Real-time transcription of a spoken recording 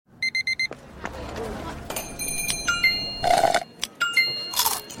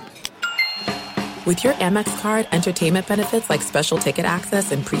With your Amex card, entertainment benefits like special ticket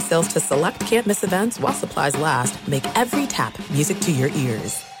access and pre-sales to select can't-miss events while supplies last make every tap music to your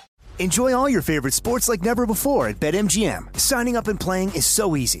ears. Enjoy all your favorite sports like never before at BetMGM. Signing up and playing is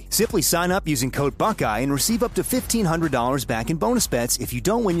so easy. Simply sign up using code Buckeye and receive up to $1,500 back in bonus bets if you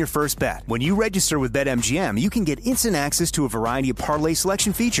don't win your first bet. When you register with BetMGM, you can get instant access to a variety of parlay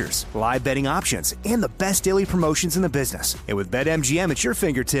selection features, live betting options, and the best daily promotions in the business. And with BetMGM at your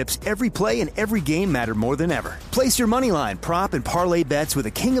fingertips, every play and every game matter more than ever. Place your moneyline, prop, and parlay bets with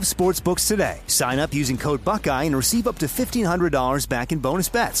the king of sportsbooks today. Sign up using code Buckeye and receive up to $1,500 back in bonus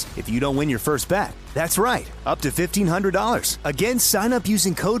bets if you don't win your first bet. That's right, up to $1,500. Again, sign up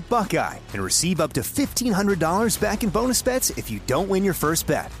using code Buckeye and receive up to $1,500 back in bonus bets if you don't win your first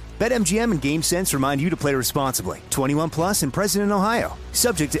bet. BetMGM and GameSense remind you to play responsibly. 21 plus and present in Ohio.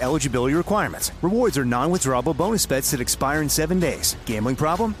 Subject to eligibility requirements. Rewards are non-withdrawable bonus bets that expire in 7 days. Gambling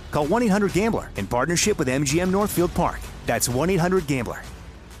problem? Call 1-800-GAMBLER in partnership with MGM Northfield Park. That's 1-800-GAMBLER.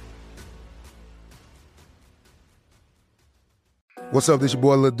 What's up, this your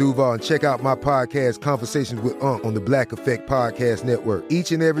boy Lil Duval, and check out my podcast, Conversations with Unc, on the Black Effect Podcast Network.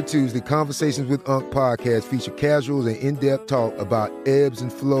 Each and every Tuesday, Conversations with Unc podcast feature casuals and in-depth talk about ebbs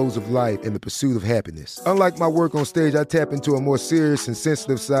and flows of life and the pursuit of happiness. Unlike my work on stage, I tap into a more serious and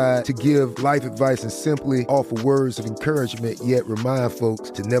sensitive side to give life advice and simply offer words of encouragement, yet remind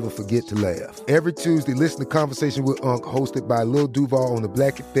folks to never forget to laugh. Every Tuesday, listen to Conversation with Unc, hosted by Lil Duval on the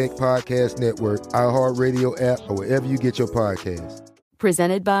Black Effect Podcast Network, iHeartRadio app, or wherever you get your podcasts.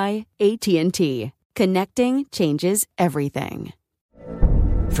 Presented by AT&T. Connecting changes everything.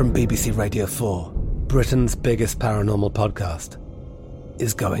 From BBC Radio 4, Britain's biggest paranormal podcast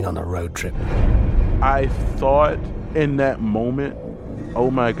is going on a road trip. I thought in that moment, oh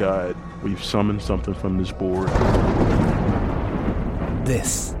my God, we've summoned something from this board.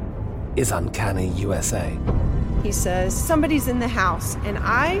 This is Uncanny USA. He says, somebody's in the house, and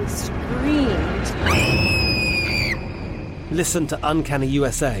I screamed. Listen to Uncanny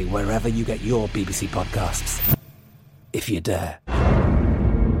USA wherever you get your BBC podcasts, if you dare.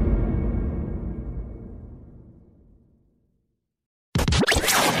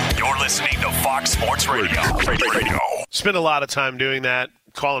 You're listening to Fox Sports Radio. Spend a lot of time doing that,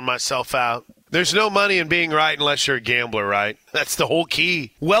 calling myself out. There's no money in being right unless you're a gambler, right? That's the whole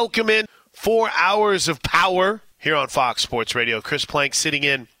key. Welcome in 4 hours of power here on Fox Sports Radio. Chris Plank sitting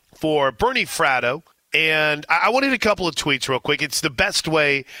in for Bernie Fratto. And I wanted a couple of tweets real quick. It's the best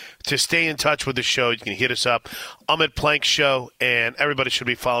way to stay in touch with the show. You can hit us up. I'm at Plank Show, and everybody should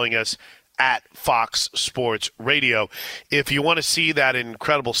be following us at Fox Sports Radio. If you want to see that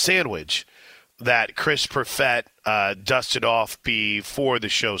incredible sandwich that Chris Perfett dusted off before the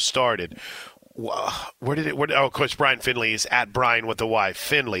show started, of course, Brian Finley is at Brian with the Y.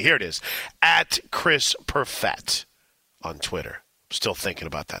 Finley. Here it is. At Chris Perfett on Twitter. Still thinking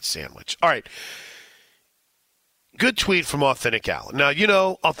about that sandwich. All right. Good tweet from Authentic Allen. Now, you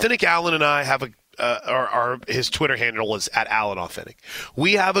know, Authentic Allen and I have his Twitter handle is at Allen Authentic.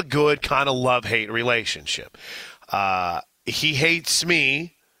 We have a good kind of love-hate relationship. He hates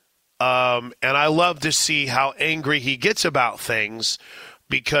me, and I love to see how angry he gets about things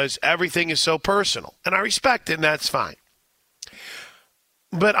because everything is so personal. And I respect it, and that's fine.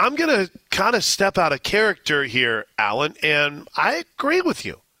 But I'm going to kind of step out of character here, Allen, and I agree with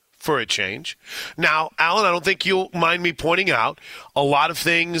you. For a change. Now, Alan, I don't think you'll mind me pointing out a lot of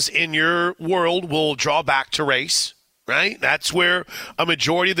things in your world will draw back to race, right? That's where a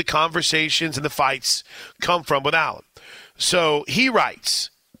majority of the conversations and the fights come from with Alan. So he writes,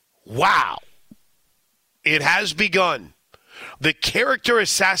 wow, it has begun. The character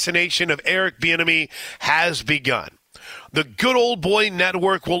assassination of Eric Bieniemy has begun. The good old boy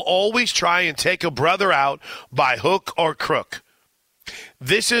network will always try and take a brother out by hook or crook.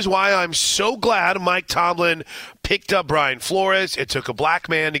 This is why I'm so glad Mike Tomlin picked up Brian Flores. It took a black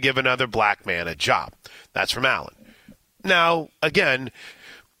man to give another black man a job. That's from Allen. Now, again,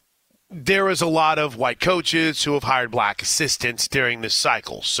 there is a lot of white coaches who have hired black assistants during this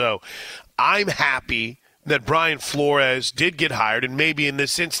cycle. So I'm happy that Brian Flores did get hired, and maybe in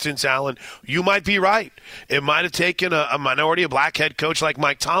this instance, Allen, you might be right. It might have taken a minority, a black head coach like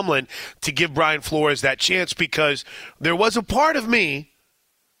Mike Tomlin to give Brian Flores that chance because there was a part of me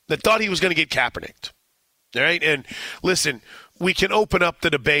that thought he was going to get Kaepernicked. All right? And listen, we can open up the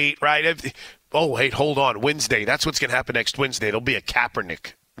debate, right? Oh, wait, hold on. Wednesday, that's what's going to happen next Wednesday. There'll be a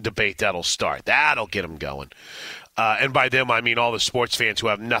Kaepernick debate that'll start. That'll get them going. And by them, I mean all the sports fans who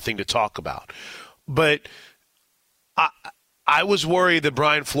have nothing to talk about. But I was worried that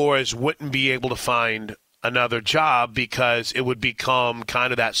Brian Flores wouldn't be able to find another job because it would become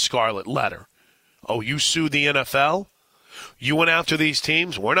kind of that scarlet letter. Oh, you sued the NFL? You went after these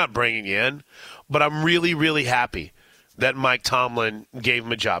teams? We're not bringing you in. But I'm really, really happy that Mike Tomlin gave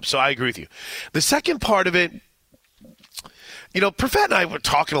him a job. So I agree with you. The second part of it, Perfett and I were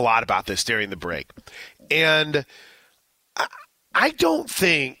talking a lot about this during the break. And I don't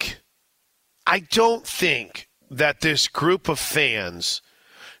think that this group of fans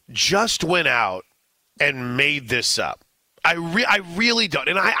just went out and made this up. I really don't.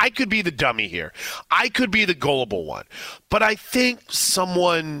 And I could be the dummy here. I could be the gullible one. But I think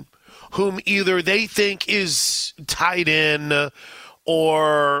someone whom either they think is tied in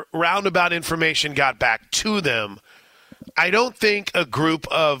or roundabout information got back to them, I don't think a group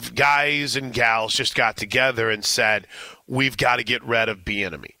of guys and gals just got together and said, we've got to get rid of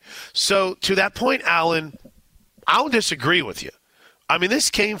Bieniemy. So to that point, Alan, I'll disagree with you. I mean, this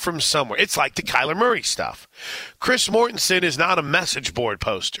came from somewhere. It's like the Kyler Murray stuff. Chris Mortensen is not a message board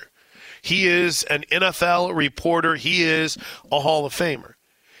poster. He is an NFL reporter. He is a Hall of Famer.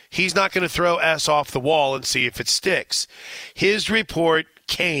 He's not going to throw S off the wall and see if it sticks. His report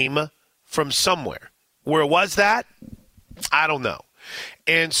came from somewhere. Where was that? I don't know.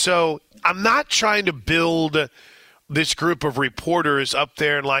 And so I'm not trying to build this group of reporters up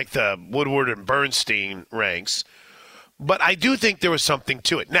there in like the Woodward and Bernstein ranks. But I do think there was something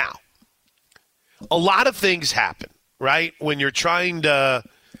to it. Now, a lot of things happen, right? When you're trying to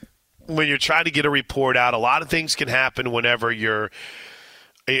get a report out, a lot of things can happen whenever you're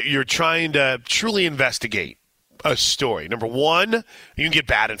trying to truly investigate a story. Number one, you can get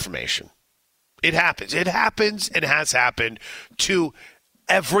bad information. It happens. It happens and has happened to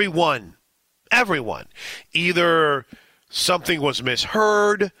everyone. Everyone. Either something was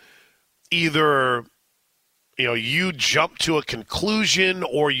misheard, either you jumped to a conclusion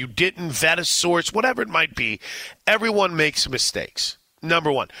or you didn't vet a source, whatever it might be. Everyone makes mistakes,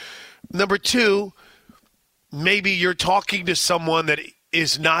 number one. Number two, maybe you're talking to someone that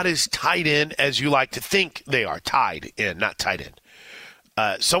is not as tied in as you like to think they are. Tied in, not tied in.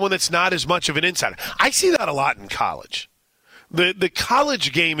 Someone that's not as much of an insider. I see that a lot in college. The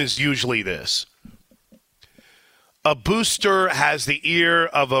college game is usually this. A booster has the ear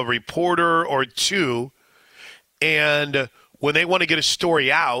of a reporter or two, and when they want to get a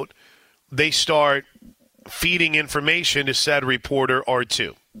story out, they start feeding information to said reporter or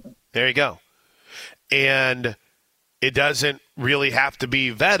two. There you go. And it doesn't really have to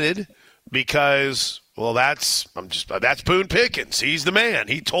be vetted because, well, that's Boone Pickens. He's the man.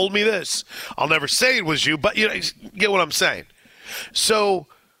 He told me this. I'll never say it was you, but you get what I'm saying. So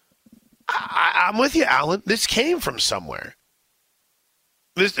I'm with you, Alan. This came from somewhere.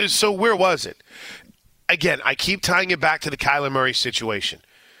 So where was it? Again, I keep tying it back to the Kyler Murray situation.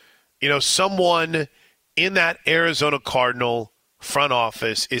 Someone in that Arizona Cardinal front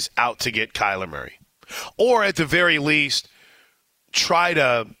office is out to get Kyler Murray. Or at the very least, try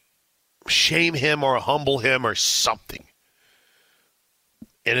to shame him or humble him or something.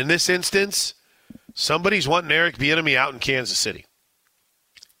 And in this instance, somebody's wanting Eric Bieniemy out in Kansas City.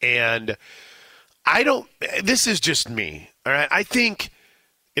 And this is just me, all right? I think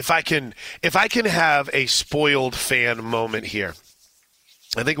if I can have a spoiled fan moment here,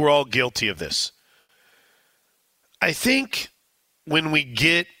 I think we're all guilty of this. I think when we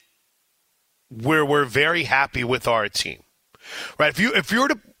get where we're very happy with our team, right? If you were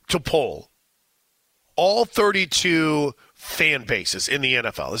to poll all 32 fan bases in the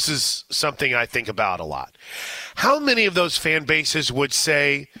NFL, this is something I think about a lot. How many of those fan bases would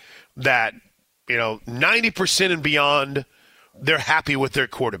say that 90% and beyond, they're happy with their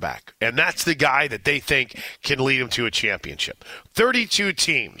quarterback, and that's the guy that they think can lead them to a championship? 32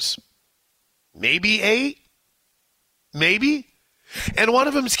 teams, maybe 8, maybe, and one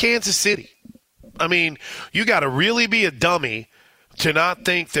of them is Kansas City. I mean, you got to really be a dummy to not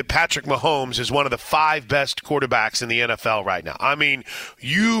think that Patrick Mahomes is one of the 5 best quarterbacks in the NFL right now. I mean,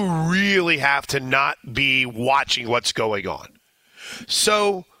 you really have to not be watching what's going on.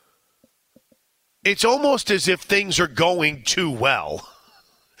 So it's almost as if things are going too well,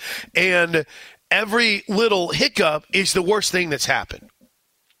 and every little hiccup is the worst thing that's happened.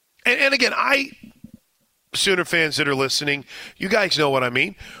 And again, Sooner fans that are listening, you guys know what I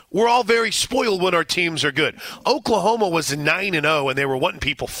mean. We're all very spoiled when our teams are good. Oklahoma was 9-0, and they were wanting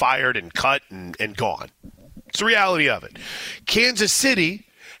people fired and cut and gone. It's the reality of it. Kansas City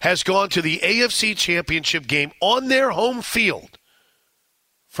has gone to the AFC Championship game on their home field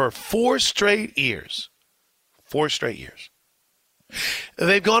for 4 straight years. 4 straight years.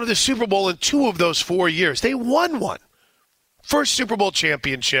 They've gone to the Super Bowl in 2 of those 4 years. They won one. First Super Bowl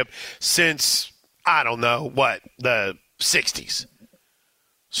championship since, I don't know, the 60s.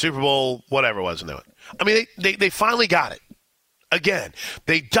 Super Bowl, whatever it was. I mean, they finally got it. Again,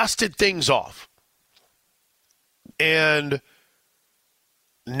 they dusted things off. And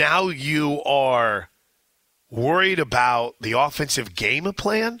now you are worried about the offensive game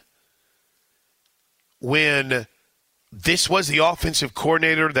plan when this was the offensive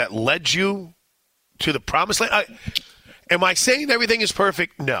coordinator that led you to the promised land. Am I saying everything is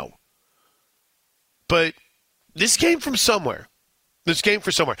perfect? No. But this came from somewhere. I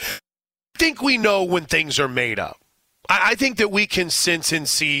think we know when things are made up. I think that we can sense and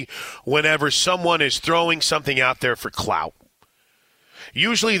see whenever someone is throwing something out there for clout.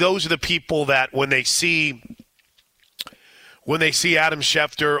 Usually those are the people that when they see Adam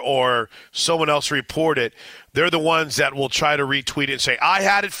Schefter or someone else report it, they're the ones that will try to retweet it and say, I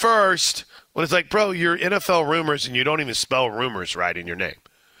had it first. When it's like, bro, you're NFL rumors and you don't even spell rumors right in your name.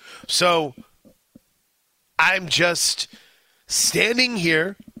 So I'm just standing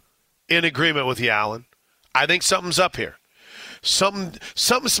here in agreement with you, Alan. I think something's up here. Something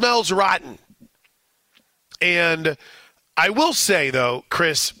smells rotten. And I will say, though,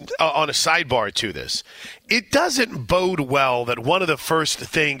 Chris, on a sidebar to this, it doesn't bode well that one of the first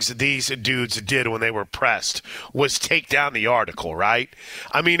things these dudes did when they were pressed was take down the article, right?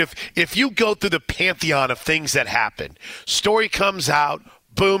 I mean, if you go through the pantheon of things that happen, story comes out,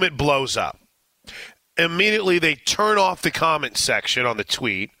 boom, it blows up. Immediately they turn off the comment section on the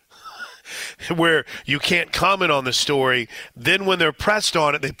tweet where you can't comment on the story. Then when they're pressed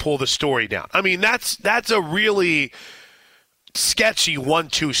on it, they pull the story down. I mean, that's a really sketchy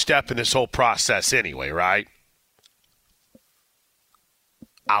 1-2 step in this whole process anyway, right?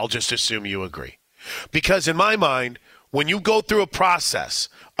 I'll just assume you agree. Because in my mind, when you go through a process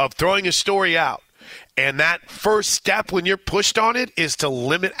of throwing a story out, and that first step when you're pushed on it is to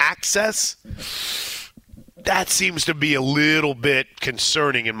limit access, that seems to be a little bit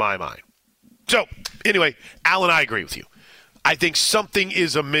concerning in my mind. So, anyway, Alan, I agree with you. I think something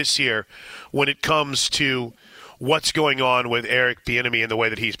is amiss here when it comes to what's going on with Eric Bieniemy and the way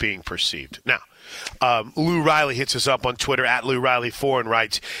that he's being perceived. Now, Lou Riley hits us up on Twitter at Lou Riley4 and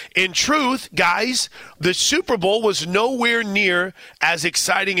writes, in truth, guys, the Super Bowl was nowhere near as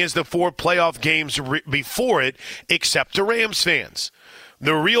exciting as the 4 playoff games before it, except to Rams fans.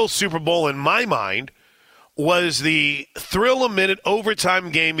 The real Super Bowl, in my mind, was the thrill-a-minute overtime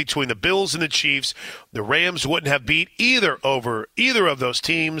game between the Bills and the Chiefs. The Rams wouldn't have beat either of those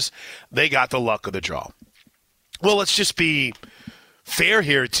teams. They got the luck of the draw. Well, let's just be fair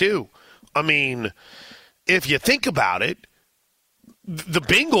here, too. I mean, if you think about it, the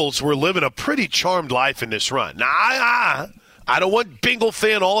Bengals were living a pretty charmed life in this run. Now, I don't want Bengal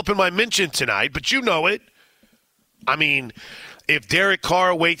fan all up in my mention tonight, but you know it. I mean, if Derek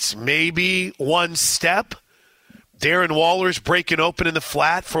Carr waits maybe one step, Darren Waller's breaking open in the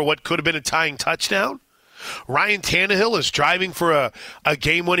flat for what could have been a tying touchdown. Ryan Tannehill is driving for a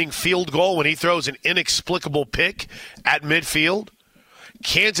game-winning field goal when he throws an inexplicable pick at midfield.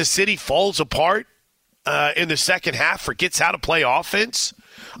 Kansas City falls apart in the second half, forgets how to play offense.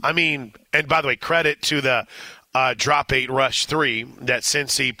 I mean, and by the way, credit to the drop 8 rush 3 that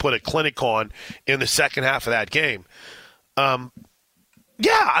Cincy put a clinic on in the second half of that game. Yeah,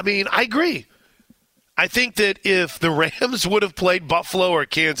 I mean, I agree. I think that if the Rams would have played Buffalo or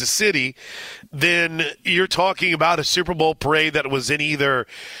Kansas City, then you're talking about a Super Bowl parade that was in either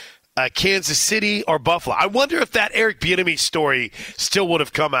Kansas City or Buffalo. I wonder if that Eric Bieniemy story still would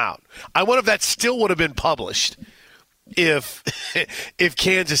have come out. I wonder if that still would have been published if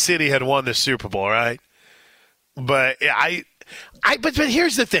Kansas City had won the Super Bowl, right? But but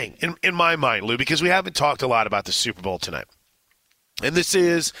here's the thing in my mind, Lou, because we haven't talked a lot about the Super Bowl tonight. And this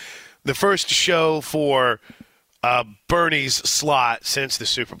is the first show for Bernie's slot since the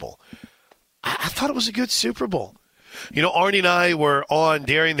Super Bowl. I thought it was a good Super Bowl. You know, Arnie and I were on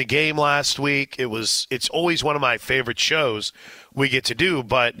during the game last week. It's always one of my favorite shows we get to do,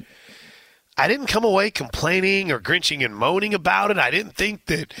 but I didn't come away complaining or grinching and moaning about it. I didn't think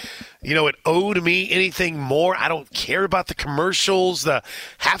that, it owed me anything more. I don't care about the commercials. The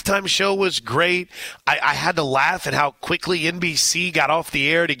halftime show was great. I had to laugh at how quickly NBC got off the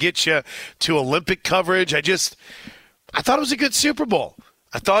air to get you to Olympic coverage. I thought it was a good Super Bowl.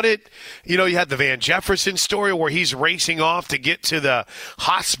 I thought you had the Van Jefferson story where he's racing off to get to the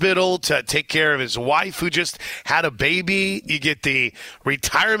hospital to take care of his wife who just had a baby. You get the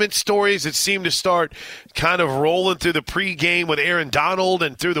retirement stories that seem to start kind of rolling through the pregame with Aaron Donald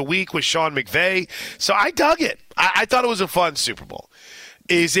and through the week with Sean McVay. So I dug it. I thought it was a fun Super Bowl.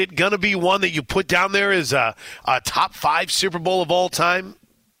 Is it going to be one that you put down there as a top 5 Super Bowl of all time?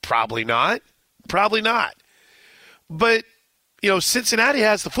 Probably not. But Cincinnati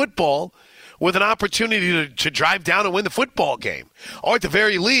has the football with an opportunity to drive down and win the football game. Or at the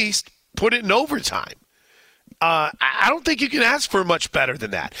very least, put it in overtime. I don't think you can ask for much better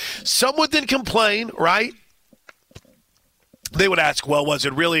than that. Some would then complain, right? They would ask, well, was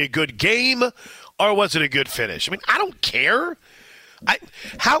it really a good game or was it a good finish? I mean, I don't care.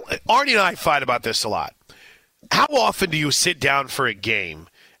 Arnie and I fight about this a lot. How often do you sit down for a game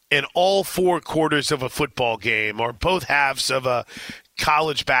and all 4 quarters of a football game or both halves of a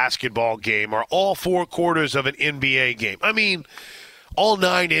college basketball game or all 4 quarters of an NBA game? I mean, all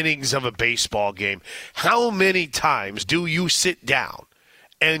 9 innings of a baseball game. How many times do you sit down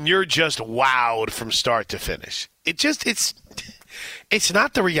and you're just wowed from start to finish? It's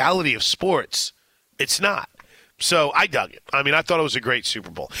not the reality of sports. It's not. So I dug it. I mean, I thought it was a great Super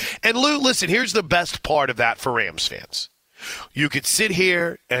Bowl. And Lou, listen, here's the best part of that for Rams fans. You could sit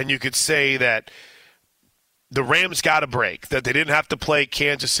here and you could say that the Rams got a break, that they didn't have to play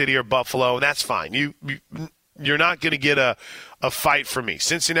Kansas City or Buffalo, and that's fine. You're not going to get a fight from me.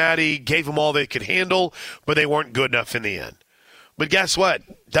 Cincinnati gave them all they could handle, but they weren't good enough in the end. But guess what?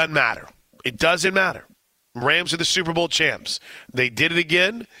 Doesn't matter. It doesn't matter. Rams are the Super Bowl champs. They did it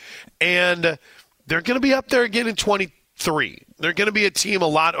again, and they're going to be up there again in 23. They're going to be a team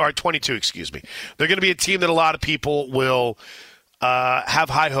 22, excuse me. They're going to be a team that a lot of people will have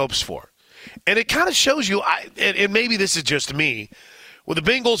high hopes for. And it kind of shows you, and maybe this is just me, with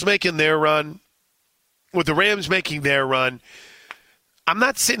the Bengals making their run, with the Rams making their run, I'm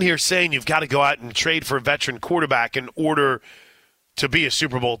not sitting here saying you've got to go out and trade for a veteran quarterback in order to be a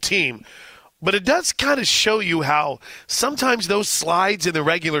Super Bowl team. But it does kind of show you how sometimes those slides in the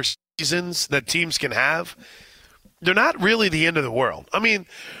regular seasons that teams can have, they're not really the end of the world. I mean,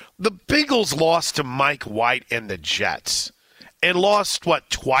 the Bengals lost to Mike White and the Jets and lost,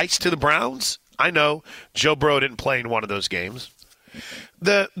 twice to the Browns? I know Joe Burrow didn't play in one of those games.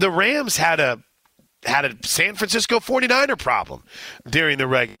 The Rams had a San Francisco 49er problem during the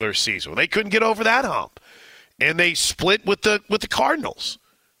regular season. They couldn't get over that hump. And they split with the Cardinals.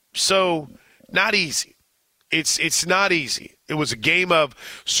 So, not easy. It's not easy. It was a game of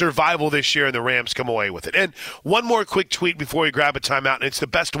survival this year, and the Rams come away with it. And one more quick tweet before we grab a timeout, and it's the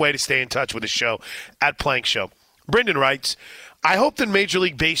best way to stay in touch with the show, @PlankShow. Brendan writes, I hope that Major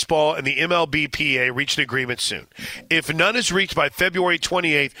League Baseball and the MLBPA reach an agreement soon. If none is reached by February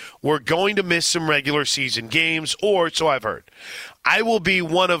 28th, we're going to miss some regular season games, or so I've heard. I will be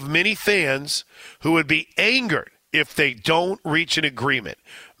one of many fans who would be angered if they don't reach an agreement.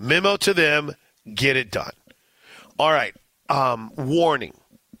 Memo to them, get it done. All right, warning.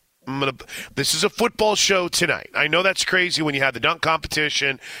 This is a football show tonight. I know that's crazy when you have the dunk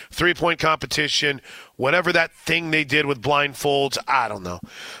competition, 3-point competition, whatever that thing they did with blindfolds, I don't know.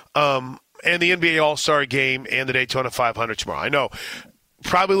 And the NBA All-Star Game and the Daytona 500 tomorrow. I know,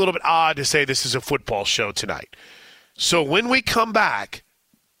 probably a little bit odd to say this is a football show tonight. So when we come back,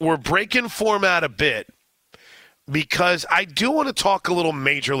 we're breaking format a bit because I do want to talk a little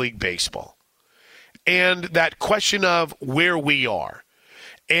Major League Baseball and that question of where we are.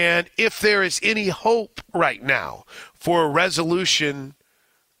 And if there is any hope right now for a resolution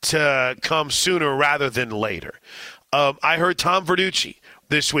to come sooner rather than later. I heard Tom Verducci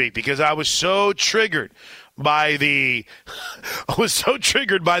this week because I was so triggered by the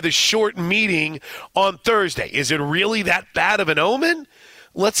short meeting on Thursday. Is it really that bad of an omen?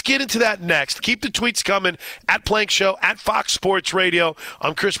 Let's get into that next. Keep the tweets coming @PlankShow, @Fox Sports Radio.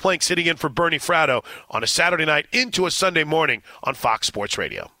 I'm Chris Plank sitting in for Bernie Fratto on a Saturday night into a Sunday morning on Fox Sports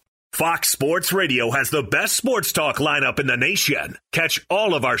Radio. Fox Sports Radio has the best sports talk lineup in the nation. Catch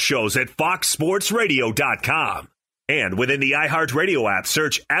all of our shows at foxsportsradio.com. And within the iHeartRadio app,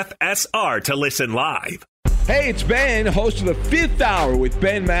 search FSR to listen live. Hey, it's Ben, host of the Fifth Hour with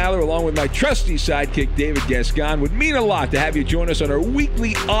Ben Maller, along with my trusty sidekick, David Gascon. Would mean a lot to have you join us on our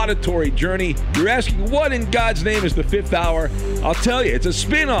weekly auditory journey. You're asking, what in God's name is the Fifth Hour? I'll tell you, it's a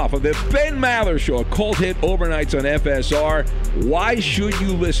spin-off of the Ben Maller Show, a cult hit overnights on FSR. Why should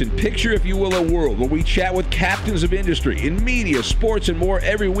you listen? Picture, if you will, a world where we chat with captains of industry in media, sports, and more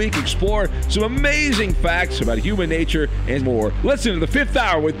every week. Explore some amazing facts about human nature and more. Listen to the Fifth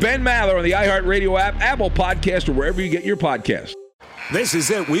Hour with Ben Maller on the iHeartRadio app, Apple Podcast, or wherever you get your podcast. This is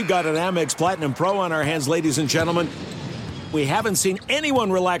it. We've got an Amex Platinum Pro on our hands, ladies and gentlemen. We haven't seen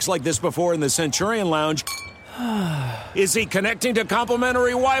anyone relax like this before in the Centurion Lounge. Is he connecting to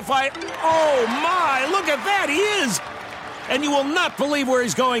complimentary Wi-Fi? Oh, my. Look at that. He is. And you will not believe where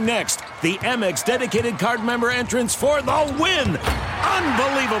he's going next. The Amex dedicated card member entrance for the win.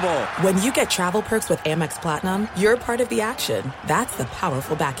 Unbelievable. When you get travel perks with Amex Platinum, you're part of the action. That's the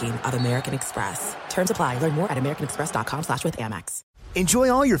powerful backing of American Express. Terms apply. Learn more at americanexpress.com/withAmex.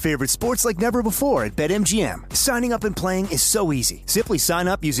 Enjoy all your favorite sports like never before at BetMGM. Signing up and playing is so easy. Simply sign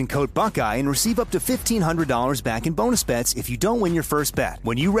up using code Buckeye and receive up to $1,500 back in bonus bets if you don't win your first bet.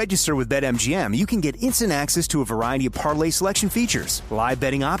 When you register with BetMGM, you can get instant access to a variety of parlay selection features, live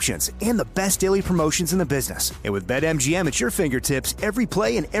betting options, and the best daily promotions in the business. And with BetMGM at your fingertips, every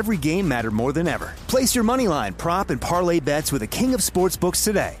play and every game matter more than ever. Place your moneyline, prop, and parlay bets with the king of sportsbooks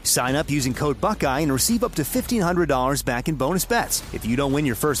today. Sign up using code Buckeye and receive up to $1,500 back in bonus bets if you don't win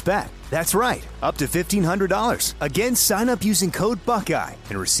your first bet. That's right, up to $1,500. Again, sign up using code Buckeye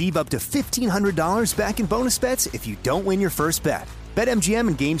and receive up to $1,500 back in bonus bets if you don't win your first bet. BetMGM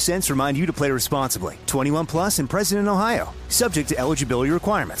and GameSense remind you to play responsibly. 21 plus and present in Ohio. Subject to eligibility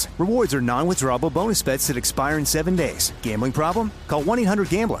requirements. Rewards are non-withdrawable bonus bets that expire in 7 days. Gambling problem? Call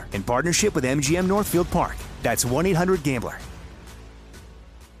 1-800-GAMBLER in partnership with MGM Northfield Park. That's 1-800-GAMBLER.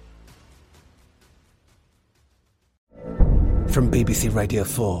 From BBC Radio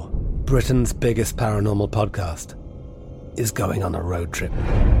 4, Britain's biggest paranormal podcast is going on a road trip.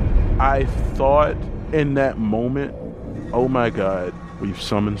 I thought in that moment, oh my God, we've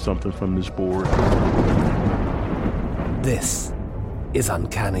summoned something from this board. This is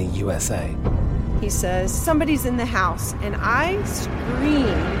Uncanny USA. He says, somebody's in the house, and I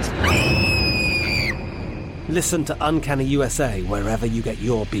screamed. Listen to Uncanny USA wherever you get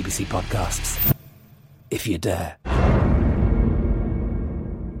your BBC podcasts, if you dare.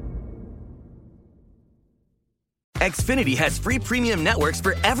 Xfinity has free premium networks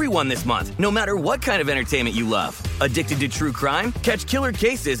for everyone this month, no matter what kind of entertainment you love. Addicted to true crime? Catch killer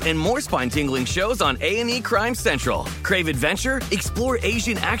cases and more spine-tingling shows on A&E Crime Central. Crave adventure? Explore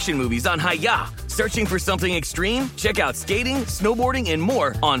Asian action movies on Hi-YAH. Searching for something extreme? Check out skating, snowboarding, and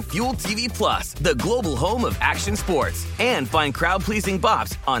more on Fuel TV Plus, the global home of action sports. And find crowd-pleasing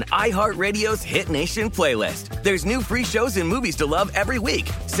bops on iHeartRadio's Hit Nation playlist. There's new free shows and movies to love every week.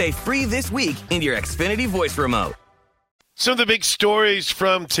 Say free this week in your Xfinity voice remote. Some of the big stories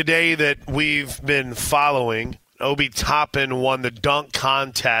from today that we've been following. Obi Toppin won the dunk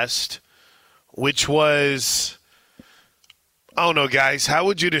contest, which was, I don't know, guys, how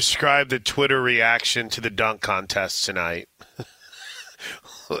would you describe the Twitter reaction to the dunk contest tonight?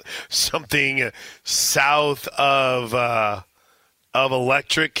 Something south of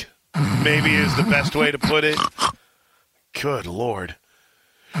electric, maybe is the best way to put it. Good Lord.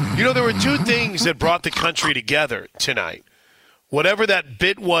 You know, there were two things that brought the country together tonight. Whatever that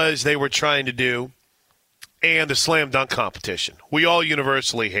bit was they were trying to do, and the slam dunk competition. We all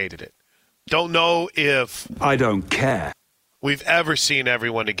universally hated it. Don't know if I don't care. We've ever seen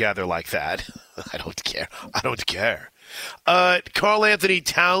everyone together like that. I don't care. I don't care. Karl Anthony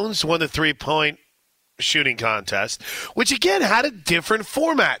Towns won the three-point shooting contest, which again had a different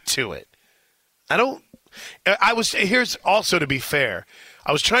format to it. Here's also, to be fair,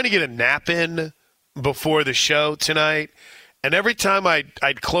 I was trying to get a nap in before the show tonight, and every time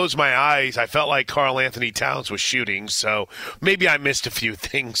I'd close my eyes, I felt like Karl Anthony Towns was shooting, so maybe I missed a few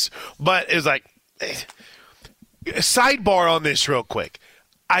things. But it was like, sidebar on this real quick.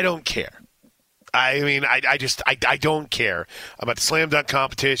 I don't care. I mean, I don't care about the slam dunk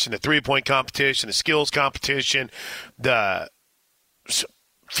competition, the three-point competition, the skills competition, the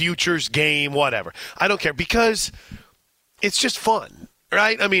futures game, whatever. I don't care because it's just fun.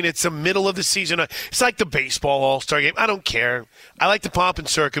 Right? I mean, it's the middle of the season. It's like the baseball all-star game. I don't care. I like the pomp and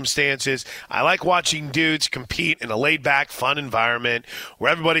circumstances. I like watching dudes compete in a laid-back, fun environment where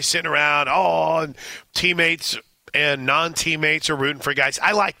everybody's sitting around, and teammates and non-teammates are rooting for guys.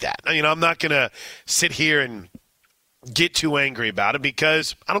 I like that. You know, I'm not going to sit here and get too angry about it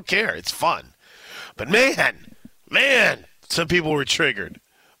because I don't care. It's fun. But, man, some people were triggered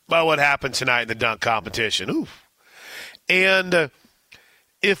by what happened tonight in the dunk competition. Ooh. And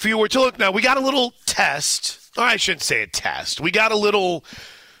if you were to look now, we got a little test. Or I shouldn't say a test. We got a little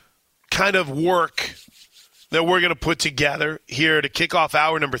kind of work that we're going to put together here to kick off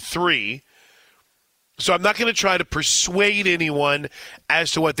hour number 3. So I'm not going to try to persuade anyone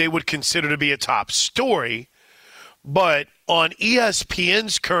as to what they would consider to be a top story. But on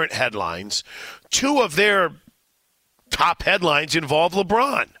ESPN's current headlines, 2 of their top headlines involve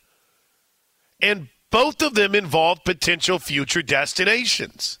LeBron. And both of them involve potential future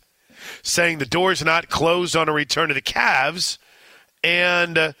destinations, saying the door's not closed on a return to the Cavs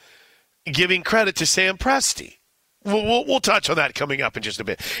and giving credit to Sam Presti. We'll touch on that coming up in just a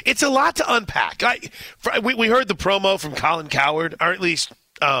bit. It's a lot to unpack. We heard the promo from Colin Cowherd, or at least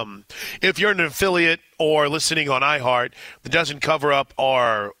if you're an affiliate or listening on iHeart that doesn't cover up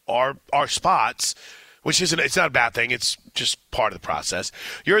our spots, which it's not a bad thing. It's just part of the process.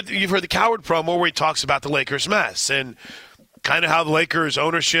 You've heard the Coward promo where he talks about the Lakers mess and kind of how the Lakers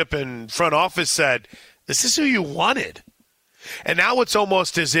ownership and front office said, this is who you wanted. And now it's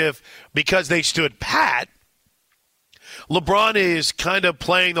almost as if because they stood pat, LeBron is kind of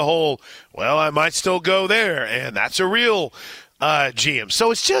playing the whole, well, I might still go there, and that's a real GM.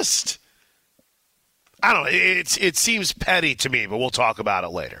 So it's just, I don't know, it seems petty to me, but we'll talk about it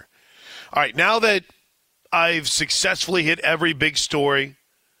later. All right, now that I've successfully hit every big story,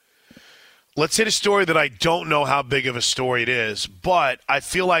 let's hit a story that I don't know how big of a story it is, but I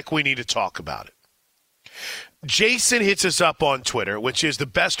feel like we need to talk about it. Jason hits us up on Twitter, which is the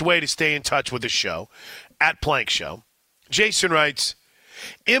best way to stay in touch with the show, at Plank Show. Jason writes,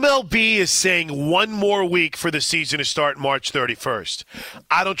 MLB is saying one more week for the season to start March 31st.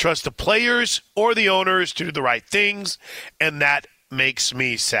 I don't trust the players or the owners to do the right things, and that makes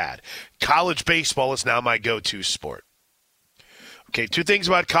me sad. College baseball is now my go-to sport. Okay, two things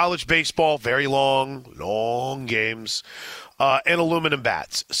about college baseball, very long games, and aluminum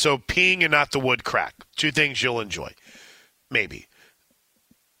bats. So peeing and not the wood crack. Two things you'll enjoy. Maybe.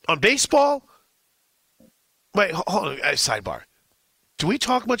 On baseball, wait, hold on, sidebar. Do we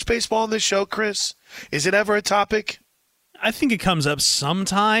talk much baseball on this show, Chris? Is it ever a topic? I think it comes up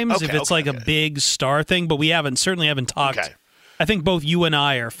sometimes if it's a big star thing, but we certainly haven't talked. Okay. I think both you and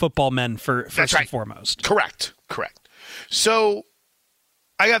I are football men first and foremost. Correct. So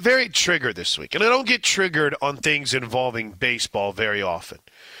I got very triggered this week, and I don't get triggered on things involving baseball very often,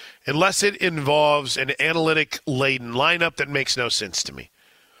 unless it involves an analytic-laden lineup that makes no sense to me.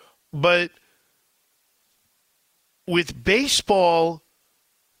 But with baseball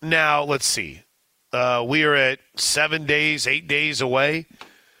now, let's see, we are at 8 days away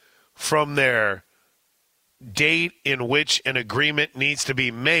from their date in which an agreement needs to be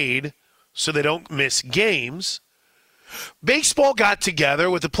made so they don't miss games. Baseball got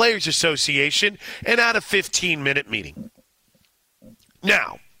together with the Players Association and had a 15-minute meeting.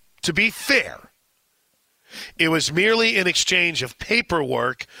 Now, to be fair, it was merely an exchange of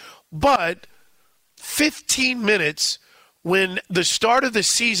paperwork, but 15 minutes when the start of the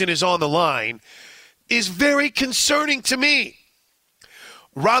season is on the line is very concerning to me.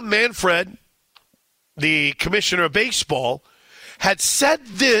 Rob Manfred, the commissioner of baseball, had said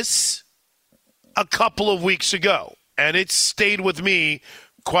this a couple of weeks ago, and it stayed with me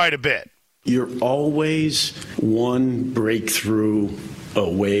quite a bit. You're always one breakthrough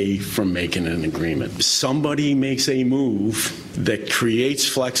away from making an agreement. Somebody makes a move that creates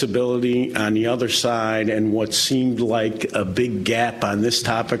flexibility on the other side, and what seemed like a big gap on this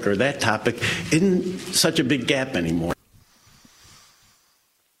topic or that topic isn't such a big gap anymore.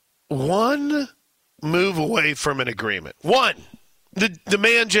 One move away from an agreement. One. The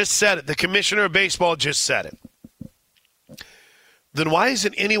man just said it. The commissioner of baseball just said it. Then why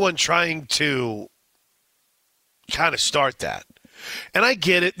isn't anyone trying to kind of start that? And I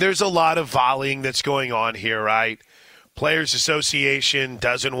get it. There's a lot of volleying that's going on here, right? Players Association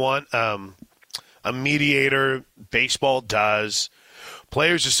doesn't want a mediator. Baseball does.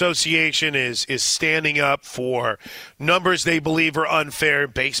 Players Association is standing up for numbers they believe are unfair.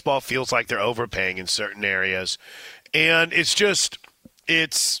 Baseball feels like they're overpaying in certain areas. And it's just,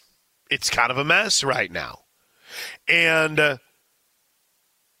 it's kind of a mess right now. And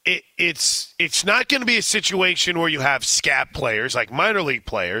it's not going to be a situation where you have scat players, like minor league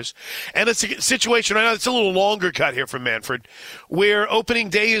players. And it's a situation, I know it's a little longer cut here from Manfred, where opening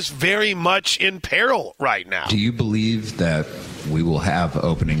day is very much in peril right now. Do you believe that we will have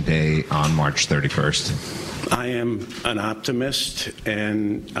opening day on March 31st? I am an optimist,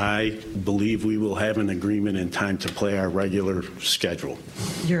 and I believe we will have an agreement in time to play our regular schedule.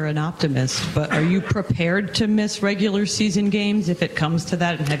 You're an optimist, but are you prepared to miss regular season games if it comes to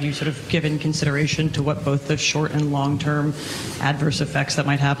that? And have you sort of given consideration to what both the short and long-term adverse effects that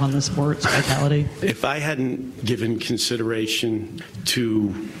might have on the sport's vitality? If I hadn't given consideration to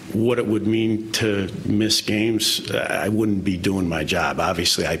what it would mean to miss games, I wouldn't be doing my job.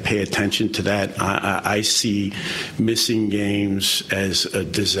 Obviously, I pay attention to that. I see missing games as a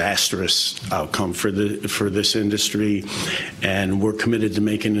disastrous outcome for this industry, and we're committed to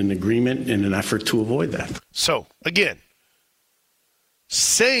making an agreement in an effort to avoid that. So, again,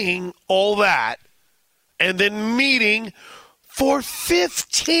 saying all that and then meeting for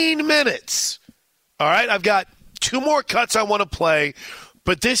 15 minutes. All right, I've got two more cuts I want to play,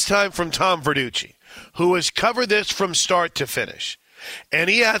 but this time from Tom Verducci, who has covered this from start to finish. And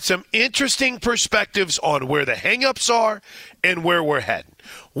he had some interesting perspectives on where the hang-ups are and where we're heading.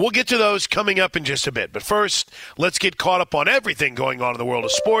 We'll get to those coming up in just a bit. But first, let's get caught up on everything going on in the world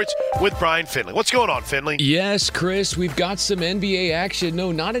of sports with Brian Finley. What's going on, Finley? Yes, Chris, we've got some NBA action.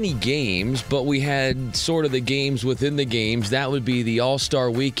 No, not any games, but we had sort of the games within the games. That would be the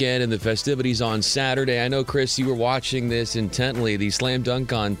All-Star Weekend and the festivities on Saturday. I know, Chris, you were watching this intently, the slam dunk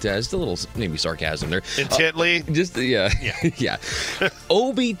contest. A little, maybe sarcasm there. Intently? Yeah.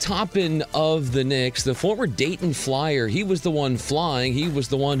 Obi Toppin of the Knicks, the former Dayton Flyer, he was the one flying. He was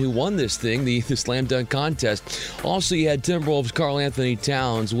the one who won this thing, the slam dunk contest. Also, you had Timberwolves Karl Anthony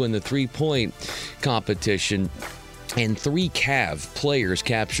Towns win the three-point competition. And 3 Cav players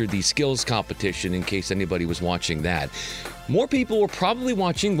captured the skills competition, in case anybody was watching that. More people were probably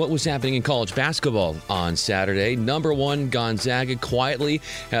watching what was happening in college basketball on Saturday. Number 1, Gonzaga quietly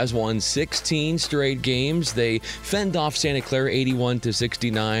has won 16 straight games. They fend off Santa Clara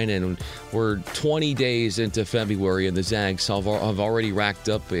 81-69, and we're 20 days into February, and the Zags have already racked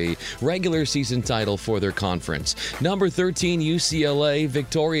up a regular season title for their conference. Number 13, UCLA,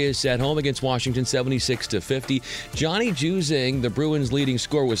 victorious at home against Washington 76-50. Johnny Juzang, the Bruins' leading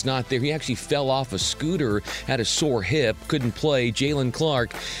scorer, was not there. He actually fell off a scooter, had a sore hip, couldn't play. Jalen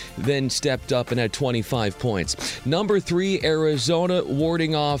Clark then stepped up and had 25 points. Number 3, Arizona,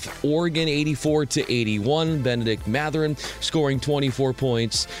 warding off Oregon 84-81. Benedict Mathurin scoring 24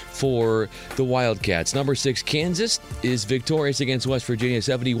 points for the Wildcats. Number 6, Kansas is victorious against West Virginia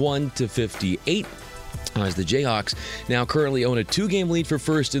 71-58. As the Jayhawks now currently own a 2-game lead for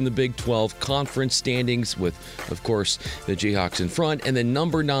first in the Big 12 conference standings, with, of course, the Jayhawks in front. And then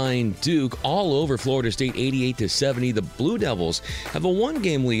number 9, Duke, all over Florida State, 88-70. The Blue Devils have a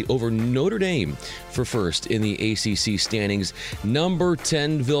 1-game lead over Notre Dame for first in the ACC standings. Number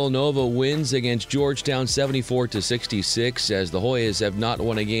 10, Villanova wins against Georgetown, 74-66, as the Hoyas have not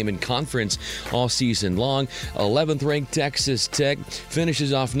won a game in conference all season long. 11th-ranked Texas Tech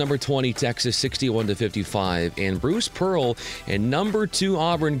finishes off number 20, Texas, 61-55. And Bruce Pearl and number 2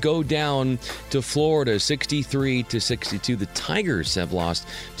 Auburn go down to Florida 63-62. The Tigers have lost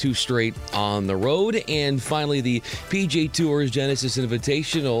 2 straight on the road. And finally, the PGA Tour's Genesis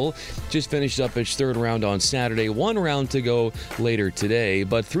Invitational just finished up its 3rd round on Saturday. 1 round to go later today.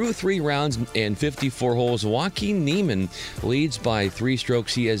 But through 3 rounds and 54 holes, Joaquin Niemann leads by 3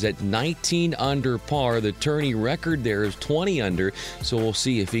 strokes. He is at 19 under par. The tourney record there is 20 under, so we'll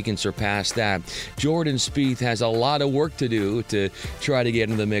see if he can surpass that. Jordan Spieth has a lot of work to do to try to get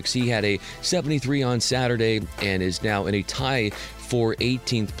in the mix. He had a 73 on Saturday and is now in a tie for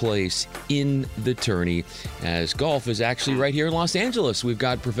 18th place in the tourney, as golf is actually right here in Los Angeles. We've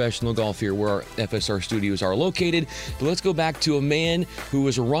got professional golf here where our FSR studios are located. But let's go back to a man who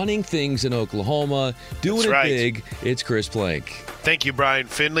is running things in Oklahoma, doing it big. It's Chris Plank. Thank you, Brian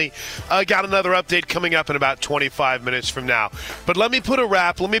Finley. Got another update coming up in about 25 minutes from now. But let me put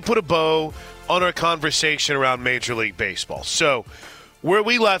a bow on our conversation around Major League Baseball. So where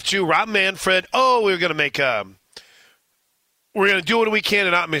we left you, Rob Manfred, we're going to do what we can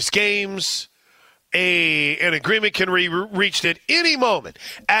to not miss games. An agreement can be reached at any moment.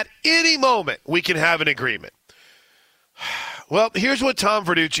 At any moment, we can have an agreement. Well, here's what Tom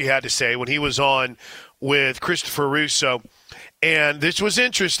Verducci had to say when he was on with Christopher Russo. And this was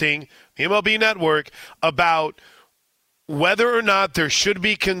interesting, the MLB Network, about whether or not there should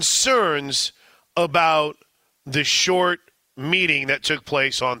be concerns about the short meeting that took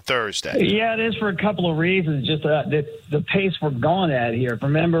place on Thursday. Yeah, it is for a couple of reasons. Just the pace we're going at here.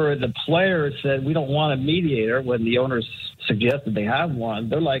 Remember, the players said we don't want a mediator when the owners suggested they have one.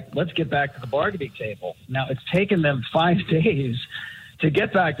 They're like, let's get back to the bargaining table. Now, it's taken them 5 days to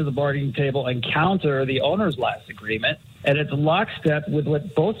get back to the bargaining table and counter the owner's last agreement. And it's lockstep with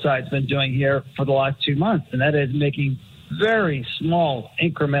what both sides have been doing here for the last 2 months, and that is making very small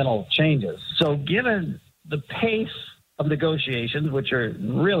incremental changes. So given the pace of negotiations, which are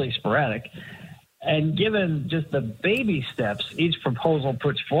really sporadic, and given just the baby steps each proposal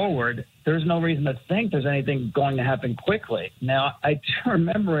puts forward, there's no reason to think there's anything going to happen quickly. Now, I do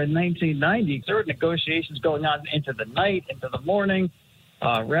remember in 1990, there were negotiations going on into the night, into the morning,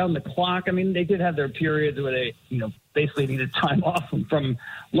 around the clock. I mean, they did have their periods where they, basically needed time off from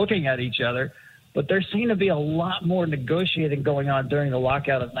looking at each other. But there seemed to be a lot more negotiating going on during the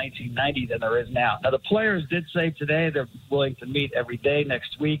lockout of 1990 than there is now. Now, the players did say today they're willing to meet every day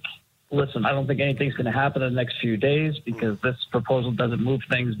next week. Listen, I don't think anything's going to happen in the next few days because this proposal doesn't move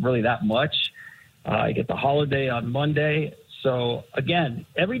things really that much. I get the holiday on Monday. So, again,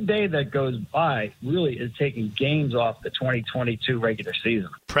 every day that goes by really is taking games off the 2022 regular season.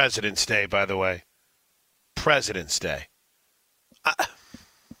 President's Day, by the way. President's Day.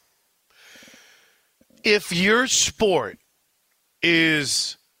 If your sport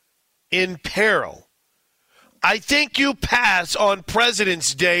is in peril, I think you pass on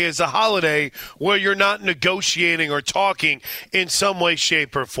President's Day as a holiday where you're not negotiating or talking in some way,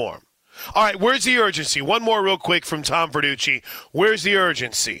 shape, or form. All right, where's the urgency? One more real quick from Tom Verducci. Where's the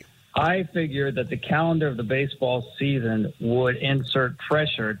urgency? I figured that the calendar of the baseball season would insert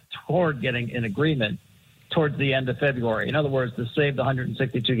pressure toward getting an agreement towards the end of February. In other words, to save the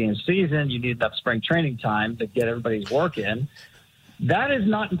 162-game season, you need enough spring training time to get everybody's work in. That is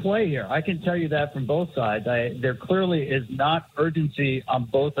not in play here. I can tell you that from both sides. There clearly is not urgency on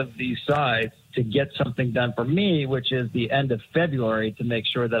both of these sides to get something done for me, which is the end of February, to make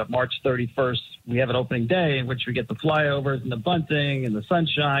sure that on March 31st we have an opening day in which we get the flyovers and the bunting and the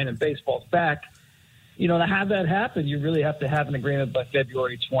sunshine and baseball's back. You know, to have that happen, you really have to have an agreement by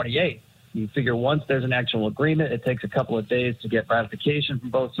February 28th. You figure once there's an actual agreement, it takes a couple of days to get ratification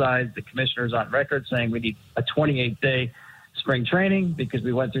from both sides. The commissioner's on record saying we need a 28-day spring training because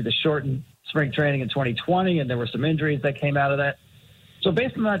we went through the shortened spring training in 2020 and there were some injuries that came out of that. So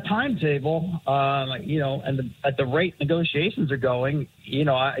based on that timetable, and at the rate negotiations are going,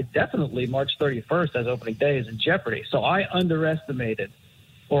 definitely March 31st as opening day is in jeopardy. So I underestimated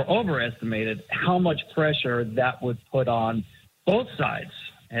or overestimated how much pressure that would put on both sides.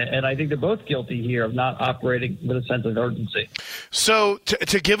 And I think they're both guilty here of not operating with a sense of urgency. So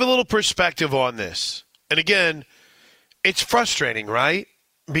to give a little perspective on this, and again, it's frustrating, right?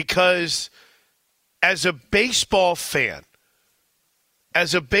 Because as a baseball fan,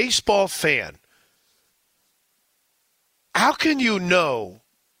 how can you know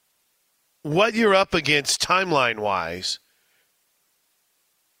what you're up against timeline-wise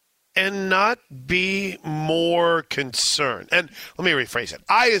and not be more concerned? And let me rephrase it.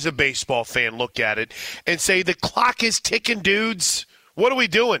 I, as a baseball fan, look at it and say, the clock is ticking, dudes. What are we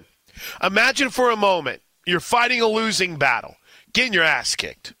doing? Imagine for a moment you're fighting a losing battle, getting your ass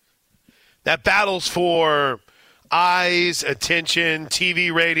kicked. That battle's for eyes, attention,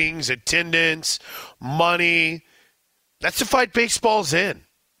 TV ratings, attendance, money. That's the fight baseball's in.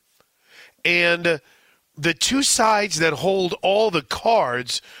 And the two sides that hold all the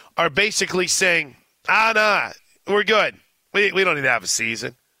cards are basically saying, we're good. We don't need to have a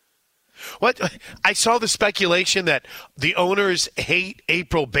season. What? I saw the speculation that the owners hate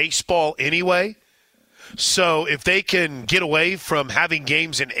April baseball anyway. So if they can get away from having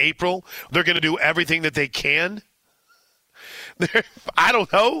games in April, they're going to do everything that they can. I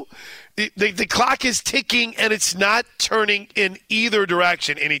don't know. The clock is ticking, and it's not turning in either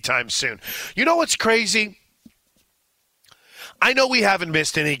direction anytime soon. You know what's crazy? I know we haven't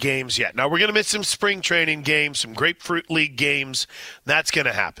missed any games yet. Now, we're going to miss some spring training games, some Grapefruit League games. That's going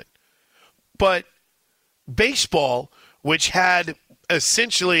to happen. But baseball, which had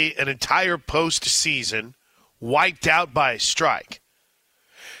essentially an entire postseason wiped out by a strike,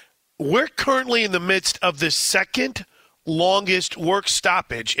 we're currently in the midst of the second longest work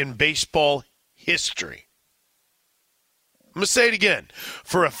stoppage in baseball history. I'm going to say it again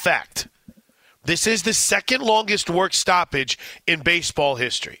for a fact. This is the second longest work stoppage in baseball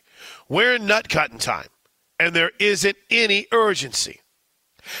history. We're in nut-cutting time, and there isn't any urgency.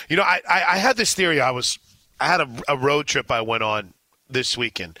 You know, I had this theory. I had a road trip I went on this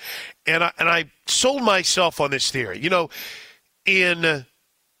weekend, and I sold myself on this theory. You know, in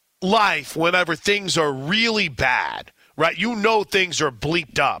life, whenever things are really bad, right, you know things are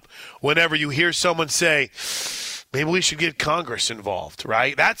bleeped up whenever you hear someone say, maybe we should get Congress involved,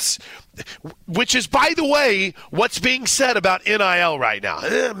 right? Which is, by the way, what's being said about NIL right now.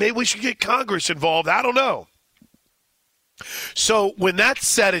 Maybe we should get Congress involved. I don't know. So when that's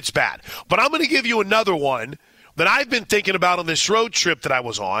said, it's bad. But I'm going to give you another one that I've been thinking about on this road trip that I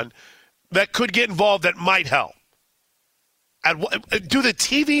was on that could get involved, that might help. Do the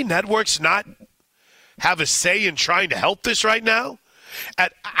TV networks not have a say in trying to help this right now?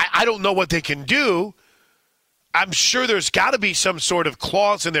 I don't know what they can do. I'm sure there's got to be some sort of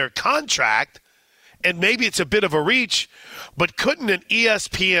clause in their contract, and maybe it's a bit of a reach, but couldn't an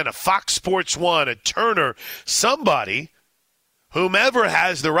ESPN, a Fox Sports 1, a Turner, somebody, whomever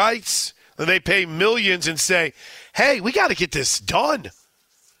has the rights, and they pay millions and say, hey, we got to get this done.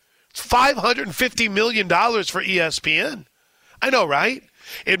 It's $550 million for ESPN. I know, right?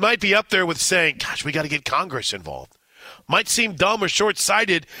 It might be up there with saying, gosh, we got to get Congress involved. Might seem dumb or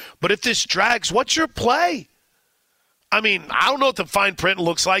short-sighted, but if this drags, what's your play? I mean, I don't know what the fine print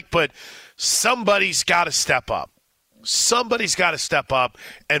looks like, but somebody's got to step up. Somebody's got to step up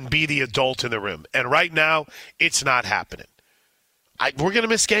and be the adult in the room. And right now, it's not happening. We're going to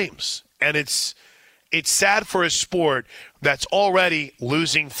miss games. And It's sad for a sport that's already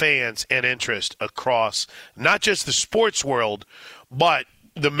losing fans and interest across not just the sports world, but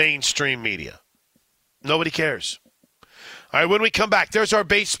the mainstream media. Nobody cares. All right, when we come back, there's our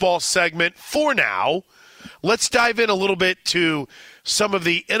baseball segment. For now, let's dive in a little bit to some of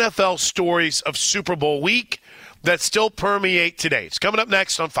the NFL stories of Super Bowl week that still permeate today. It's coming up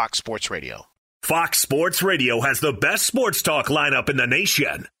next on Fox Sports Radio. Fox Sports Radio has the best sports talk lineup in the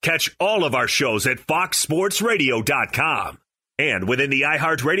nation. Catch all of our shows at foxsportsradio.com. And within the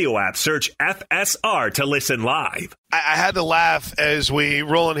iHeartRadio app, search FSR to listen live. I had to laugh as we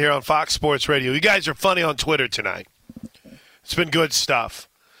roll in here on Fox Sports Radio. You guys are funny on Twitter tonight. It's been good stuff.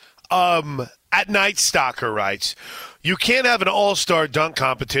 At Night Stalker writes, you can't have an all-star dunk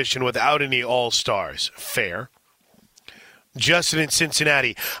competition without any all-stars. Fair. Justin in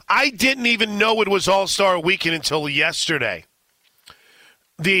Cincinnati, I didn't even know it was All-Star Weekend until yesterday.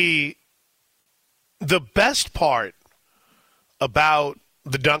 The best part about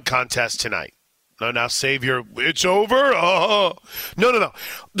the dunk contest tonight. No, now save your, it's over? Oh. No.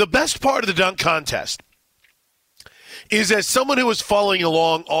 The best part of the dunk contest is, as someone who was following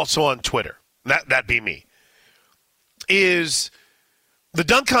along also on Twitter, that be me, is the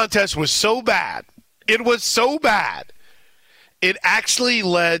dunk contest was so bad. It was so bad. It actually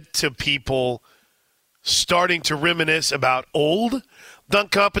led to people starting to reminisce about old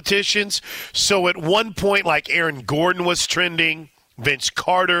dunk competitions. So at one point, like Aaron Gordon was trending, Vince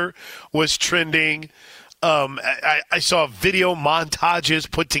Carter was trending. I saw video montages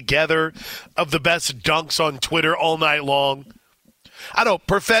put together of the best dunks on Twitter all night long. I don't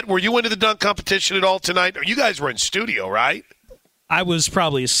know, Perfett, were you into the dunk competition at all tonight? You guys were in studio, right? I was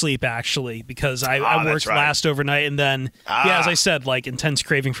probably asleep, actually, because I worked last overnight, and then, as I said, like intense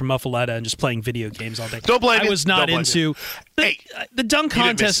craving for muffaletta and just playing video games all day. Don't blame me. I was not into the dunk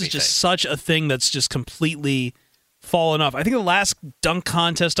contest is just such a thing that's just completely fallen off. I think the last dunk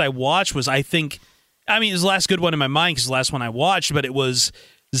contest I watched was, it was the last good one in my mind because the last one I watched, but it was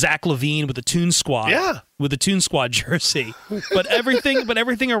Zach LaVine with the Toon Squad. Yeah. With the Toon Squad jersey. But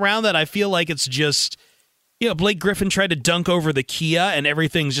everything around that, I feel like it's just, Blake Griffin tried to dunk over the Kia, and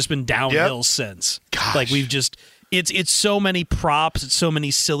everything's just been downhill since. Gosh. Like we've just, it's so many props, it's so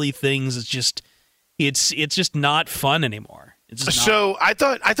many silly things. It's just not fun anymore. It's just so I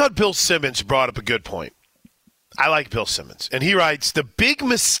thought Bill Simmons brought up a good point. I like Bill Simmons. And he writes, the big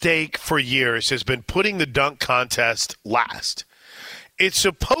mistake for years has been putting the dunk contest last. It's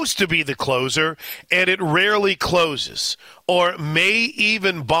supposed to be the closer, and it rarely closes, or may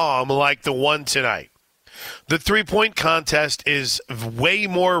even bomb like the one tonight. The three-point contest is way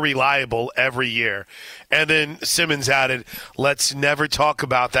more reliable every year. And then Simmons added, let's never talk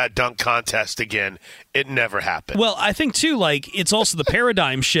about that dunk contest again. It never happened. Well, I think, too, it's also the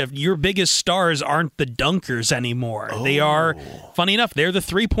paradigm shift. Your biggest stars aren't the dunkers anymore. Oh. They are, funny enough, they're the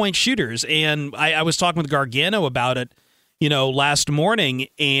three-point shooters. And I was talking with Gargano about it, last morning.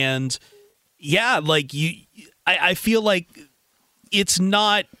 And, I feel like it's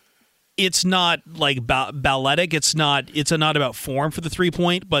not like balletic. It's not about form for the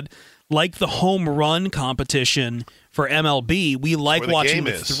 3-point, but like the home run competition for MLB, we like watching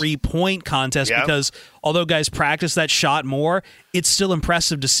the 3-point contest because although guys practice that shot more, it's still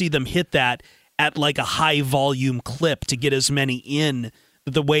impressive to see them hit that at like a high volume clip to get as many in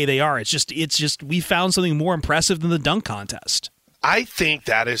the way they are. It's just we found something more impressive than the dunk contest. I think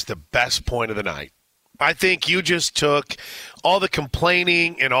that is the best point of the night. I think you just took all the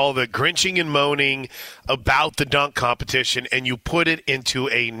complaining and all the grinching and moaning about the dunk competition and you put it into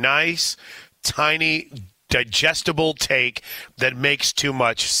a nice, tiny, digestible take that makes too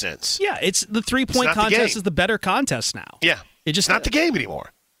much sense. Yeah, it's the 3-point contest is the better contest now. Yeah, it's not the game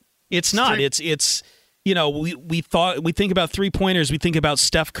anymore. It's not. It's we think about 3-pointers, we think about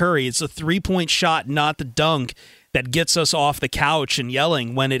Steph Curry. It's a 3-point shot, not the dunk, that gets us off the couch and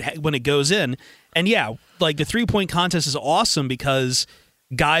yelling when it goes in. And like the 3-point contest is awesome because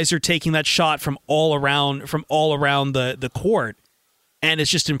guys are taking that shot from all around the court, and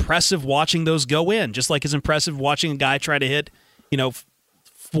it's just impressive watching those go in. Just like it's impressive watching a guy try to hit,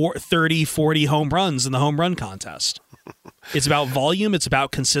 30, 40 home runs in the home run contest. It's about volume, it's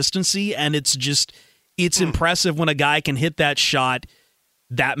about consistency, and it's impressive when a guy can hit that shot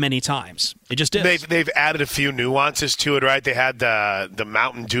that many times. It just is. They've added a few nuances to it, right? They had the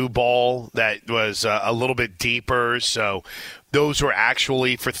Mountain Dew ball that was a little bit deeper, so those were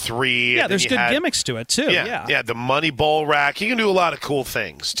actually for 3. Yeah, there's good gimmicks to it, too. Yeah, the money ball rack. You can do a lot of cool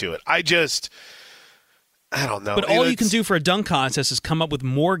things to it. I don't know. But all you can do for a dunk contest is come up with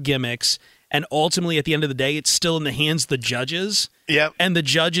more gimmicks and ultimately at the end of the day, it's still in the hands of the judges. Yep. And the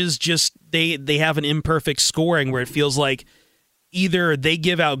judges just they have an imperfect scoring where it feels like either they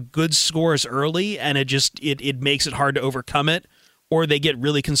give out good scores early and it makes it hard to overcome it, or they get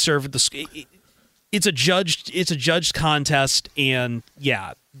really conservative. It's a judged contest, and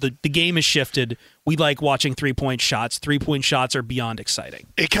yeah, the game has shifted. We like watching 3-point shots. 3-point shots are beyond exciting.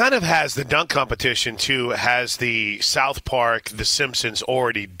 It kind of has the dunk competition, too, has the South Park, The Simpsons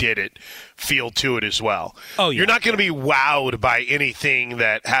already did it feel to it as well. Oh, yeah. You're not going to be wowed by anything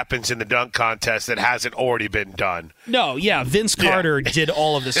that happens in the dunk contest that hasn't already been done. No, yeah, Vince Carter did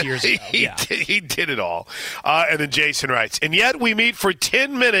all of this years ago. He did it all. And then Jason writes, and yet we meet for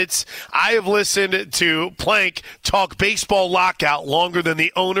 10 minutes. I have listened to Plank talk baseball lockout longer than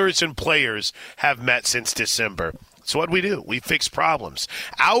the owners and players have met since December. So what do? We fix problems.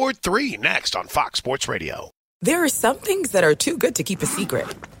 Hour 3 next on Fox Sports Radio. There are some things that are too good to keep a secret.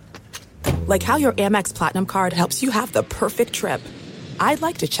 Like how your Amex Platinum card helps you have the perfect trip. I'd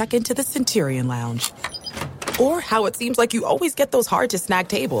like to check into the Centurion Lounge. Or how it seems like you always get those hard-to-snag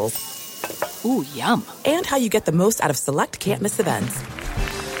tables. Ooh, yum. And how you get the most out of select can't-miss events.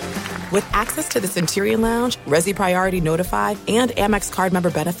 With access to the Centurion Lounge, Resi Priority Notified, and Amex card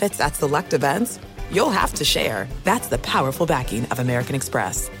member benefits at select events, you'll have to share. That's the powerful backing of American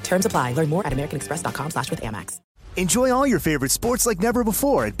Express. Terms apply. Learn more at americanexpress.com/withAmex. Enjoy all your favorite sports like never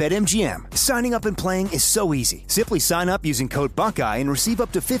before at BetMGM. Signing up and playing is so easy. Simply sign up using code Buckeye and receive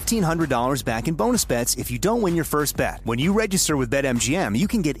up to $1,500 back in bonus bets if you don't win your first bet. When you register with BetMGM, you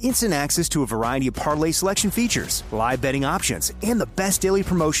can get instant access to a variety of parlay selection features, live betting options, and the best daily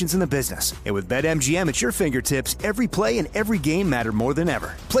promotions in the business. And with BetMGM at your fingertips, every play and every game matter more than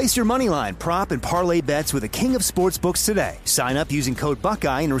ever. Place your moneyline, prop, and parlay bets with the king of sportsbooks today. Sign up using code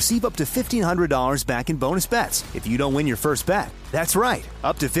Buckeye and receive up to $1,500 back in bonus bets if you don't win your first bet. That's right,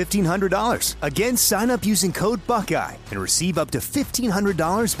 up to $1,500. Again, sign up using code Buckeye and receive up to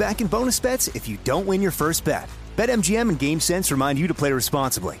 $1,500 back in bonus bets if you don't win your first bet. BetMGM and GameSense remind you to play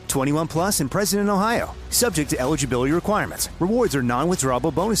responsibly. 21 plus and present in Ohio. Subject to eligibility requirements. Rewards are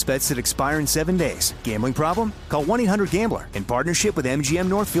non-withdrawable bonus bets that expire in 7 days. Gambling problem? Call 1-800-GAMBLER in partnership with MGM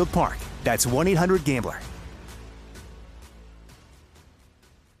Northfield Park. That's 1-800-GAMBLER.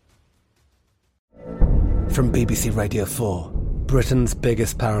 From BBC Radio 4, Britain's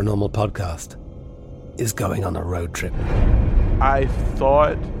biggest paranormal podcast is going on a road trip. I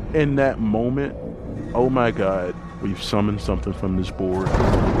thought in that moment, oh my God, we've summoned something from this board.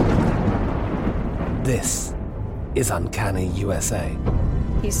 This is Uncanny USA.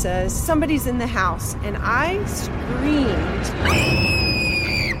 He says, somebody's in the house, and I screamed.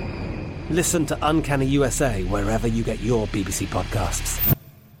 Listen to Uncanny USA wherever you get your BBC podcasts,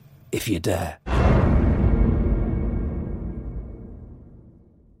 if you dare.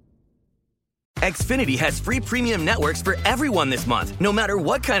 Xfinity has free premium networks for everyone this month, no matter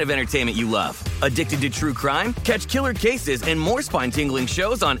what kind of entertainment you love. Addicted to true crime? Catch killer cases and more spine-tingling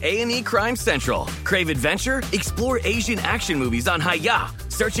shows on A&E Crime Central. Crave adventure? Explore Asian action movies on Hi-YAH.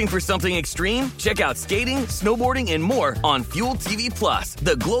 Searching for something extreme? Check out skating, snowboarding, and more on Fuel TV Plus,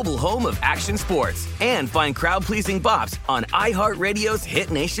 the global home of action sports. And find crowd-pleasing bops on iHeartRadio's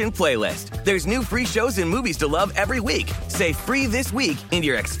Hit Nation playlist. There's new free shows and movies to love every week. Say free this week in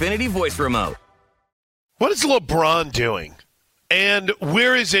your Xfinity voice remote. What is LeBron doing? And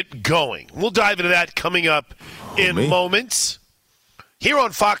where is it going? We'll dive into that coming up in moments. Here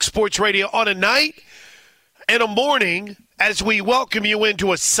on Fox Sports Radio on a night and a morning as we welcome you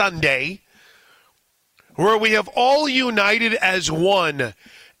into a Sunday where we have all united as one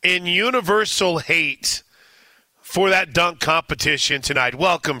in universal hate for that dunk competition tonight.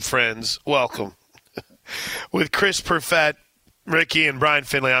 Welcome, friends. Welcome. With Chris Perfett, Ricky, and Brian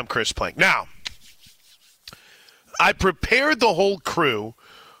Finley, I'm Chris Plank. Now, I prepared the whole crew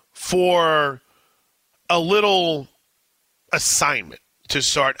for a little assignment to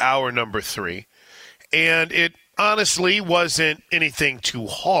start hour number 3, and it honestly wasn't anything too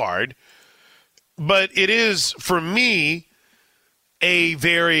hard, but it is, for me, a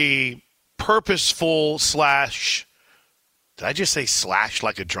very purposeful slash, did I just say slash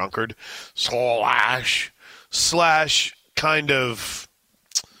like a drunkard? Slash kind of,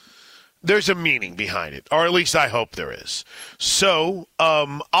 there's a meaning behind it, or at least I hope there is. So,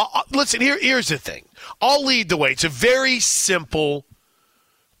 listen, here's the thing. I'll lead the way. It's a very simple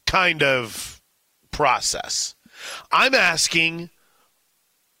kind of process. I'm asking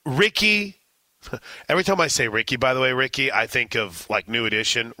Ricky, every time I say Ricky, by the way, Ricky, I think of like New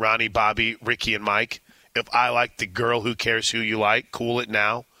Edition, Ronnie, Bobby, Ricky, and Mike. If I like the girl, who cares who you like? Cool it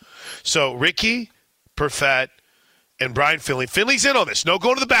now. So Ricky, Perfett, and Brian Finley. Finley's in on this. No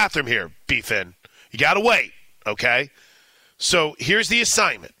going to the bathroom here, B-Fin. You got to wait, okay? So here's the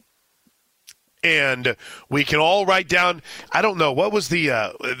assignment. And we can all write down, I don't know, what was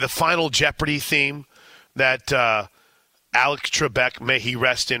the final Jeopardy theme that Alex Trebek, may he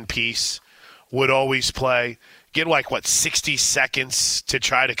rest in peace, would always play? Get 60 seconds to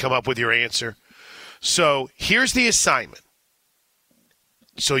try to come up with your answer. So here's the assignment,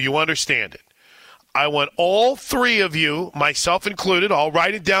 so you understand it. I want all three of you, myself included, I'll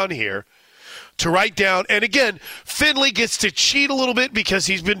write it down here, to write down. And again, Finley gets to cheat a little bit because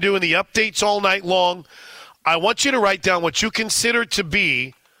he's been doing the updates all night long. I want you to write down what you consider to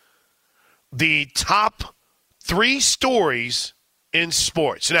be the top 3 stories in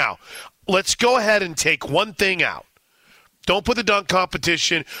sports. Now, let's go ahead and take one thing out. Don't put the dunk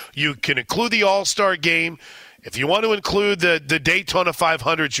competition. You can include the All-Star game. If you want to include the Daytona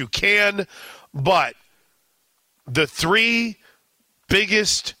 500, you can. But the 3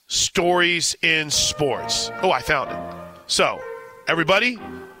 biggest stories in sports. Oh, I found it. So, everybody,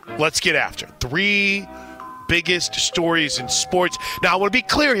 let's get after it. 3 biggest stories in sports. Now, I want to be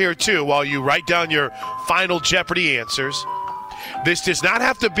clear here, too, while you write down your final Jeopardy answers. This does not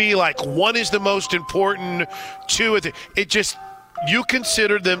have to be like 1 is the most important, 2 is it just, you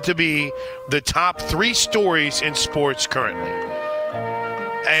consider them to be the top 3 stories in sports currently.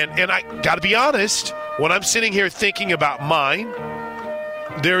 And I got to be honest, when I'm sitting here thinking about mine,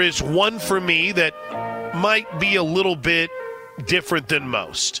 there is one for me that might be a little bit different than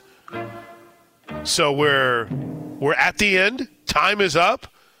most. So we're at the end. Time is up.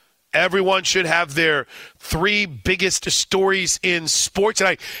 Everyone should have their 3 biggest stories in sports. And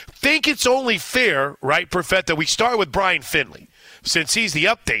I think it's only fair, right, Perfett, that we start with Brian Finley, since he's the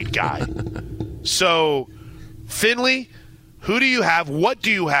update guy. So, Finley, who do you have, what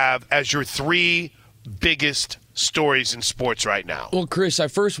do you have as your 3 biggest stories in sports right now? Well, Chris, I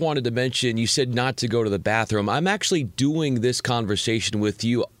first wanted to mention, you said not to go to the bathroom. I'm actually doing this conversation with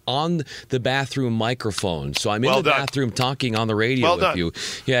you on the bathroom microphone. So I'm in the bathroom talking on the radio with you.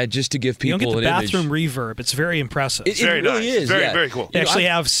 Yeah, just to give people an image. You don't get the bathroom reverb. It's very impressive. It really nice. Is. Very, very cool. They actually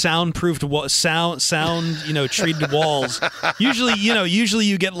have soundproofed treated walls. Usually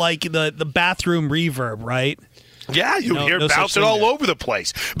you get like the bathroom reverb, right? Yeah, you hear it bouncing all over the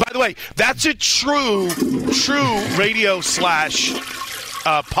place. By the way, that's a true radio /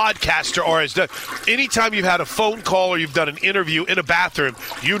 podcaster, or as anytime you've had a phone call or you've done an interview in a bathroom,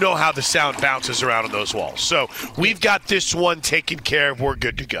 you know how the sound bounces around on those walls. So we've got this one taken care of. We're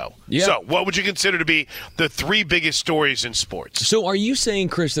good to go. Yep. So what would you consider to be the 3 biggest stories in sports? So are you saying,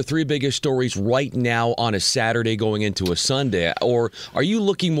 Chris, the 3 biggest stories right now on a Saturday going into a Sunday? Or are you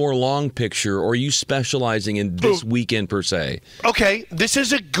looking more long picture, or are you specializing in this weekend per se? Okay, this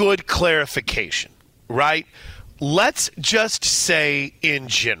is a good clarification, right? Let's just say in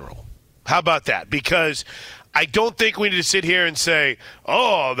general. How about that? Because I don't think we need to sit here and say,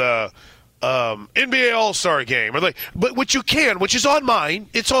 oh, the NBA All-Star game. But what you can, which is on mine,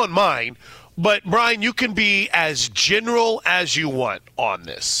 it's on mine. But, Brian, you can be as general as you want on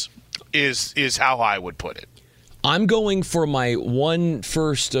this, is how I would put it. I'm going for my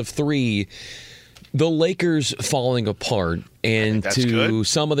first of 3. The Lakers falling apart, and to good.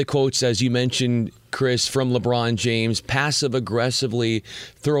 Some of the quotes, as you mentioned, Chris, from LeBron James, passive-aggressively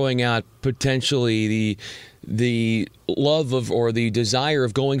throwing out potentially the love of, or the desire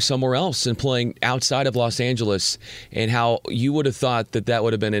of, going somewhere else and playing outside of Los Angeles, and how you would have thought that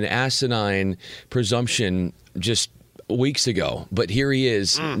would have been an asinine presumption just weeks ago. But here he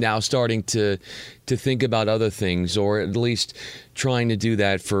is now starting to think about other things, or at least trying to do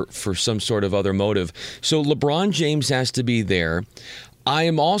that for some sort of other motive. So LeBron James has to be there. I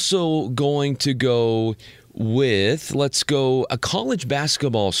am also going to go with, let's go, a college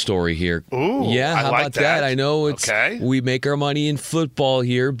basketball story here. Ooh, yeah, how about that? I know we make our money in football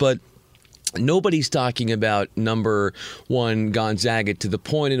here, but nobody's talking about number 1 Gonzaga to the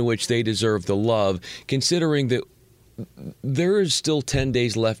point in which they deserve the love, considering that there is still 10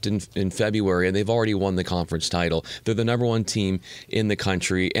 days left in February, and they've already won the conference title. They're the number 1 team in the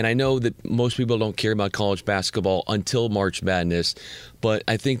country. And I know that most people don't care about college basketball until March Madness, but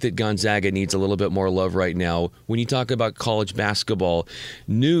I think that Gonzaga needs a little bit more love right now when you talk about college basketball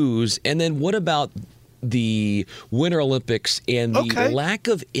news. And then what about the Winter Olympics and the lack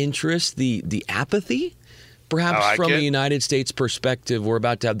of interest, the apathy? Perhaps from a United States perspective, we're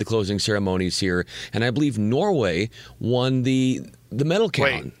about to have the closing ceremonies here, and I believe Norway won the medal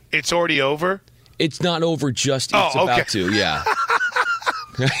count. Wait, it's already over? It's not over just. It's about to, yeah.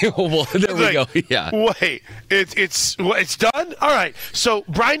 Well, there we go. Yeah. Wait, it's done? All right. So,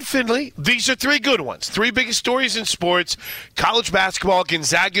 Brian Finley, these are three good ones. Three biggest stories in sports. College basketball,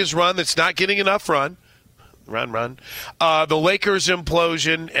 Gonzaga's run that's not getting enough run. The Lakers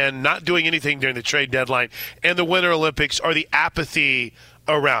implosion and not doing anything during the trade deadline. And the Winter Olympics are the apathy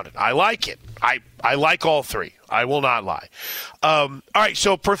around it. I like it. I like all three. I will not lie. All right,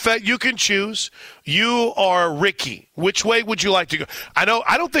 so Perfect, you can choose. You are Ricky. Which way would you like to go? I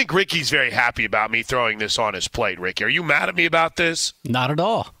don't think Ricky's very happy about me throwing this on his plate, Ricky. Are you mad at me about this? Not at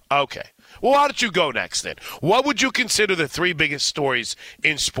all. Okay. Well, why don't you go next then? What would you consider the three biggest stories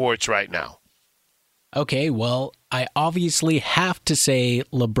in sports right now? Okay, well, I obviously have to say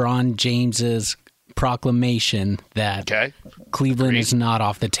LeBron James's proclamation that Cleveland is not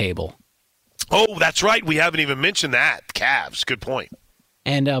off the table. Oh, that's right. We haven't even mentioned that. Cavs. Good point.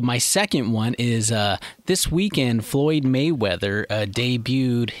 And my second one is this weekend, Floyd Mayweather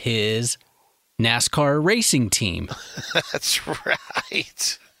debuted his NASCAR racing team. That's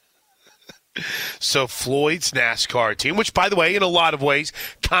right. So Floyd's NASCAR team, which, by the way, in a lot of ways,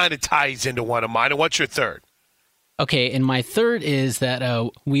 kind of ties into one of mine. And what's your third? Okay, and my third is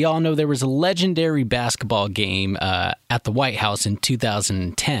that we all know there was a legendary basketball game at the White House in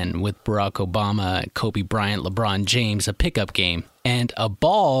 2010 with Barack Obama, Kobe Bryant, LeBron James, a pickup game. And a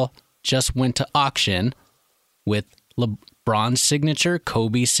ball just went to auction with LeBron's signature,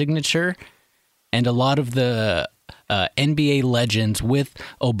 Kobe's signature, and a lot of the NBA legends with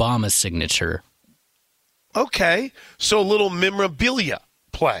Obama's signature. Okay, so a little memorabilia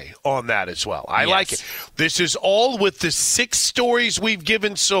play on that as well. I like it. This is all with the 6 stories we've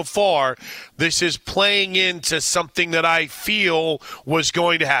given so far. This is playing into something that I feel was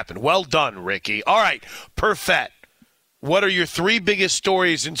going to happen. Well done, Ricky. All right, Perfect. What are your 3 biggest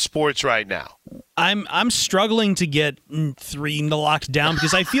stories in sports right now? I'm struggling to get 3 locked down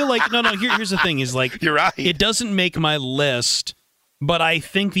because I feel like here's the thing is like you're right. It doesn't make my list, but I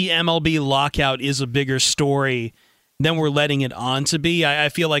think the MLB lockout is a bigger story than we're letting it on to be. I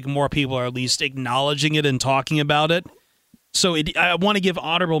feel like more people are at least acknowledging it and talking about it. So I want to give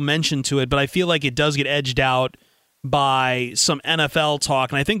honorable mention to it, but I feel like it does get edged out by some NFL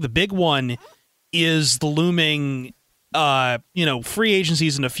talk. And I think the big one is the looming, free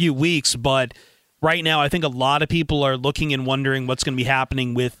agencies in a few weeks. But right now, I think a lot of people are looking and wondering what's going to be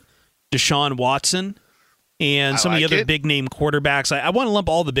happening with Deshaun Watson and some of the other big-name quarterbacks. I want to lump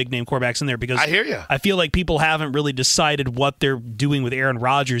all the big-name quarterbacks in there because I hear you. I feel like people haven't really decided what they're doing with Aaron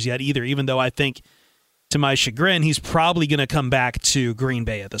Rodgers yet either, even though I think, to my chagrin, he's probably going to come back to Green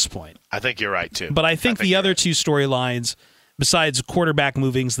Bay at this point. I think you're right, too. But I think the other 2 storylines, besides quarterback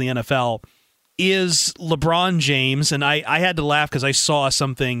movings in the NFL, is LeBron James. And I had to laugh because I saw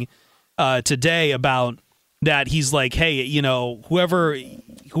something today about that. He's like, hey, whoever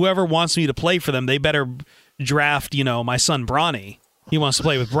wants me to play for them, they better draft, my son Bronny. He wants to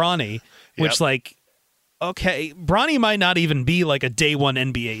play with Bronny, which okay, Bronny might not even be like a day one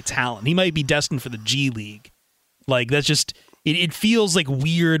NBA talent. He might be destined for the G League. Like that's just, it feels like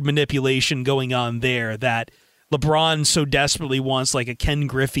weird manipulation going on there that LeBron so desperately wants like a Ken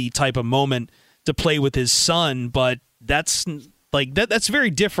Griffey type of moment to play with his son, but that's that's very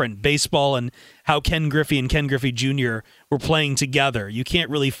different, baseball and how Ken Griffey and Ken Griffey Jr. were playing together. You can't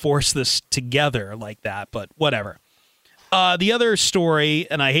really force this together like that, but whatever. The other story,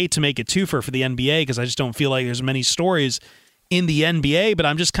 and I hate to make it twofer for the NBA because I just don't feel like there's many stories in the NBA, but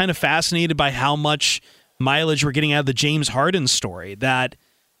I'm just kind of fascinated by how much mileage we're getting out of the James Harden story. That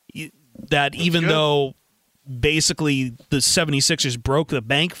even though basically the 76ers broke the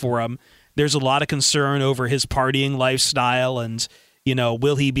bank for him, there's a lot of concern over his partying lifestyle and,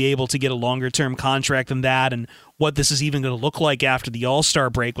 will he be able to get a longer-term contract than that and what this is even going to look like after the All-Star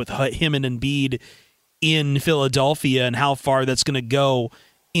break with him and Embiid in Philadelphia and how far that's going to go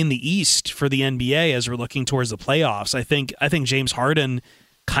in the East for the NBA as we're looking towards the playoffs. I think James Harden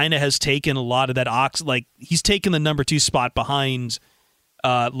kind of has taken a lot of that he's taken the number 2 spot behind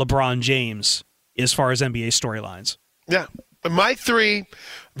LeBron James as far as NBA storylines. Yeah. My 3,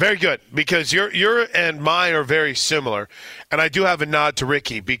 very good, because your and mine are very similar, and I do have a nod to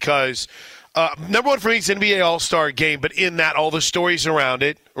Ricky because number 1 for me is NBA All-Star Game, but in that all the stories around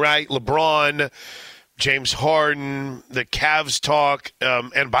it, right? LeBron, James Harden, the Cavs talk,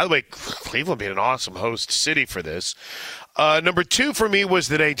 and by the way, Cleveland being an awesome host city for this. Number 2 for me was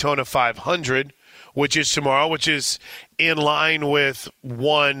the Daytona 500, which is tomorrow, which is in line with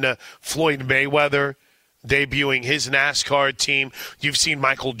one Floyd Mayweather. debuting his NASCAR team. You've seen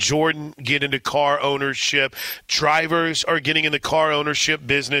Michael Jordan get into car ownership. Drivers are getting in the car ownership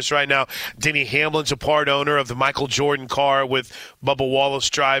business right now. Denny Hamlin's a part owner of the Michael Jordan car with Bubba Wallace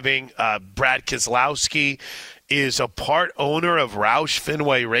driving. Brad Keselowski is a part owner of Roush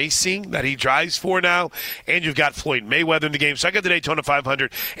Fenway Racing that he drives for now. And you've got Floyd Mayweather in the game. So I got the Daytona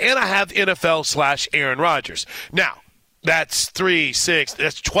 500, and I have NFL/Aaron Rodgers. Now, that's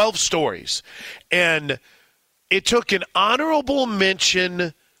 12 stories. And it took an honorable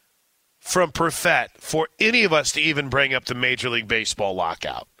mention from Perfett for any of us to even bring up the Major League Baseball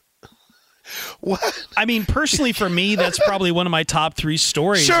lockout. What? I mean, personally for me, that's probably one of my top 3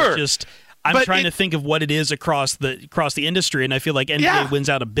 stories. Sure. I'm trying to think of what it is across the industry, and I feel like NBA wins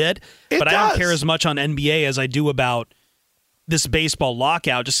out a bit. But I don't care as much on NBA as I do about this baseball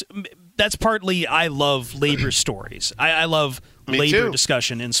lockout. That's partly I love labor stories. I love labor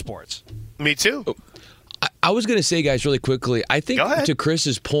discussion in sports. Me too. I was going to say, guys, really quickly, I think to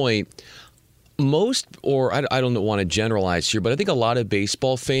Chris's point, I don't want to generalize here, but I think a lot of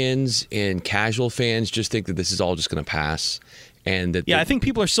baseball fans and casual fans just think that this is all just going to pass. And that I think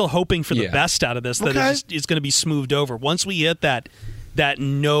people are still hoping for the best out of this, that it's going to be smoothed over. Once we hit the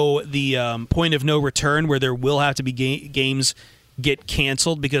point of no return where there will have to be games get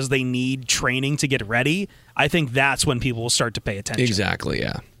canceled because they need training to get ready, I think that's when people will start to pay attention. Exactly,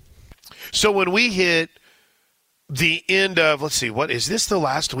 yeah. So when we hit the end of, let's see, what is this, the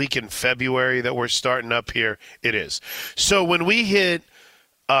last week in February that we're starting up here? It is. So when we hit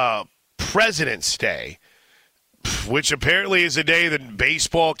President's Day, which apparently is a day that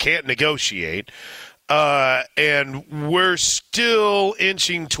baseball can't negotiate, and we're still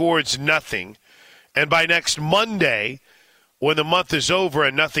inching towards nothing. And by next Monday, when the month is over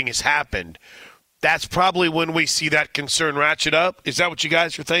and nothing has happened, that's probably when we see that concern ratchet up. Is that what you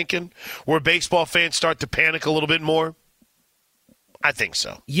guys are thinking? Where baseball fans start to panic a little bit more? I think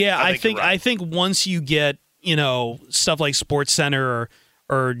so. Yeah, I think once you get, stuff like SportsCenter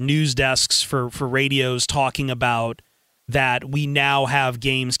or news desks for radios talking about that we now have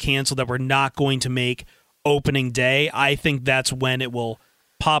games canceled that we're not going to make opening day, I think that's when it will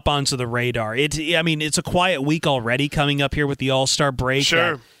pop onto the radar. It's a quiet week already coming up here with the All-Star break.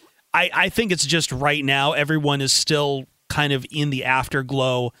 Sure. I think it's just right now everyone is still kind of in the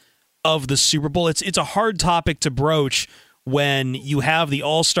afterglow of the Super Bowl. It's a hard topic to broach when you have the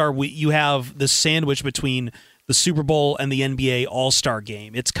All-Star week, you have the sandwich between the Super Bowl and the NBA All-Star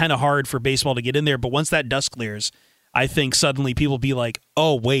game. It's kind of hard for baseball to get in there, but once that dust clears, I think suddenly people be like,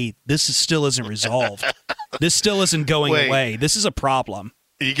 oh, wait, still isn't resolved. This still isn't going away. This is a problem.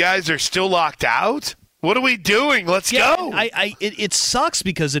 You guys are still locked out? What are we doing? Let's go. It sucks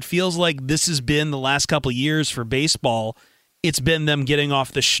because it feels like this has been the last couple of years for baseball. It's been them getting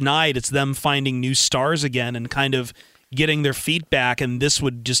off the schneid. It's them finding new stars again and kind of getting their feet back, and this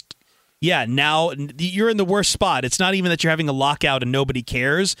would just... Yeah, now you're in the worst spot. It's not even that you're having a lockout and nobody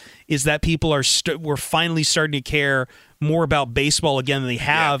cares. Is that people we're finally starting to care more about baseball again than they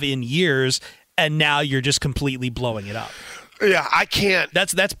have in years, and now you're just completely blowing it up. Yeah, I can't.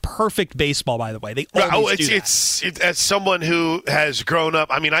 That's perfect baseball, by the way. They always do that. It's as someone who has grown up.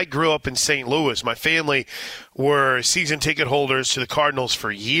 I mean, I grew up in St. Louis. My family were season ticket holders to the Cardinals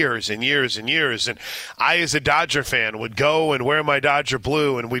for years and years and years. And I, as a Dodger fan, would go and wear my Dodger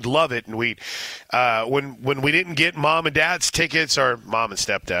blue, and we'd love it. And we'd when we didn't get mom and dad's tickets, or mom and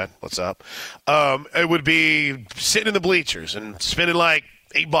stepdad, what's up? It would be sitting in the bleachers and spending like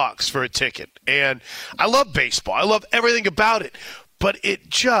 $8 for a ticket. And I love baseball. I love everything about it. But it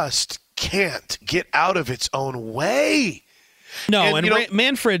just can't get out of its own way. No, and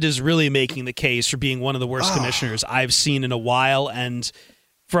Manfred is really making the case for being one of the worst commissioners I've seen in a while. And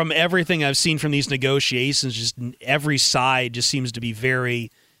from everything I've seen from these negotiations, just every side just seems to be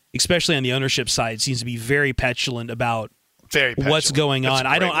very, especially on the ownership side, seems to be very petulant about what's going on.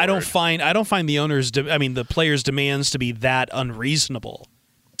 I don't find the players' demands to be that unreasonable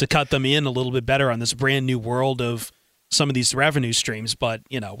to cut them in a little bit better on this brand new world of some of these revenue streams. But,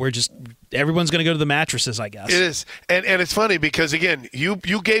 everyone's going to go to the mattresses, I guess. It is. And it's funny because, again, you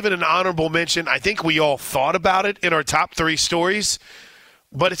gave it an honorable mention. I think we all thought about it in our top 3 stories,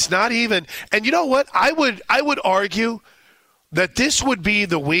 but it's not even. And you know what? I would argue that this would be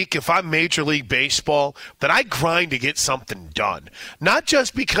the week, if I'm Major League Baseball, that I grind to get something done. Not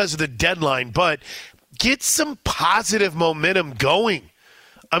just because of the deadline, but get some positive momentum going.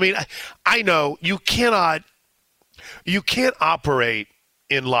 I mean, I know you can't operate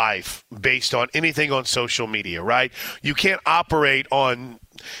in life based on anything on social media, right? You can't operate on,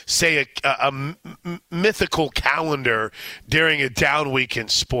 say, a mythical calendar during a down week in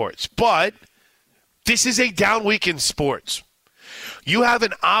sports. But This is a down week in sports. You have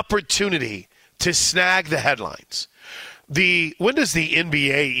an opportunity to snag the headlines. When does the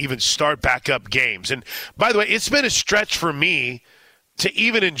NBA even start back up games? And by the way, it's been a stretch for me to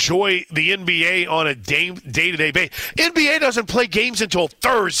even enjoy the NBA on a day-to-day basis. NBA doesn't play games until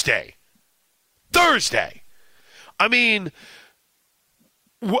Thursday. I mean,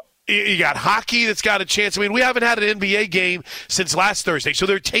 you got hockey that's got a chance. I mean, we haven't had an NBA game since last Thursday, so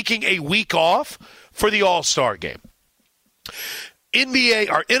they're taking a week off for the All-Star game.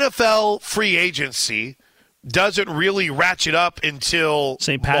 NFL free agency doesn't really ratchet up until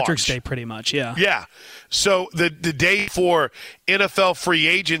St. Patrick's March. Day, pretty much, yeah. Yeah. So the day for NFL free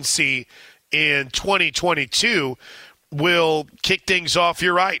agency in 2022 will kick things off,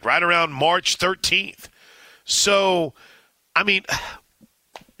 you're right around March 13th. So, I mean,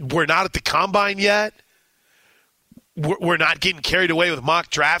 we're not at the combine yet. We're not getting carried away with mock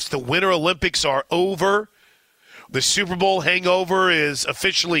drafts. The Winter Olympics are over. The Super Bowl hangover is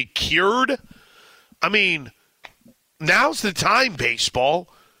officially cured. I mean, now's the time, baseball.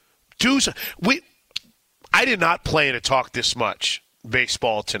 I did not plan to talk this much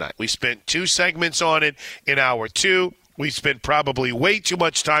baseball tonight. We spent 2 segments on it in hour 2. We spent probably way too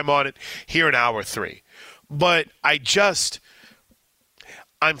much time on it here in hour 3. But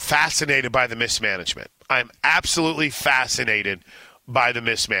I'm fascinated by the mismanagement. I'm absolutely fascinated by the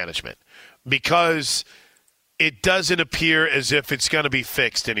mismanagement because it doesn't appear as if it's going to be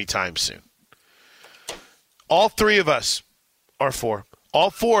fixed anytime soon. All 4 of us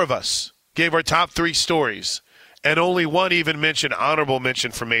gave our top 3 stories, and only one even honorable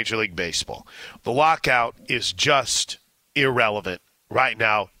mention for Major League Baseball. The lockout is just irrelevant right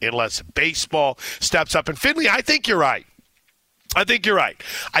now unless baseball steps up. And Finley, I think you're right. I think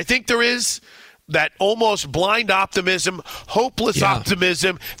there is that almost blind optimism, hopeless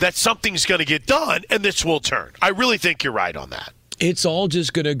optimism that something's going to get done and this will turn. I really think you're right on that. It's all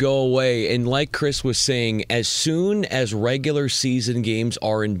just going to go away. And like Chris was saying, as soon as regular season games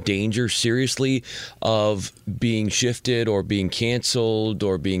are in danger seriously of being shifted or being canceled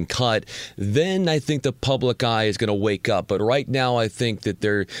or being cut, then I think the public eye is going to wake up. But right now, I think that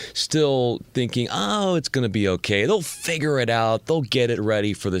they're still thinking, it's going to be okay. They'll figure it out. They'll get it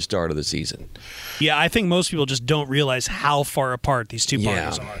ready for the start of the season. Yeah, I think most people just don't realize how far apart these two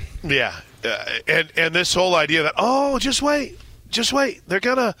parties are. Yeah. And this whole idea that, just wait. They're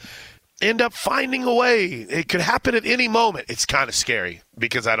going to end up finding a way. It could happen at any moment. It's kind of scary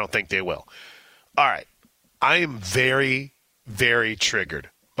because I don't think they will. All right. I am very, very triggered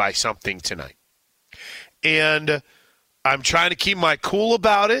by something tonight. And I'm trying to keep my cool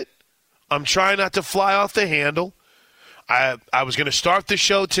about it. I'm trying not to fly off the handle. I was going to start the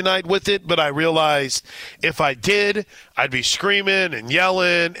show tonight with it, but I realized if I did, I'd be screaming and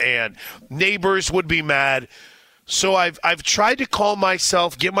yelling and neighbors would be mad. So I've tried to calm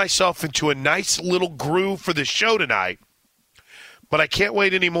myself, get myself into a nice little groove for the show tonight, but I can't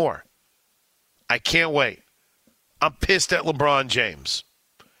wait anymore. I can't wait. I'm pissed at LeBron James.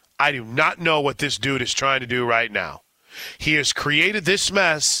 I do not know what this dude is trying to do right now. He has created this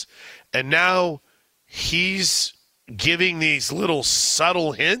mess, and now he's giving these little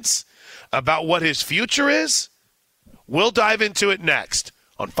subtle hints about what his future is. We'll dive into it next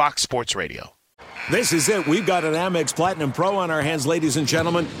on Fox Sports Radio. This is it. We've got an Amex Platinum Pro on our hands, ladies and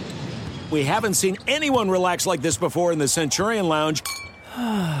gentlemen. We haven't seen anyone relax like this before in the Centurion Lounge.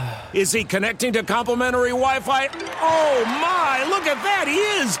 Is he connecting to complimentary Wi-Fi? Oh, my! Look at that! He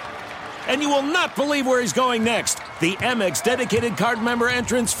is! And you will not believe where he's going next. The Amex dedicated card member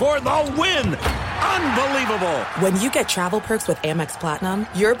entrance for the win! Unbelievable! When you get travel perks with Amex Platinum,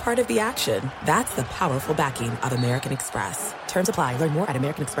 you're part of the action. That's the powerful backing of American Express. Terms apply. Learn more at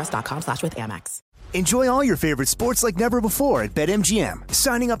americanexpress.com/withAmex. Enjoy all your favorite sports like never before at BetMGM.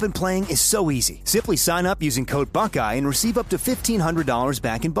 Signing up and playing is so easy. Simply sign up using code Buckeye and receive up to $1,500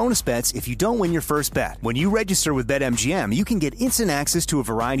 back in bonus bets if you don't win your first bet. When you register with BetMGM, you can get instant access to a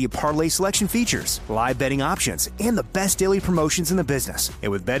variety of parlay selection features, live betting options, and the best daily promotions in the business.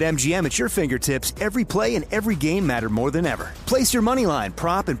 And with BetMGM at your fingertips, every play and every game matter more than ever. Place your moneyline,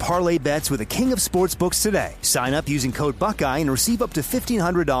 prop, and parlay bets with the king of sportsbooks today. Sign up using code Buckeye and receive up to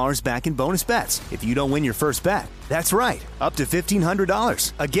 $1,500 back in bonus bets if you don't win your first bet. That's right, up to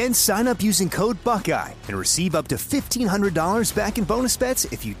 $1,500. Again, sign up using code Buckeye and receive up to $1,500 back in bonus bets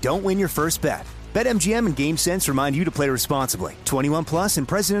if you don't win your first bet. BetMGM and GameSense remind you to play responsibly. 21 plus and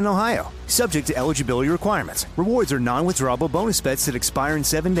present in Ohio. Subject to eligibility requirements. Rewards are non-withdrawable bonus bets that expire in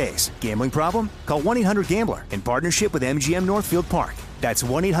 7 days. Gambling problem? Call 1-800-GAMBLER in partnership with MGM Northfield Park. That's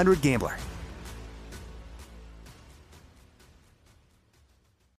 1-800-GAMBLER.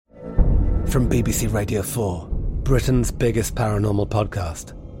 From BBC Radio 4, Britain's biggest paranormal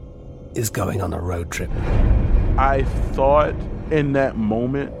podcast is going on a road trip. I thought in that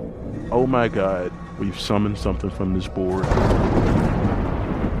moment, oh my God, we've summoned something from this board.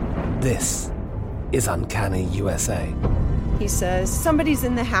 This is Uncanny USA. He says, somebody's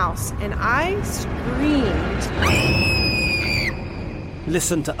in the house, and I screamed.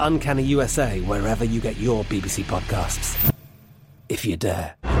 Listen to Uncanny USA wherever you get your BBC podcasts, if you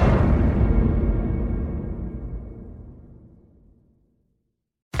dare.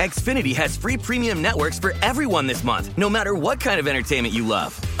 Xfinity has free premium networks for everyone this month, no matter what kind of entertainment you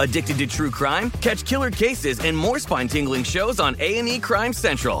love. Addicted to true crime? Catch killer cases and more spine-tingling shows on A&E Crime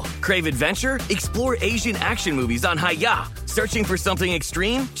Central. Crave adventure? Explore Asian action movies on Hi-YAH. Searching for something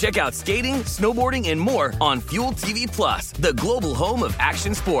extreme? Check out skating, snowboarding, and more on Fuel TV Plus, the global home of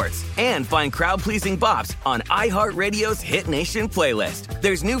action sports. And find crowd-pleasing bops on iHeartRadio's Hit Nation playlist.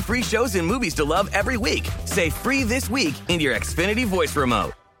 There's new free shows and movies to love every week. Say free this week in your Xfinity voice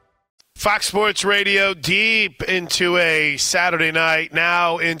remote. Fox Sports Radio, deep into a Saturday night,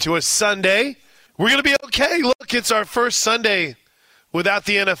 now into a Sunday. We're going to be okay. Look, it's our first Sunday without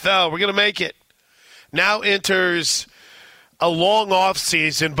the NFL. We're going to make it. Now enters a long off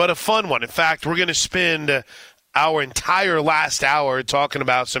season, but a fun one. In fact, we're going to spend our entire last hour talking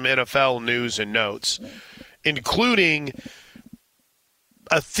about some NFL news and notes, including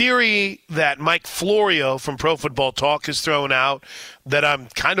a theory that Mike Florio from Pro Football Talk has thrown out that I'm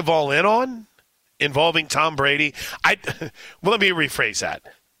kind of all in on, involving Tom Brady. Well, let me rephrase that.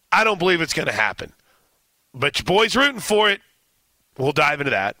 I don't believe it's going to happen. But your boy's rooting for it. We'll dive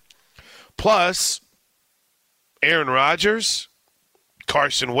into that. Plus, Aaron Rodgers,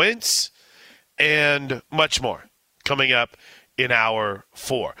 Carson Wentz, and much more coming up in hour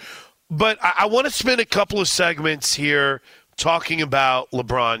 4. But I want to spend a couple of segments here talking about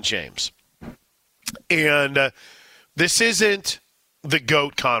LeBron James. And this isn't the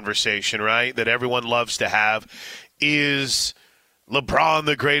GOAT conversation, right, that everyone loves to have. Is LeBron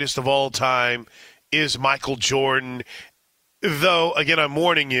the greatest of all time? Is Michael Jordan? Though, again, I'm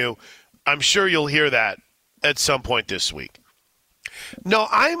warning you, I'm sure you'll hear that at some point this week. No,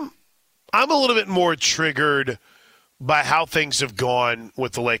 I'm a little bit more triggered by how things have gone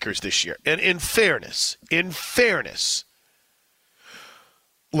with the Lakers this year. And in fairness,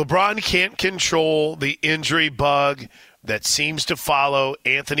 LeBron can't control the injury bug that seems to follow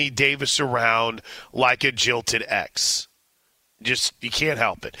Anthony Davis around like a jilted ex. Just, you can't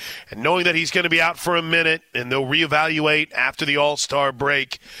help it. And knowing that he's going to be out for a minute and they'll reevaluate after the All-Star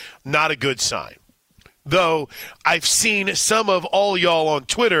break, not a good sign. Though I've seen some of all y'all on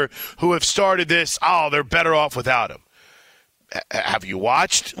Twitter who have started this, they're better off without him. Have you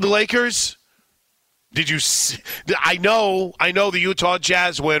watched the Lakers? Did you see? I know the Utah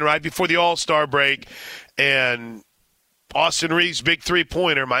Jazz win right before the All-Star break, and Austin Reeves' big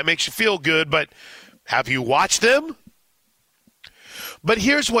three-pointer might make you feel good, but have you watched them? But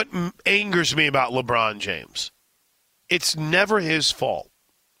here's what angers me about LeBron James. It's never his fault.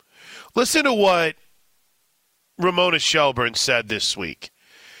 Listen to what Ramona Shelburne said this week.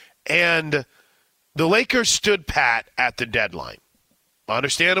 And the Lakers stood pat at the deadline.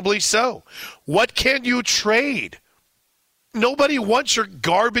 Understandably so. What can you trade? Nobody wants your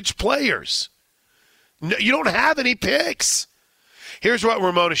garbage players. No, you don't have any picks. Here's what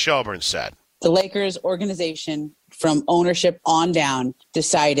Ramona Shelburne said. The Lakers organization, from ownership on down,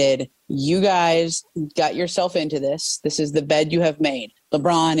 decided, you guys got yourself into this. This is the bed you have made.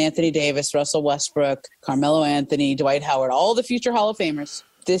 LeBron, Anthony Davis, Russell Westbrook, Carmelo Anthony, Dwight Howard, all the future Hall of Famers.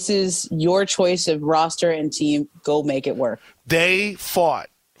 This is your choice of roster and team. Go make it work. They fought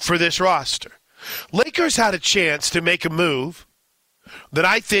for this roster. Lakers had a chance to make a move that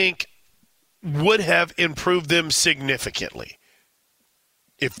I think would have improved them significantly.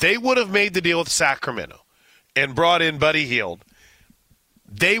 If they would have made the deal with Sacramento and brought in Buddy Hield,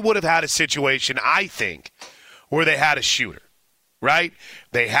 they would have had a situation, I think, where they had a shooter, right?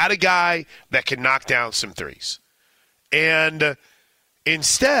 They had a guy that could knock down some threes. And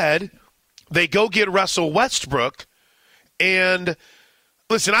instead, they go get Russell Westbrook. And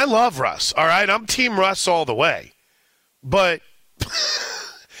listen, I love Russ, all right? I'm Team Russ all the way. But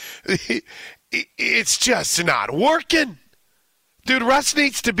it's just not working. Dude, Russ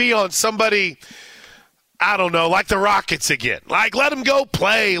needs to be on somebody, I don't know, like the Rockets again. Like, let him go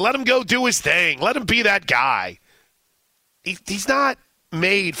play. Let him go do his thing. Let him be that guy. He's not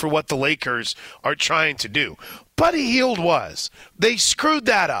made for what the Lakers are trying to do. Buddy Hield was. They screwed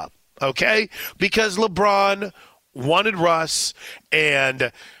that up, okay? Because LeBron wanted Russ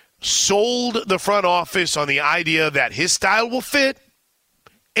and sold the front office on the idea that his style will fit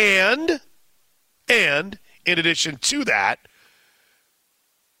and And in addition to that,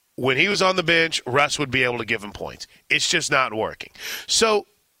 when he was on the bench, Russ would be able to give him points. It's just not working. So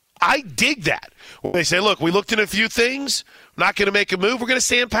I dig that. When they say, look, we looked at a few things, we're not going to make a move, we're going to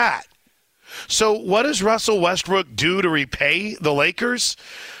stand pat. So what does Russell Westbrook do to repay the Lakers?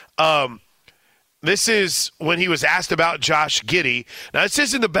 This is when he was asked about Josh Giddey. Now, this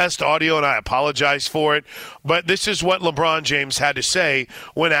isn't the best audio, and I apologize for it, but this is what LeBron James had to say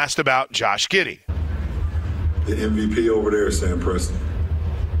when asked about Josh Giddey. The MVP over there is Sam Preston.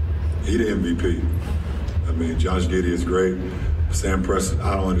 He the MVP. I mean, Josh Giddey is great. Sam Preston,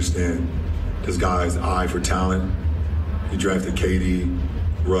 I don't understand this guy's eye for talent. He drafted KD,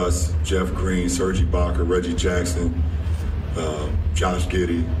 Russ, Jeff Green, Serge Ibaka, Reggie Jackson, Josh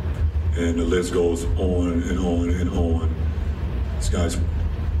Giddey, and the list goes on and on and on. This guy's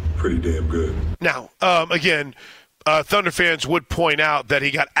pretty damn good. Now, again, Thunder fans would point out that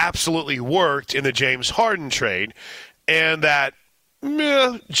he got absolutely worked in the James Harden trade, and that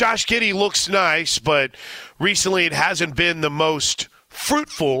Josh Giddey looks nice, but recently it hasn't been the most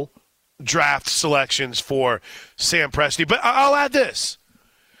fruitful draft selections for Sam Presti. But I'll add this.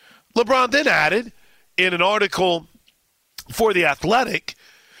 LeBron then added in an article for The Athletic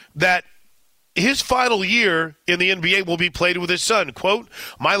that his final year in the NBA will be played with his son. Quote,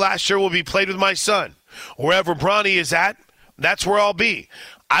 my last year will be played with my son. Wherever Bronny is at, that's where I'll be.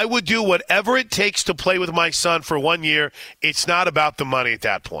 I would do whatever it takes to play with my son for 1 year. It's not about the money at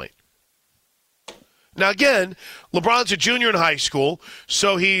that point. Now, again, LeBron's a junior in high school,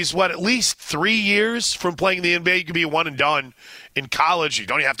 so he's, at least 3 years from playing in the NBA. You can be a one and done in college. You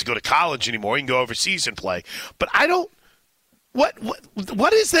don't even have to go to college anymore. You can go overseas and play. But I don't –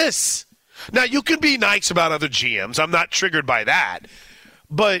 what is this? Now, you can be nice about other GMs. I'm not triggered by that.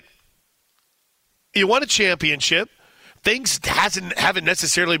 But you won a championship. Things haven't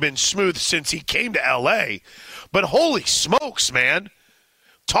necessarily been smooth since he came to L.A., but holy smokes, man.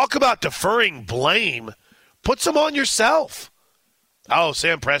 Talk about deferring blame. Put some on yourself. Oh,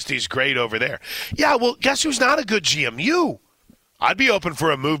 Sam Presti's great over there. Yeah, well, guess who's not a good GM? You. I'd be open for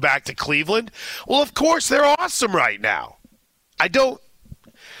a move back to Cleveland. Well, of course, they're awesome right now. I don't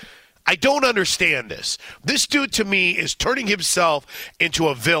understand this. This dude, to me, is turning himself into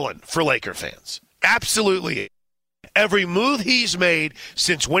a villain for Laker fans. Absolutely. Every move he's made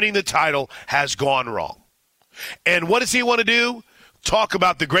since winning the title has gone wrong. And what does he want to do? Talk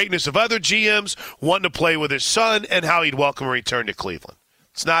about the greatness of other GMs, wanting to play with his son, and how he'd welcome a return to Cleveland.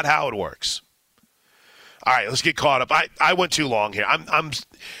 It's not how it works. All right, let's get caught up. I went too long here. I'm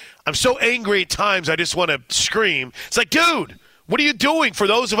so angry at times I just want to scream. It's like, dude, what are you doing? For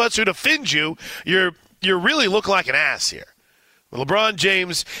those of us who defend you, you're really looking like an ass here. LeBron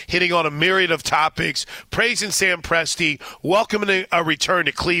James hitting on a myriad of topics, praising Sam Presti, welcoming a return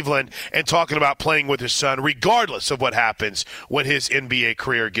to Cleveland, and talking about playing with his son, regardless of what happens when his NBA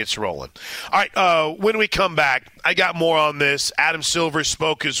career gets rolling. All right, when we come back, I got more on this. Adam Silver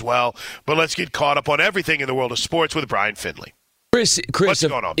spoke as well, but let's get caught up on everything in the world of sports with Brian Finley. Chris,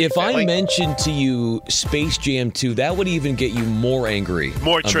 if I mentioned to you Space Jam 2, that would even get you more angry.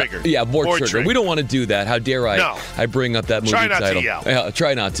 More triggered. Yeah, more triggered. We don't want to do that. How dare I? No. I bring up that movie title. Try not to yell. Yeah,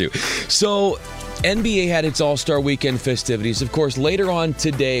 try not to. So, NBA had its All-Star Weekend festivities. Of course, later on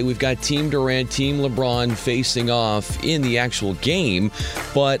today, we've got Team Durant, Team LeBron facing off in the actual game.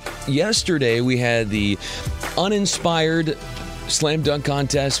 But yesterday, we had the uninspired slam dunk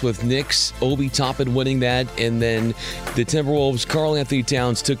contest with Knicks, Obi Toppin winning that, and then the Timberwolves, Karl Anthony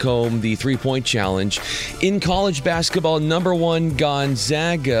Towns took home the three-point challenge. In college basketball, number one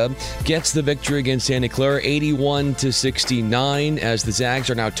Gonzaga gets the victory against Santa Clara, 81-69, as the Zags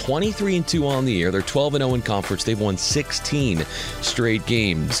are now 23-2 on the year. They're 12-0 in conference. They've won 16 straight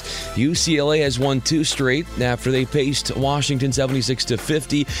games. UCLA has won 2 straight after they paced Washington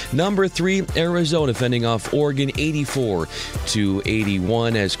 76-50. Number 3 Arizona fending off Oregon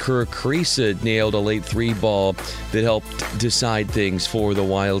 84-81 as Kerr Kriisa nailed a late 3-ball that helped decide things for the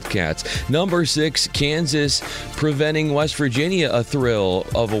Wildcats. Number 6 Kansas preventing West Virginia a thrill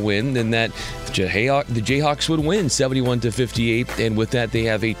of a win, and that the Jayhawks would win 71-58, and with that they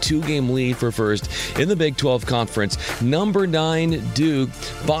have a 2-game lead for first in the Big 12 Conference. Number 9 Duke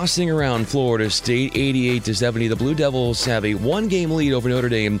bossing around Florida State 88-70. The Blue Devils have a 1-game lead over Notre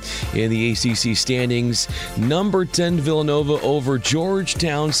Dame in the ACC standings. Number 10 Villanova over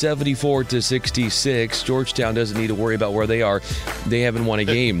Georgetown 74-66. Georgetown doesn't need to worry about where they are. They haven't won a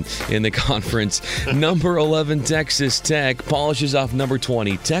game in the conference. Number 11 Texas Tech polishes off number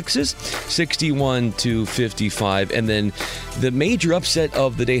 20 Texas 61-55. And then the major upset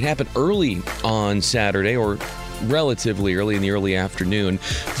of the day happened early on Saturday, or relatively early in the early afternoon.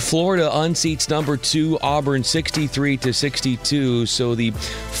 Florida unseats number 2 Auburn 63-62. So the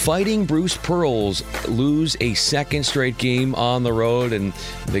Fighting Bruce Pearls lose a second straight game on the road, and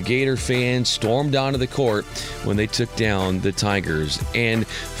the Gator fans stormed onto the court when they took down the Tigers. And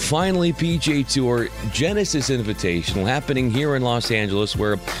finally, PGA Tour Genesis Invitational happening here in Los Angeles,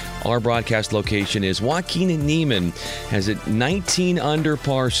 where our broadcast location is. Joaquin Niemann has a 19 under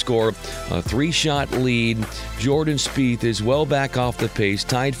par score, a 3-shot lead. Jordan Spieth is well back off the pace,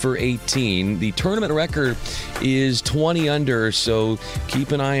 tied for 18. The tournament record is 20 under, so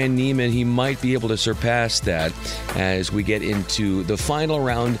keep an eye on Niemann. He might be able to surpass that as we get into the final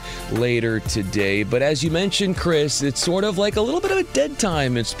round later today. But as you mentioned, Chris, it's sort of like a little bit of a dead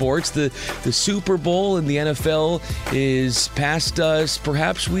time in sports. The Super Bowl and the NFL is past us.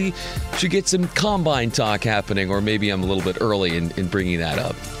 Perhaps we should get some combine talk happening, or maybe I'm a little bit early in bringing that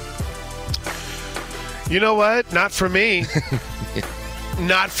up. You know what? Not for me.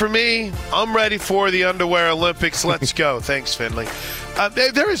 Not for me. I'm ready for the underwear Olympics. Let's go. Thanks, Finley.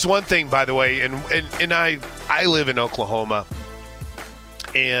 There is one thing, by the way, and I live in Oklahoma,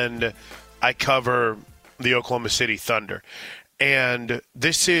 and I cover the Oklahoma City Thunder. And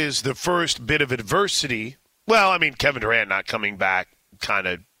this is the first bit of adversity. Well, I mean, Kevin Durant not coming back kind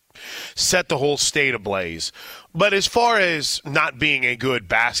of set the whole state ablaze. But as far as not being a good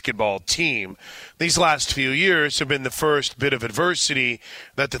basketball team, these last few years have been the first bit of adversity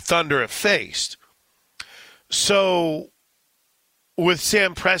that the Thunder have faced. So with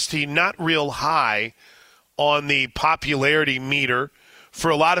Sam Presti not real high on the popularity meter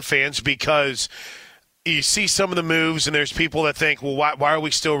for a lot of fans, because you see some of the moves, and there's people that think, well, why are we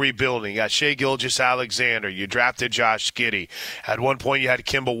still rebuilding? You got Shai Gilgeous-Alexander. You drafted Josh Giddey. At one point, you had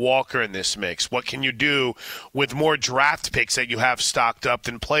Kemba Walker in this mix. What can you do with more draft picks that you have stocked up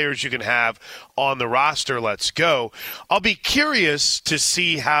than players you can have on the roster? Let's go. I'll be curious to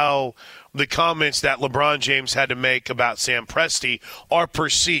see how the comments that LeBron James had to make about Sam Presti are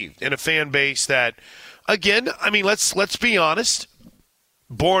perceived in a fan base that, again, I mean, let's be honest,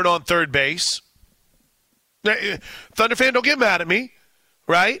 born on third base. Thunder fan, don't get mad at me,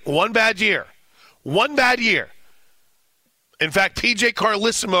 right? One bad year. In fact, P.J.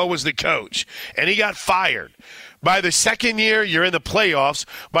 Carlissimo was the coach, and he got fired. By the second year, you're in the playoffs.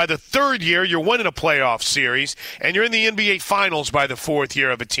 By the third year, you're winning a playoff series, and you're in the NBA Finals by the fourth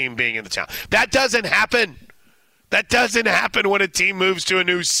year of a team being in the town. That doesn't happen. That doesn't happen when a team moves to a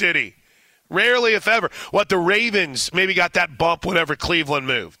new city. Rarely, if ever. What, the Ravens maybe got that bump whenever Cleveland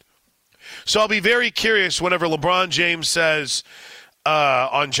moved. So I'll be very curious whenever LeBron James says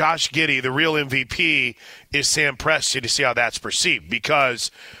on Josh Giddey, the real MVP is Sam Presti, to see how that's perceived.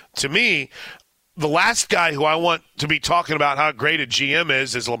 Because to me, the last guy who I want to be talking about how great a GM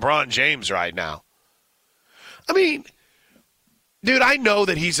is LeBron James right now. I mean, dude, I know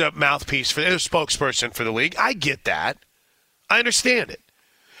that he's a mouthpiece, a spokesperson for the league. I get that. I understand it.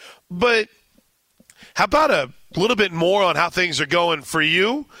 But how about a little bit more on how things are going for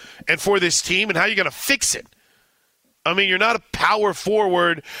you and for this team and how you're going to fix it? I mean, you're not a power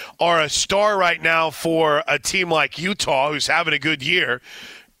forward or a star right now for a team like Utah who's having a good year.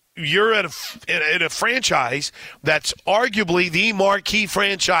 You're in a franchise that's arguably the marquee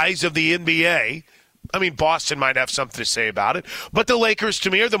franchise of the NBA. I mean, Boston might have something to say about it, but the Lakers,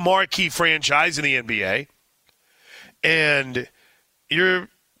 to me, are the marquee franchise in the NBA. And you're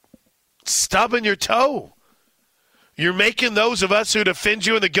stubbing your toe. You're making those of us who defend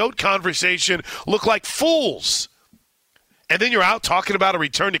you in the GOAT conversation look like fools. And then you're out talking about a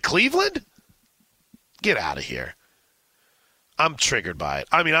return to Cleveland? Get out of here. I'm triggered by it.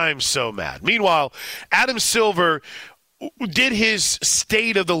 I mean, I am so mad. Meanwhile, Adam Silver did his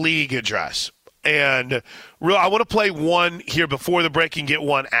State of the League address. And I want to play one here before the break and get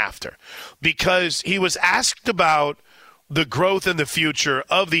one after. Because he was asked about the growth and the future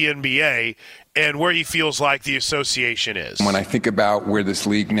of the NBA and where he feels like the association is. When I think about where this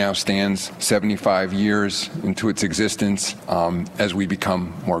league now stands, 75 years into its existence, as we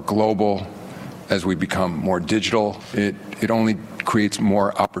become more global, as we become more digital, it only creates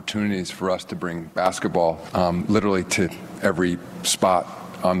more opportunities for us to bring basketball literally to every spot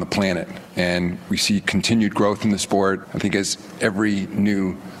on the planet. And we see continued growth in the sport. I think as every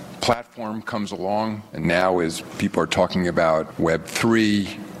new platform comes along, and now as people are talking about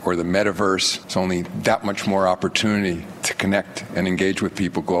Web3 or the metaverse, it's only that much more opportunity to connect and engage with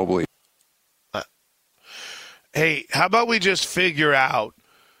people globally. Hey, how about we just figure out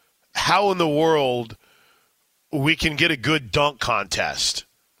how in the world we can get a good dunk contest?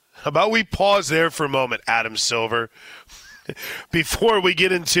 How about we pause there for a moment, Adam Silver, before we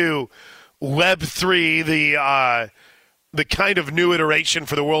get into Web3, the kind of new iteration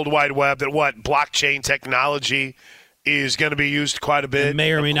for the World Wide Web that blockchain technology is going to be used quite a bit. It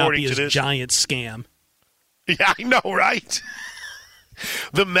may or may not be a giant scam. Yeah, I know, right?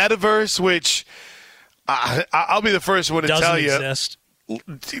 The metaverse, which I'll be the first one to tell you, exist.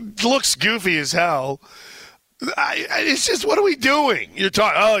 Looks goofy as hell. It's just, what are we doing? You're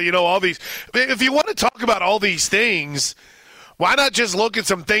talking, all these. If you want to talk about all these things, why not just look at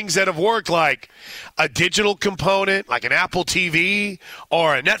some things that have worked, like a digital component, like an Apple TV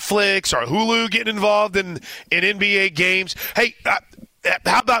or a Netflix or Hulu getting involved in NBA games? Hey,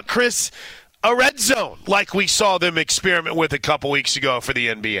 how about, Chris, a red zone like we saw them experiment with a couple weeks ago for the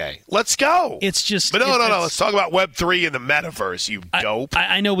NBA? Let's go. It's just. But no. Let's talk about Web3 and the metaverse, you dope.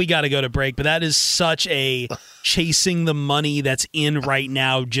 I know we got to go to break, but that is such a chasing the money that's in right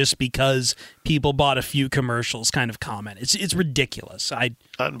now just because people bought a few commercials kind of comment. It's ridiculous.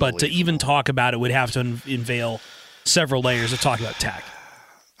 But to even talk about it would have to unveil several layers of talking about tech.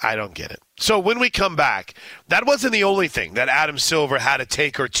 I don't get it. So when we come back, that wasn't the only thing that Adam Silver had a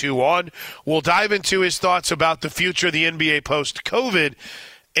take or two on. We'll dive into his thoughts about the future of the NBA post-COVID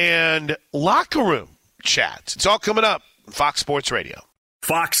and locker room chats. It's all coming up on Fox Sports Radio.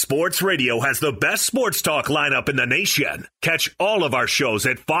 Fox Sports Radio has the best sports talk lineup in the nation. Catch all of our shows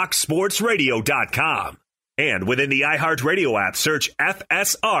at foxsportsradio.com. And within the iHeartRadio app, search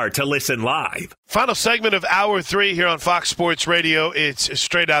FSR to listen live. Final segment of Hour 3 here on Fox Sports Radio. It's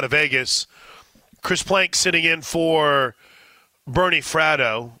straight out of Vegas. Chris Plank sitting in for Bernie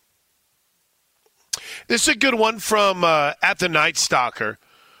Fratto. This is a good one from At the Night Stalker,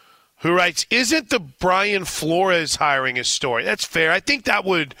 who writes, isn't the Brian Flores hiring a story? That's fair. I think that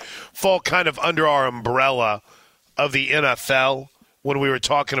would fall kind of under our umbrella of the NFL when we were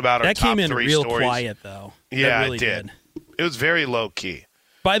talking about our top 3 stories. That came in real quiet, though. Yeah, really it did. It was very low-key.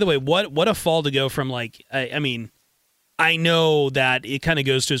 By the way, what a fall to go from, like, I mean, I know that it kind of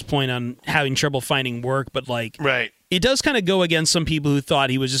goes to his point on having trouble finding work, but, like, right. It does kind of go against some people who thought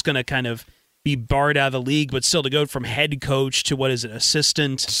he was just going to kind of be barred out of the league, but still to go from head coach to,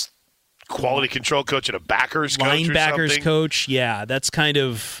 assistant? Quality control coach and a backers coach or something? Linebackers coach, yeah. That's kind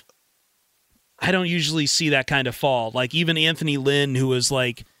of, I don't usually see that kind of fall. Like, even Anthony Lynn, who was,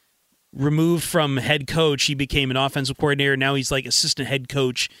 like, removed from head coach, he became an offensive coordinator. Now he's, like, assistant head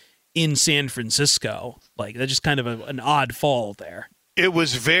coach in San Francisco. Like, that's just kind of an odd fall there. It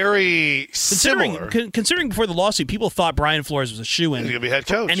was very similar. Considering before the lawsuit, people thought Brian Flores was a shoo-in. He's going to be head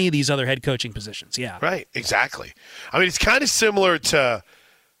coach. Any of these other head coaching positions, yeah. Right, exactly. I mean, it's kind of similar to,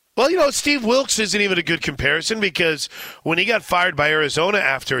 well, Steve Wilkes isn't even a good comparison because when he got fired by Arizona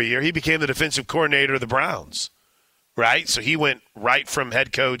after a year, he became the defensive coordinator of the Browns, right? So he went right from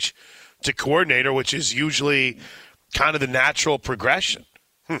head coach to coordinator, which is usually kind of the natural progression.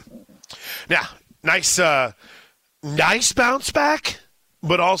 Now, nice bounce back,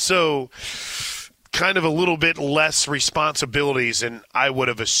 but also kind of a little bit less responsibilities than I would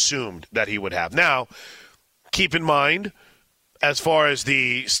have assumed that he would have. Now, keep in mind, as far as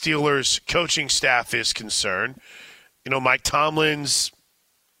the Steelers coaching staff is concerned, Mike Tomlins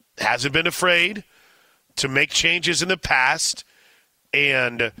hasn't been afraid to make changes in the past,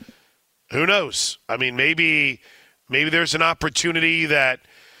 and who knows? I mean, maybe there's an opportunity that,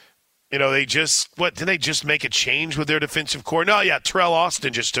 they just, didn't they just make a change with their defensive coordinator? No, yeah, Terrell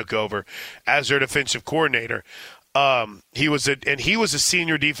Austin just took over as their defensive coordinator. He was a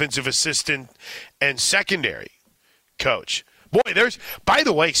senior defensive assistant and secondary coach. Boy, by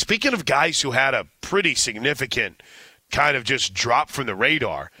the way, speaking of guys who had a pretty significant kind of just drop from the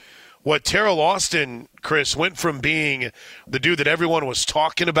radar, what Terrell Austin, Chris, went from being the dude that everyone was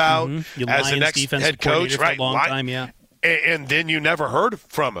talking about as the next head coach, right? For a long time, yeah. And then you never heard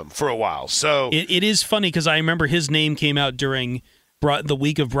from him for a while. So it is funny because I remember his name came out during the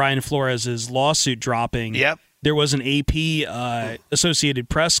week of Brian Flores' lawsuit dropping. Yep. There was an AP Associated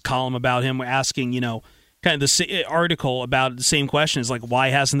Press column about him asking, kind of the article about the same question is like, why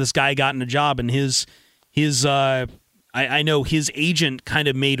hasn't this guy gotten a job? And I know his agent kind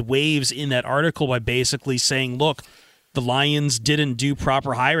of made waves in that article by basically saying, look, the Lions didn't do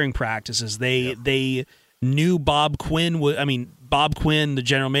proper hiring practices. They knew Bob Quinn, the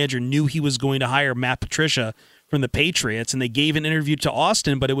general manager, knew he was going to hire Matt Patricia from the Patriots, and they gave an interview to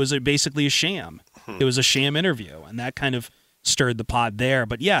Austin, but it was basically a sham. It was a sham interview, and that kind of stirred the pot there.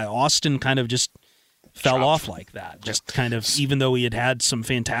 But yeah, Austin kind of just fell off like that, just kind of, even though he had some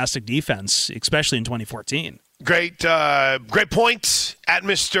fantastic defense, especially in 2014. Great point at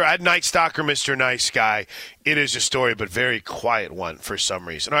Night Stalker, Mr. Nice Guy. It is a story, but very quiet one for some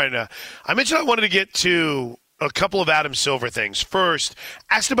reason. All right, I mentioned I wanted to get to a couple of Adam Silver things. First,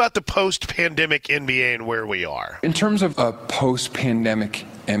 asked about the post-pandemic NBA and where we are. In terms of a post-pandemic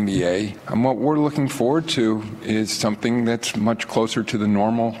NBA, what we're looking forward to is something that's much closer to the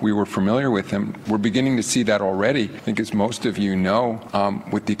normal we were familiar with. And we're beginning to see that already. I think, as most of you know,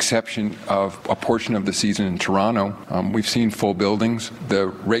 with the exception of a portion of the season in Toronto, we've seen full buildings. The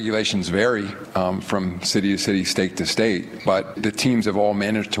regulations vary from city to city, state to state, but the teams have all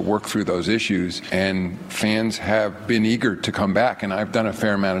managed to work through those issues, and fans have been eager to come back. And I've done a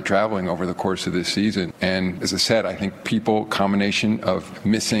fair amount of traveling over the course of this season. And as I said, I think people, combination of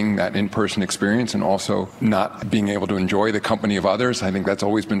missing that in-person experience and also not being able to enjoy the company of others, I think that's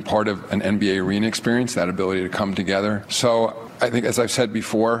always been part of an NBA arena experience, that ability to come together. So I think, as I've said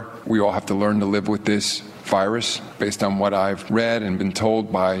before, we all have to learn to live with this virus. Based on what I've read and been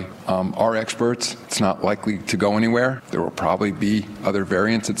told by our experts, it's not likely to go anywhere. There will probably be other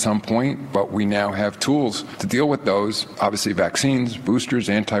variants at some point, but we now have tools to deal with those. Obviously, vaccines, boosters,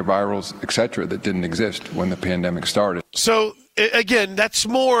 antivirals, etc., that didn't exist when the pandemic started. So, again, that's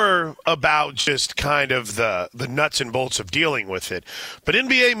more about just kind of the nuts and bolts of dealing with it. But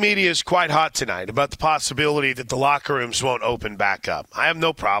NBA media is quite hot tonight about the possibility that the locker rooms won't open back up. I have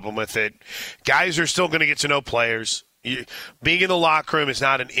no problem with it. Guys are still going to get to know players. Being in the locker room is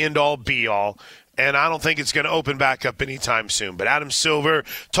not an end-all, be-all. And I don't think it's going to open back up anytime soon. But Adam Silver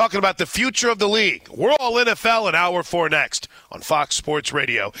talking about the future of the league. We're all NFL in Hour 4 next on Fox Sports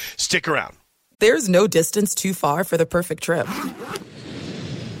Radio. Stick around. There's no distance too far for the perfect trip.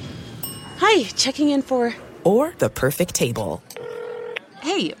 Hi, checking in for... Or the perfect table.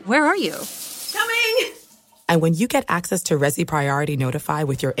 Hey, where are you? Coming! And when you get access to Resi Priority Notify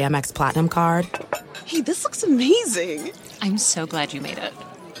with your Amex Platinum card... Hey, this looks amazing. I'm so glad you made it.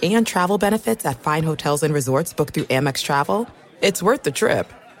 And travel benefits at fine hotels and resorts booked through Amex Travel, it's worth the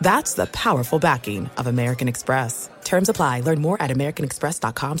trip. That's the powerful backing of American Express. Terms apply. Learn more at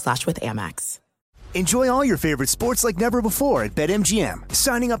americanexpress.com/withAmex. Enjoy all your favorite sports like never before at BetMGM.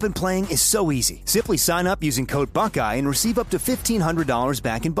 Signing up and playing is so easy. Simply sign up using code Buckeye and receive up to $1,500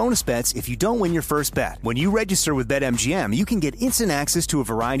 back in bonus bets if you don't win your first bet. When you register with BetMGM, you can get instant access to a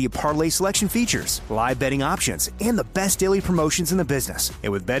variety of parlay selection features, live betting options, and the best daily promotions in the business.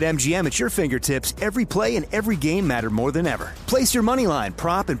 And with BetMGM at your fingertips, every play and every game matter more than ever. Place your moneyline,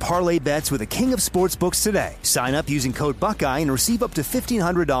 prop, and parlay bets with the king of sportsbooks today. Sign up using code Buckeye and receive up to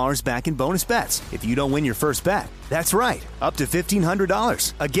 $1,500 back in bonus bets if you don't win your first bet. That's right, up to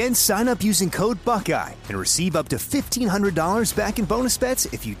 $1,500. Again, sign up using code Buckeye and receive up to $1,500 back in bonus bets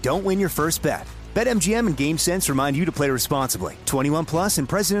if you don't win your first bet. BetMGM and GameSense remind you to play responsibly. 21 plus and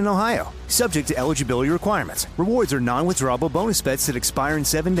present in Ohio. Subject to eligibility requirements. Rewards are non-withdrawable bonus bets that expire in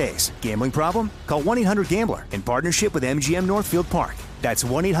 7 days. Gambling problem? Call 1-800-GAMBLER in partnership with MGM Northfield Park. That's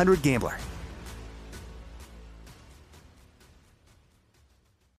 1-800-GAMBLER.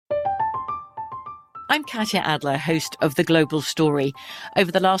 I'm Katya Adler, host of The Global Story.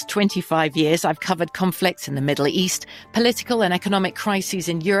 Over the last 25 years, I've covered conflicts in the Middle East, political and economic crises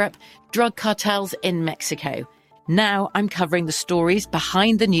in Europe, drug cartels in Mexico. Now I'm covering the stories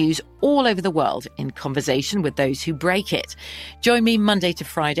behind the news all over the world in conversation with those who break it. Join me Monday to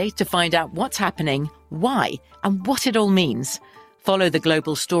Friday to find out what's happening, why, and what it all means. Follow The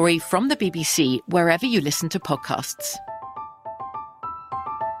Global Story from the BBC wherever you listen to podcasts.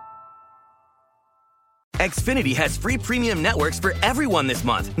 Xfinity has free premium networks for everyone this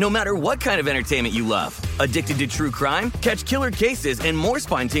month, no matter what kind of entertainment you love. Addicted to true crime? Catch killer cases and more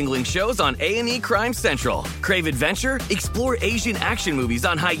spine-tingling shows on A&E Crime Central. Crave adventure? Explore Asian action movies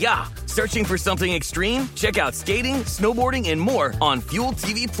on Hi-YAH. Searching for something extreme? Check out skating, snowboarding, and more on Fuel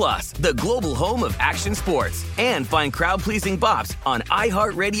TV Plus, the global home of action sports. And find crowd-pleasing bops on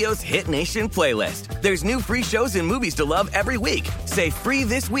iHeartRadio's Hit Nation playlist. There's new free shows and movies to love every week. Say free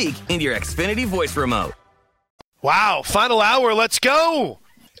this week in your Xfinity voice remote. Wow, final hour, let's go.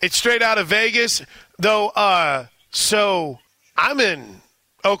 It's straight out of Vegas. Though, so I'm in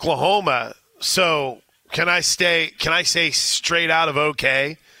Oklahoma, so can I say straight out of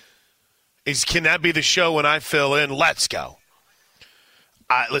OK? Can that be the show when I fill in? Let's go.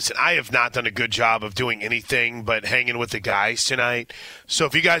 Listen, I have not done a good job of doing anything but hanging with the guys tonight. So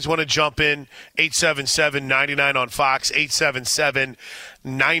if you guys want to jump in, 877-99 on Fox,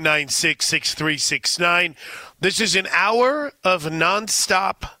 877-996-6369. This is an hour of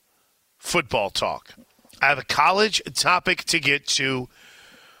nonstop football talk. I have a college topic to get to,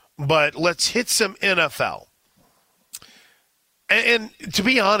 but let's hit some NFL. And to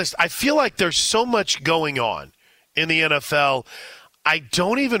be honest, I feel like there's so much going on in the NFL, I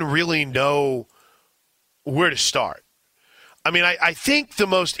don't even really know where to start. I mean, I think the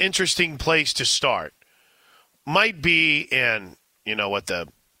most interesting place to start might be, and you know what the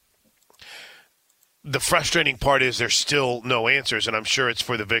frustrating part is, there's still no answers, and I'm sure it's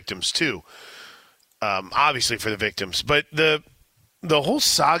for the victims too. Obviously for the victims, but the whole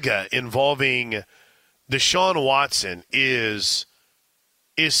saga involving Deshaun Watson is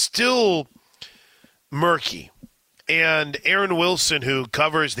still murky. And Aaron Wilson, who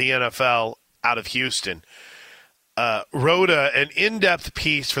covers the NFL out of Houston, wrote an in-depth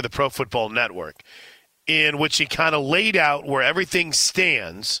piece for the Pro Football Network in which he kind of laid out where everything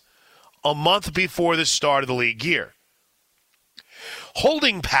stands a month before the start of the league year.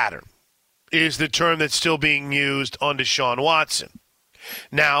 Holding pattern is the term that's still being used on Deshaun Watson.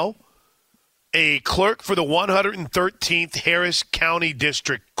 Now, a clerk for the 113th Harris County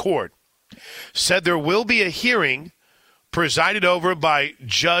District Court said there will be a hearing presided over by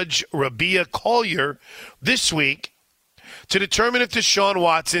Judge Rabia Collier this week to determine if Deshaun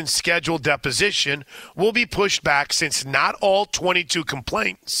Watson's scheduled deposition will be pushed back, since not all 22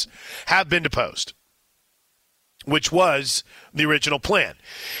 complaints have been deposed, which was the original plan.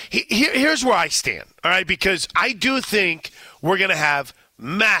 Here's where I stand, all right, because I do think we're going to have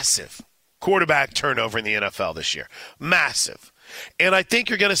massive quarterback turnover in the NFL this year. Massive. And I think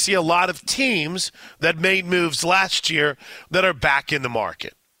you're going to see a lot of teams that made moves last year that are back in the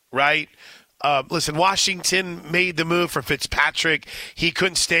market, right? Listen, Washington made the move for Fitzpatrick. He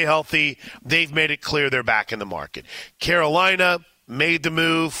couldn't stay healthy. They've made it clear they're back in the market. Carolina made the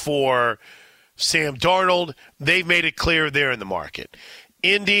move for Sam Darnold. They've made it clear they're in the market.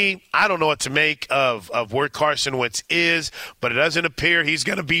 Indy, I don't know what to make of where Carson Wentz is, but it doesn't appear he's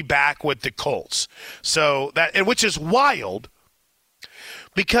going to be back with the Colts. So that, and which is wild,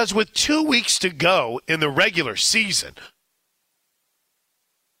 because with 2 weeks to go in the regular season,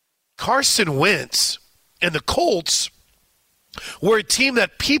 Carson Wentz and the Colts were a team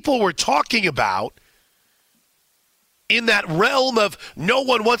that people were talking about in that realm of no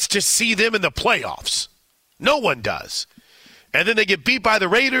one wants to see them in the playoffs. No one does. And then they get beat by the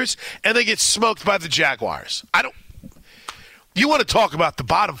Raiders, and they get smoked by the Jaguars. You want to talk about the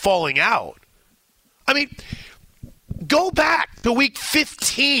bottom falling out. I mean, go back to week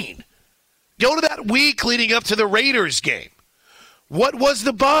 15. Go to that week leading up to the Raiders game. What was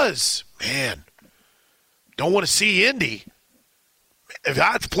the buzz? Man, don't want to see Indy. If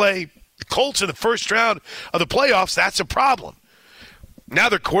I have to play the Colts in the first round of the playoffs, that's a problem. Now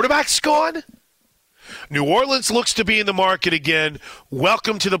their quarterback's gone. New Orleans looks to be in the market again.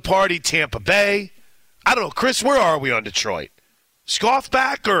 Welcome to the party, Tampa Bay. I don't know, Chris, where are we on Detroit? Goff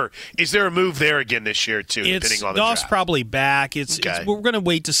back, or is there a move there again this year too, depending on the Goff's draft? Probably back. We're going to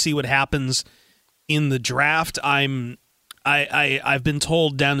wait to see what happens in the draft. I've been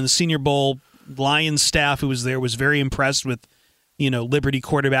told down in the Senior Bowl, Lions staff who was there was very impressed with, Liberty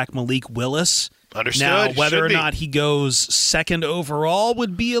quarterback Malik Willis. Understood. Now, whether or not he goes second overall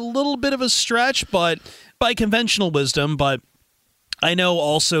would be a little bit of a stretch, but by conventional wisdom. But I know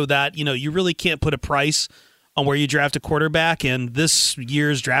also that, you really can't put a price on where you draft a quarterback, and this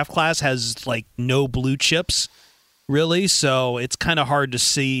year's draft class has no blue chips, really. So it's kind of hard to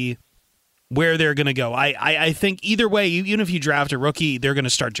see where they're going to go. I think either way, even if you draft a rookie, they're going to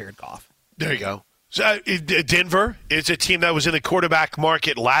start Jared Goff. There you go. So, Denver is a team that was in the quarterback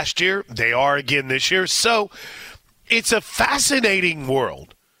market last year. They are again this year. So it's a fascinating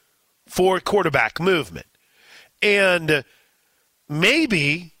world for quarterback movement. And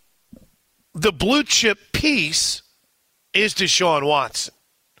maybe the blue chip piece is Deshaun Watson.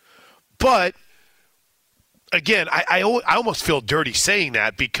 But, again, I almost feel dirty saying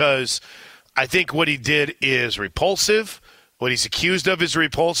that, because I think what he did is repulsive. What he's accused of is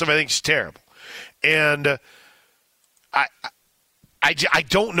repulsive. I think it's terrible. And I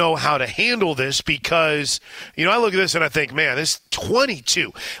don't know how to handle this, because, I look at this and I think, man, this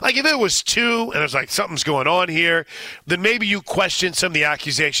 22. If it was 2 and it's something's going on here, then maybe you question some of the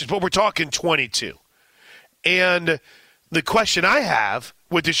accusations. But we're talking 22. And the question I have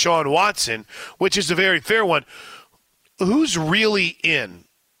with Deshaun Watson, which is a very fair one, who's really in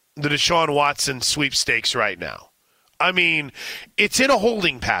the Deshaun Watson sweepstakes right now? I mean, it's in a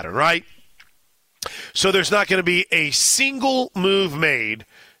holding pattern, right? So there's not going to be a single move made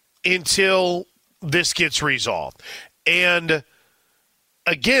until this gets resolved. And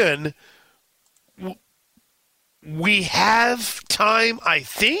again, we have time, I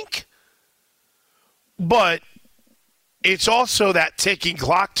think, but it's also that ticking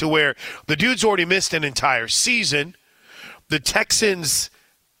clock to where the dude's already missed an entire season. The Texans,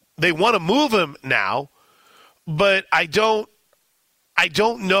 they want to move him now, but I don't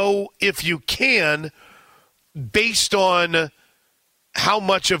know if you can, based on how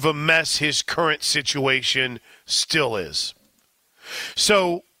much of a mess his current situation still is.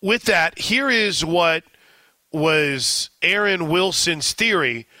 So with that, here is what was Aaron Wilson's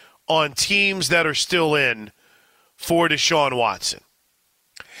theory on teams that are still in for Deshaun Watson.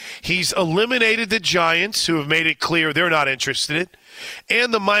 He's eliminated the Giants, who have made it clear they're not interested,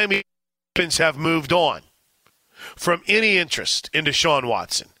 and the Miami Dolphins have moved on from any interest in Deshaun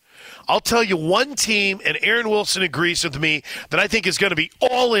Watson. I'll tell you one team, and Aaron Wilson agrees with me, that I think is going to be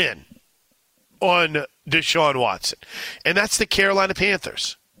all in on Deshaun Watson, and that's the Carolina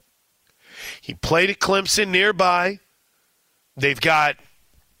Panthers. He played at Clemson nearby. They've got,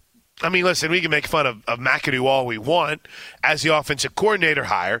 I mean, listen, we can make fun of McAdoo all we want as the offensive coordinator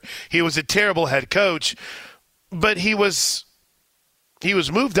hire. He was a terrible head coach, but he was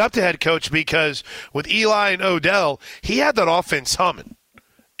moved up to head coach because with Eli and Odell, he had that offense humming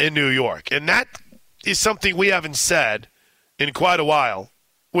in New York. And that is something we haven't said in quite a while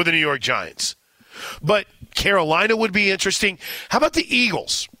with the New York Giants. But Carolina would be interesting. How about the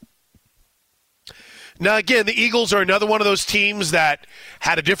Eagles? Now, again, the Eagles are another one of those teams that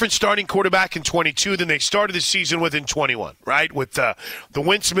had a different starting quarterback in 22 than they started the season with in 21, right? With the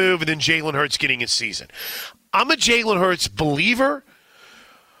Wentz move and then Jalen Hurts getting his season. I'm a Jalen Hurts believer,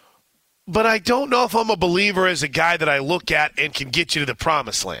 but I don't know if I'm a believer as a guy that I look at and can get you to the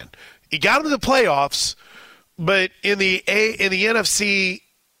promised land. He got him to the playoffs, but in the NFC,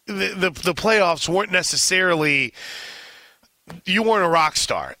 the playoffs weren't necessarily – you weren't a rock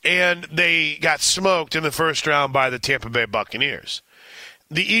star, and they got smoked in the first round by the Tampa Bay Buccaneers.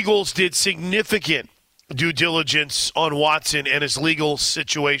 The Eagles did significant due diligence on Watson and his legal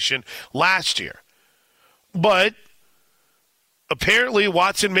situation last year. But apparently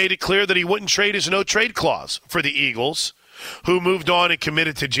Watson made it clear that he wouldn't trade his no-trade clause for the Eagles, who moved on and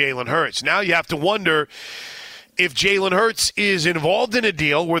committed to Jalen Hurts. Now you have to wonder if Jalen Hurts is involved in a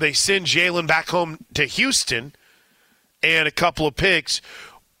deal where they send Jalen back home to Houston and a couple of picks,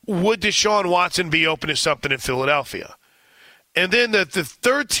 would Deshaun Watson be open to something in Philadelphia? And then the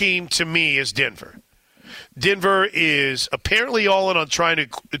third team to me is Denver. Denver is apparently all in on trying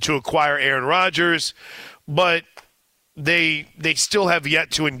to acquire Aaron Rodgers, but they still have yet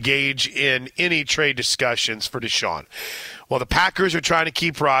to engage in any trade discussions for Deshaun. Well, the Packers are trying to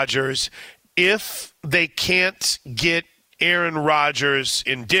keep Rodgers. If they can't get Aaron Rodgers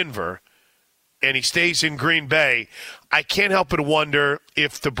in Denver and he stays in Green Bay, I can't help but wonder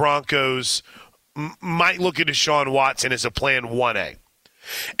if the Broncos might look at Deshaun Watson as a plan 1A.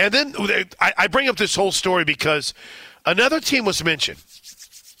 And then I bring up this whole story because another team was mentioned,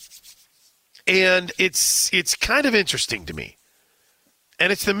 and it's kind of interesting to me,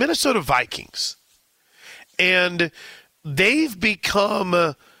 and it's the Minnesota Vikings. And they've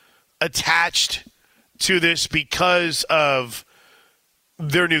become attached to this because of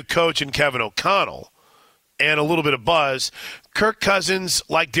their new coach and Kevin O'Connell and a little bit of buzz. Kirk Cousins,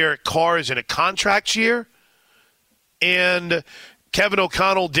 like Derek Carr, is in a contract year. And Kevin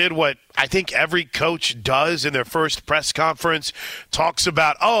O'Connell did what I think every coach does in their first press conference, talks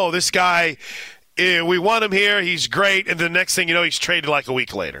about, oh, this guy, we want him here, he's great, and the next thing you know, he's traded like a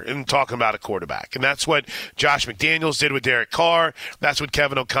week later, and talking about a quarterback. And that's what Josh McDaniels did with Derek Carr. That's what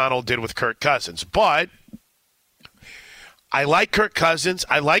Kevin O'Connell did with Kirk Cousins. But I like Kirk Cousins.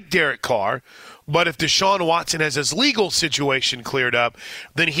 I like Derek Carr. But if Deshaun Watson has his legal situation cleared up,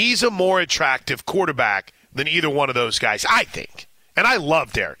 then he's a more attractive quarterback than either one of those guys, I think. And I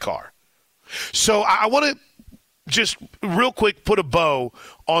love Derek Carr. So I want to just real quick put a bow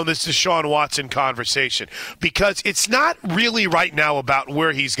on this Deshaun Watson conversation, because it's not really right now about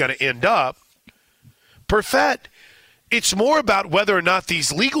where he's going to end up. Perfect. It's more about whether or not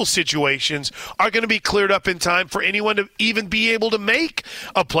these legal situations are going to be cleared up in time for anyone to even be able to make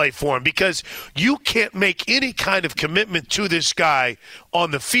a play for him, because you can't make any kind of commitment to this guy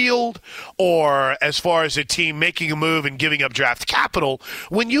on the field or as far as a team making a move and giving up draft capital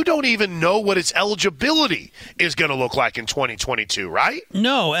when you don't even know what his eligibility is going to look like in 2022, right?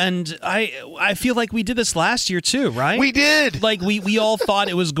 No, and I feel like we did this last year too, right? We did. Like we all thought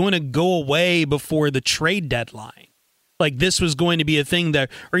it was going to go away before the trade deadline. Like this was going to be a thing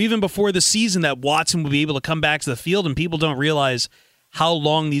that, or even before the season, that Watson would be able to come back to the field, and people don't realize how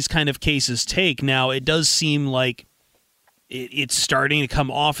long these kind of cases take. Now, it does seem like it's starting to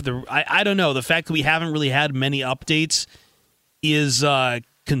come off the. I don't know. The fact that we haven't really had many updates is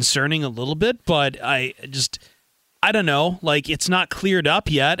concerning a little bit, but I don't know. Like, it's not cleared up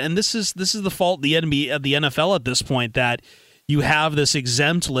yet, and this is the fault of the NFL at this point, that you have this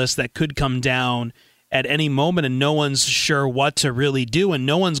exempt list that could come down at any moment, and no one's sure what to really do, and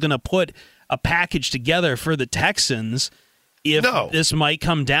no one's going to put a package together for the Texans if this might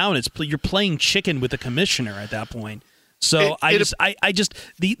come down. You're playing chicken with the commissioner at that point. So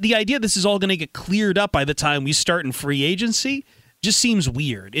the idea this is all going to get cleared up by the time we start in free agency just seems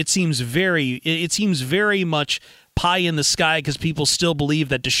weird. It seems very much pie in the sky because people still believe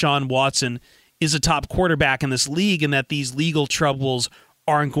that Deshaun Watson is a top quarterback in this league and that these legal troubles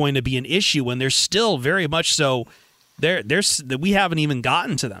aren't going to be an issue. And they're still very much so. We haven't even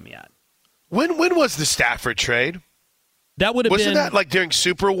gotten to them yet. When was the Stafford trade? That would have Wasn't that like during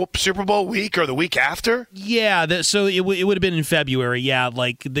Super Bowl week or the week after? Yeah, so it would have been in February. Yeah,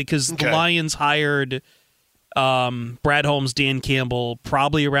 because the Lions hired Brad Holmes, Dan Campbell,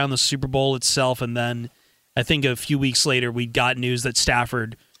 probably around the Super Bowl itself, and then I think a few weeks later we got news that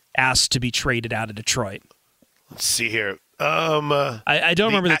Stafford asked to be traded out of Detroit. Let's see here. I don't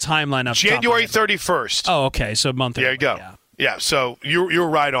remember the timeline of January 31st. Oh, okay, so a month ago. There you go. Yeah, so you're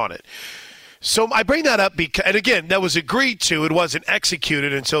right on it. So I bring that up because, and again, that was agreed to. It wasn't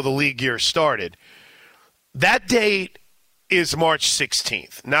executed until the league year started. That date is March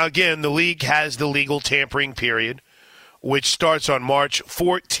 16th. Now, again, the league has the legal tampering period, which starts on March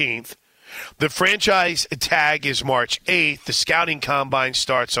 14th. The franchise tag is March 8th. The scouting combine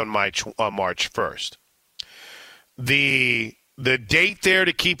starts on March 1st. The date there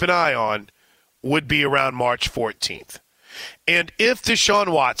to keep an eye on would be around March 14th. And if Deshaun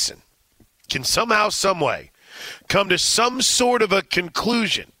Watson can somehow, some way, come to some sort of a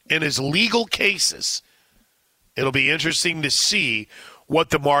conclusion in his legal cases, it'll be interesting to see what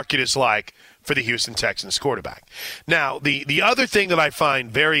the market is like for the Houston Texans quarterback. Now, the other thing that I find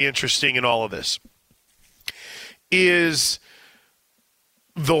very interesting in all of this is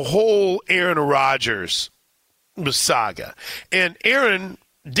the whole Aaron Rodgers saga. And Aaron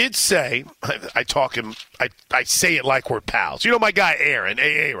did say, I say it like we're pals. You know my guy Aaron,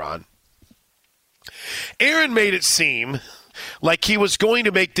 Aaron. Aaron made it seem like he was going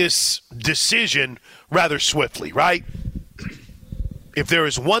to make this decision rather swiftly, right? If there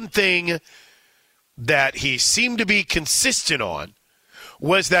is one thing that he seemed to be consistent on,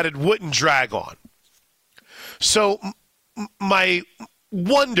 was that it wouldn't drag on. So my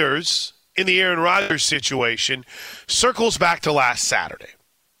wonders in the Aaron Rodgers situation circles back to last Saturday.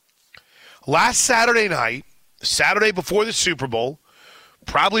 Last Saturday night, Saturday before the Super Bowl,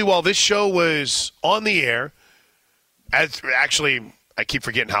 probably while this show was on the air, I keep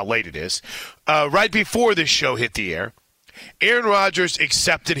forgetting how late it is, right before this show hit the air, Aaron Rodgers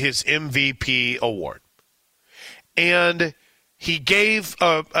accepted his MVP award. And he gave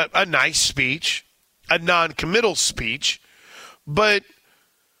a nice speech, a non-committal speech, but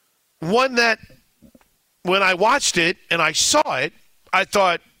one that when I watched it and I saw it, I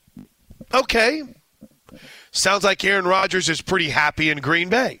thought, okay, sounds like Aaron Rodgers is pretty happy in Green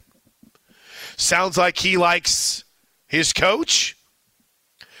Bay. Sounds like he likes his coach.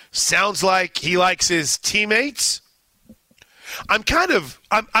 Sounds like he likes his teammates. I'm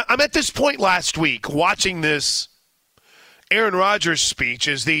at this point last week watching this Aaron Rodgers speech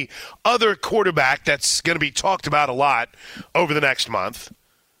as the other quarterback that's going to be talked about a lot over the next month.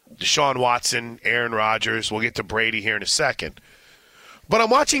 Deshaun Watson, Aaron Rodgers. We'll get to Brady here in a second. But I'm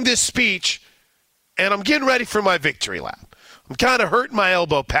watching this speech, and I'm getting ready for my victory lap. I'm kind of hurting my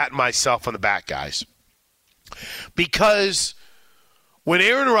elbow, patting myself on the back, guys. Because when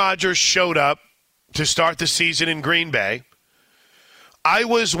Aaron Rodgers showed up to start the season in Green Bay, I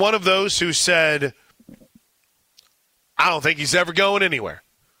was one of those who said, I don't think he's ever going anywhere.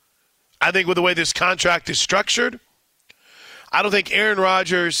 I think with the way this contract is structured, I don't think Aaron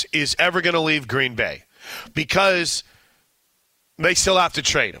Rodgers is ever going to leave Green Bay because they still have to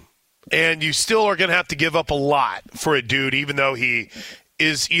trade him. And you still are going to have to give up a lot for a dude, even though he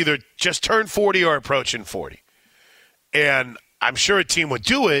is either just turned 40 or approaching 40. And I'm sure a team would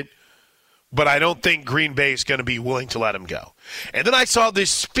do it, but I don't think Green Bay is going to be willing to let him go. And then I saw this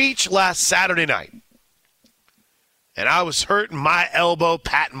speech last Saturday night, and I was hurting my elbow,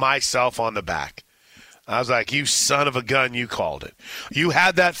 patting myself on the back. I was like, you son of a gun, you called it. You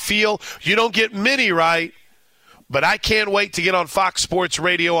had that feel. You don't get many right, but I can't wait to get on Fox Sports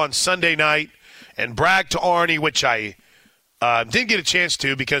Radio on Sunday night and brag to Arnie, which I didn't get a chance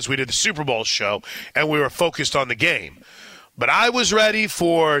to because we did the Super Bowl show and we were focused on the game. But I was ready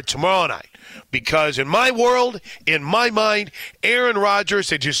for tomorrow night because in my world, in my mind, Aaron Rodgers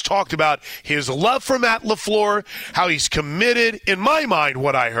had just talked about his love for Matt LaFleur, how he's committed, in my mind,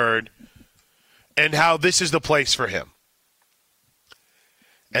 what I heard, and how this is the place for him.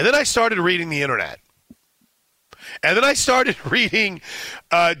 And then I started reading the internet. And then I started reading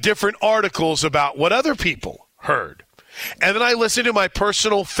different articles about what other people heard. And then I listened to my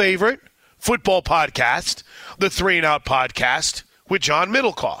personal favorite football podcast, the 3 and Out podcast with John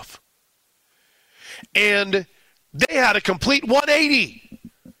Middlecoff. And they had a complete 180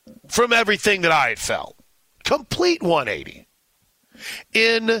 from everything that I had felt. Complete 180.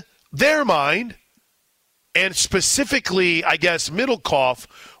 In their mind, and specifically, I guess, Middlecoff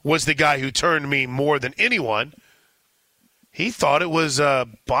was the guy who turned me more than anyone. He thought it was a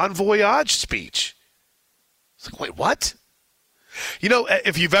Bon Voyage speech. It's like, wait, what? You know,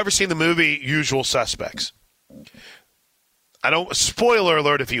 if you've ever seen the movie Usual Suspects, spoiler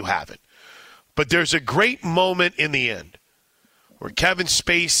alert if you haven't, but there's a great moment in the end where Kevin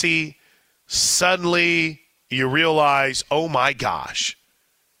Spacey, suddenly you realize, oh my gosh,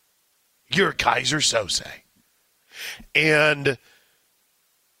 you're Kaiser Sose. And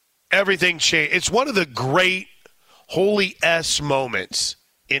everything changed. It's one of the great holy S moments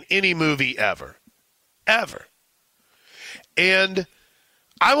in any movie ever. Ever. And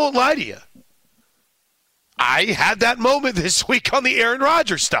I won't lie to you. I had that moment this week on the Aaron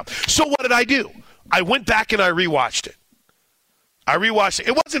Rodgers stuff. So what did I do? I went back and I rewatched it.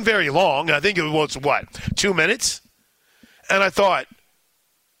 It wasn't very long. I think it was, 2 minutes? And I thought,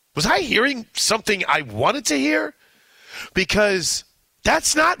 was I hearing something I wanted to hear? Because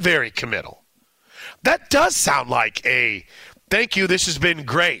that's not very committal. That does sound like a, thank you, this has been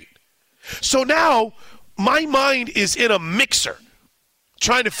great. So now my mind is in a mixer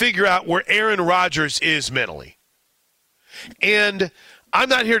trying to figure out where Aaron Rodgers is mentally. And I'm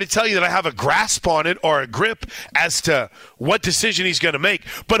not here to tell you that I have a grasp on it or a grip as to what decision he's going to make.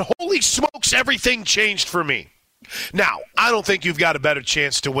 But holy smokes, everything changed for me. Now, I don't think you've got a better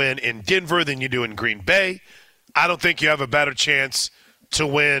chance to win in Denver than you do in Green Bay. I don't think you have a better chance to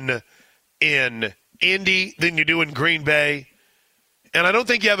win in Indy than you do in Green Bay. And I don't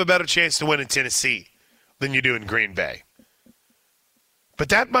think you have a better chance to win in Tennessee than you do in Green Bay. But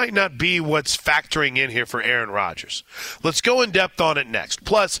that might not be what's factoring in here for Aaron Rodgers. Let's go in depth on it next.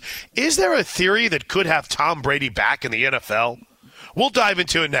 Plus, is there a theory that could have Tom Brady back in the NFL? We'll dive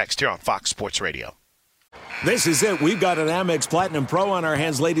into it next here on Fox Sports Radio. This is it. We've got an Amex Platinum Pro on our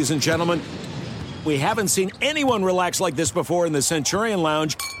hands, ladies and gentlemen. We haven't seen anyone relax like this before in the Centurion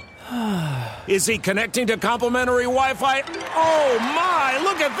Lounge. Is he connecting to complimentary Wi-Fi? Oh, my!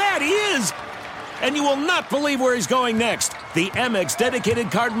 Look at that! He is! And you will not believe where he's going next. The Amex dedicated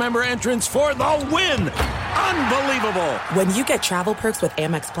card member entrance for the win. Unbelievable. When you get travel perks with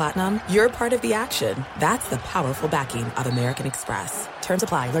Amex Platinum, you're part of the action. That's the powerful backing of American Express. Terms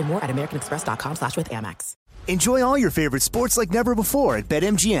apply. Learn more at americanexpress.com/withAmex. Enjoy all your favorite sports like never before at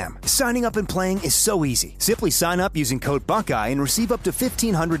BetMGM. Signing up and playing is so easy. Simply sign up using code Buckeye and receive up to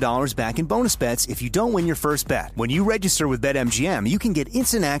 $1,500 back in bonus bets if you don't win your first bet. When you register with BetMGM, you can get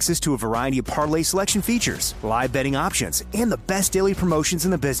instant access to a variety of parlay selection features, live betting options, and the best daily promotions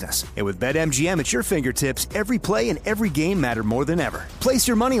in the business. And with BetMGM at your fingertips, every play and every game matter more than ever. Place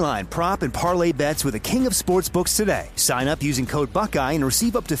your moneyline, prop, and parlay bets with the king of sportsbooks today. Sign up using code Buckeye and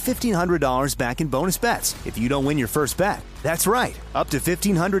receive up to $1,500 back in bonus bets if you don't win your first bet. That's right, up to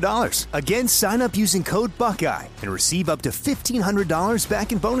 $1,500. Again, sign up using code Buckeye and receive up to $1,500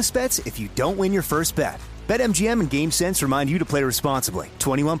 back in bonus bets if you don't win your first bet. BetMGM and GameSense remind you to play responsibly.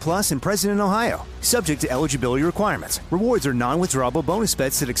 21 plus and present in Ohio. Subject to eligibility requirements. Rewards are non-withdrawable bonus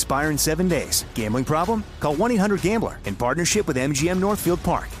bets that expire in 7 days. Gambling problem? Call 1-800-GAMBLER in partnership with MGM Northfield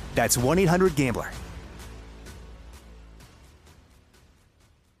Park. That's 1-800-GAMBLER.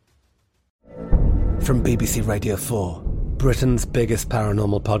 From BBC Radio 4, Britain's biggest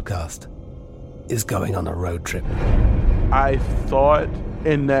paranormal podcast is going on a road trip. I thought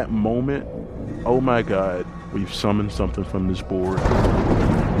in that moment, oh my God, we've summoned something from this board.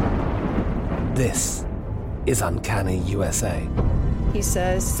 This is Uncanny USA. He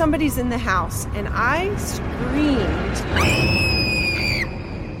says, somebody's in the house, and I screamed.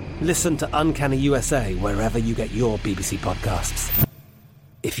 Listen to Uncanny USA wherever you get your BBC podcasts,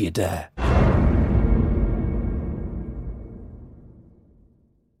 if you dare.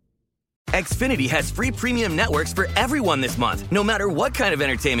 Xfinity has free premium networks for everyone this month, no matter what kind of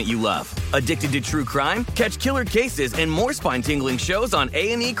entertainment you love. Addicted to true crime? Catch killer cases and more spine-tingling shows on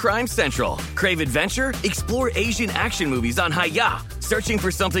A&E Crime Central. Crave adventure? Explore Asian action movies on Hi-YAH. Searching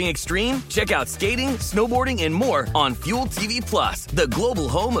for something extreme? Check out skating, snowboarding, and more on Fuel TV Plus, the global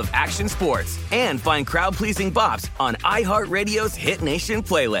home of action sports. And find crowd-pleasing bops on iHeartRadio's Hit Nation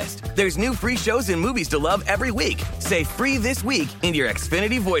playlist. There's new free shows and movies to love every week. Say free this week in your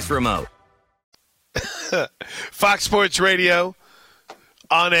Xfinity voice remote. Fox Sports Radio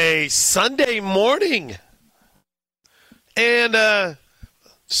on a Sunday morning. And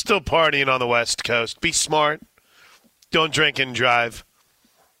still partying on the West Coast. Be smart. Don't drink and drive.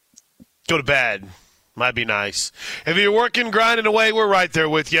 Go to bed. Might be nice. If you're working, grinding away, we're right there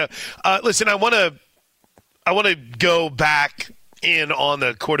with you. Listen, I want to go back in on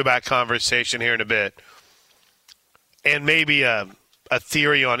the quarterback conversation here in a bit, and maybe a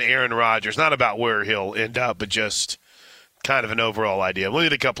theory on Aaron Rodgers, not about where he'll end up, but just kind of an overall idea. We'll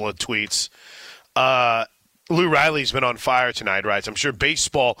get a couple of tweets. Lou Riley's been on fire tonight, right? I'm sure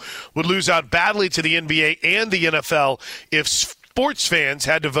baseball would lose out badly to the NBA and the NFL if sports fans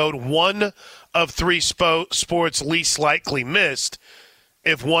had to vote one of three sports least likely missed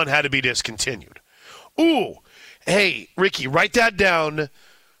if one had to be discontinued. Ooh, hey, Ricky, write that down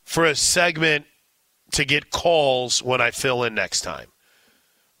for a segment to get calls when I fill in next time,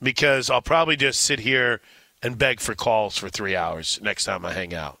 because I'll probably just sit here and beg for calls for 3 hours next time I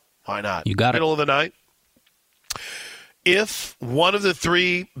hang out. Why not? You got it. Middle of the night. If one of the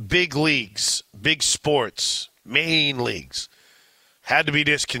three big leagues, big sports, main leagues, had to be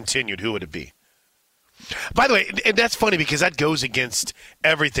discontinued, who would it be? By the way, and that's funny because that goes against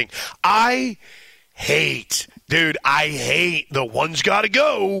everything. I hate the one's got to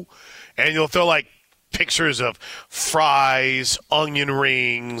go, and you'll throw like pictures of fries, onion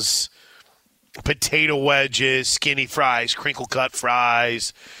rings, potato wedges, skinny fries, crinkle cut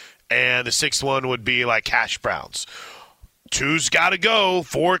fries, and the sixth one would be like hash browns. Two's got to go,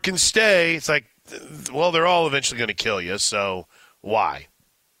 four can stay. It's like, well, they're all eventually going to kill you, so why?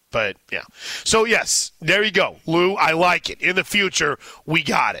 But, yeah. So, yes, there you go. Lou, I like it. In the future, we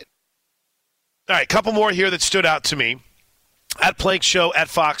got it. All right, a couple more here that stood out to me. At Plank Show at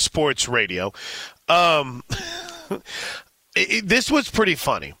Fox Sports Radio. This was pretty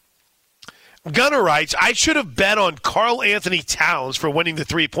funny. Gunnar writes, I should have bet on Karl Anthony Towns for winning the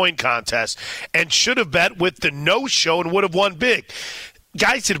three-point contest and should have bet with the no-show and would have won big.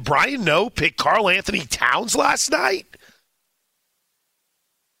 Guys, did Brian Noe pick Karl Anthony Towns last night?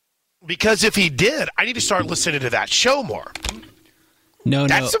 Because if he did, I need to start listening to that show more.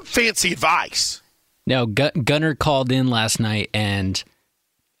 That's some fancy advice. No, Gunnar called in last night and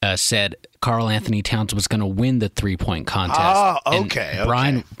said Karl Anthony Towns was going to win the three-point contest. Oh, okay.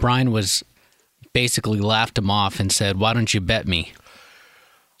 And Brian was basically laughed him off and said, why don't you bet me?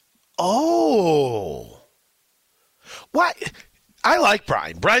 Oh. Why? I like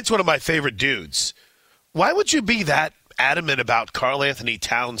Brian. Brian's one of my favorite dudes. Why would you be that adamant about Karl Anthony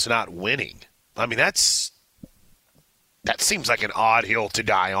Towns not winning? I mean, that seems like an odd hill to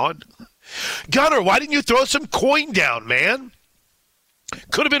die on. Gunnar, why didn't you throw some coin down, man?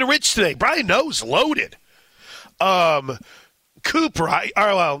 Could have been rich today. Brian Noe's loaded.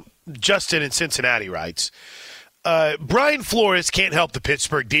 Justin in Cincinnati writes, Brian Flores can't help the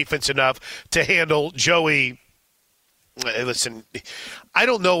Pittsburgh defense enough to handle Joey. Listen, I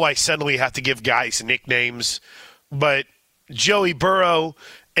don't know why suddenly we have to give guys nicknames, but Joey Burrow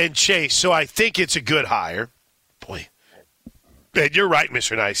and Chase, so I think it's a good hire. Boy, and you're right,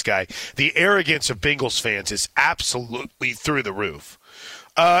 Mr. Nice Guy. The arrogance of Bengals fans is absolutely through the roof.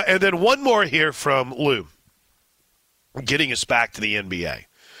 And then one more here from Lou, getting us back to the NBA.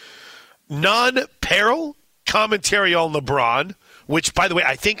 Non-peril commentary on LeBron, which, by the way,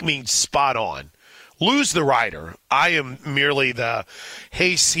 I think means spot on. Lou's the writer. I am merely the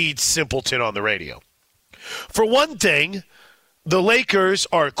hayseed simpleton on the radio. For one thing, the Lakers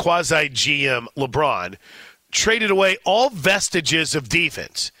are quasi-GM LeBron traded away all vestiges of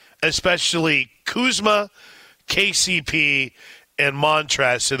defense, especially Kuzma, KCP, and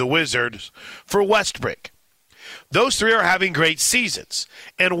Montrezl to the Wizards for Westbrook. Those three are having great seasons.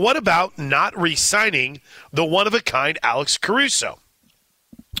 And what about not re-signing the one-of-a-kind Alex Caruso?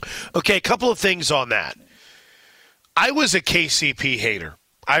 Okay, a couple of things on that. I was a KCP hater.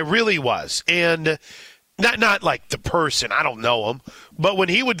 I really was. And not like the person, I don't know him, but when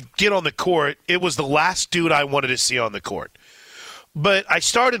he would get on the court, it was the last dude I wanted to see on the court. But I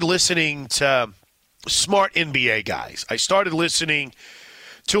started listening to smart NBA guys. I started listening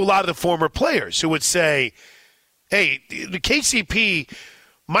to a lot of the former players who would say, hey, the KCP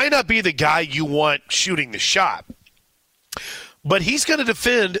might not be the guy you want shooting the shot, but he's going to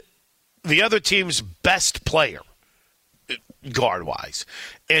defend the other team's best player, guard-wise.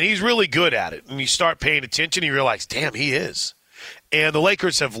 And he's really good at it. And you start paying attention, you realize, damn, he is. And the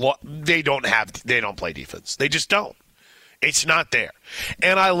Lakers they don't play defense. They just don't. It's not there.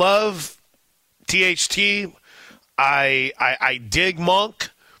 And I love THT. I dig Monk,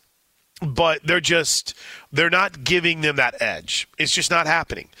 but they're not giving them that edge. It's just not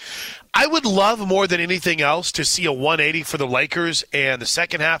happening. I would love more than anything else to see a 180 for the Lakers and the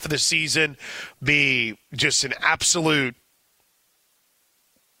second half of the season be just an absolute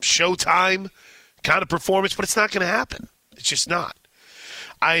Showtime kind of performance, but it's not going to happen. It's just not.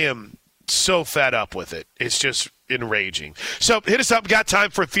 I am so fed up with it. It's just enraging. So hit us up. Got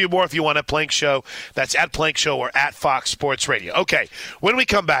time for a few more if you want at Plank Show. That's at Plank Show or at Fox Sports Radio. Okay, when we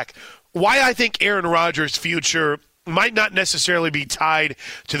come back, why I think Aaron Rodgers' future might not necessarily be tied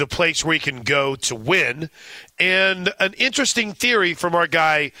to the place where he can go to win, and an interesting theory from our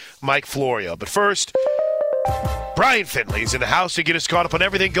guy Mike Florio. But first, Brian Finley's in the house to get us caught up on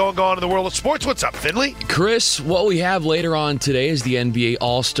everything going on in the world of sports. What's up, Finley? Chris, what we have later on today is the NBA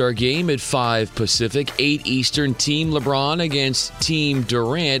All-Star Game at 5 Pacific, 8 Eastern. Team LeBron against Team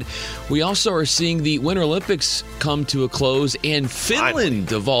Durant. We also are seeing the Winter Olympics come to a close, and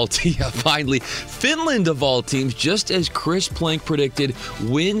Finland of all Finland of all teams, just as Chris Plank predicted,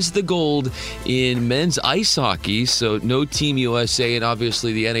 wins the gold in men's ice hockey. So no Team USA, and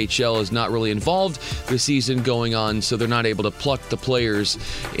obviously the NHL is not really involved this season going on, so they're not able to pluck the players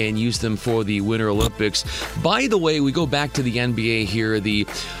and use them for the Winter Olympics. By the way, we go back to the NBA here. The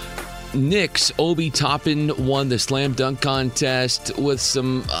Knicks, Obi Toppin won the slam dunk contest with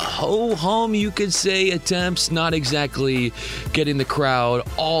some ho-hum, you could say, attempts. Not exactly getting the crowd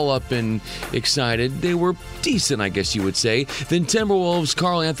all up and excited. They were decent, I guess you would say. Then Timberwolves,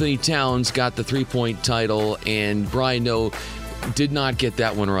 Karl Anthony Towns got the three-point title, and Brian Noe did not get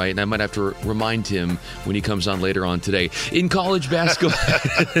that one right, and I might have to remind him when he comes on later on today. In college basketball,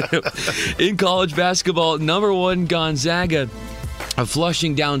 number 1 Gonzaga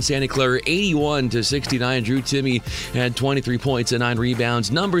flushing down Santa Clara 81-69. Drew Timme had 23 points and 9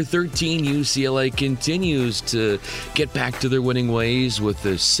 rebounds. Number 13 UCLA continues to get back to their winning ways with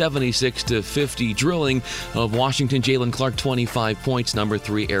the 76-50 drilling of Washington. Jalen Clark 25 points. Number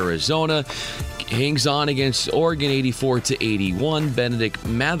 3 Arizona hangs on against Oregon 84-81. Benedict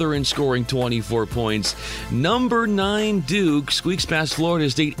Mathurin scoring 24 points. Number 9 Duke squeaks past Florida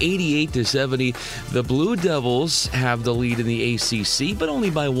State 88-70. The Blue Devils have the lead in the ACC, but only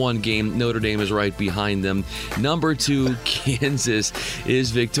by 1 game. Notre Dame is right behind them. Number 2 Kansas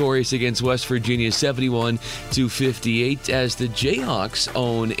is victorious against West Virginia 71-58 as the Jayhawks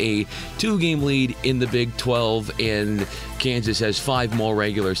own a 2-game lead in the Big 12, and Kansas has 5 more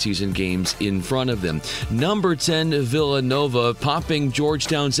regular season games in front of them. Number 10, Villanova, popping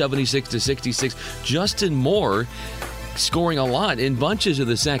Georgetown 76-66. Justin Moore scoring a lot in bunches of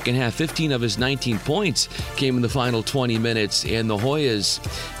the second half. 15 of his 19 points came in the final 20 minutes, and the Hoyas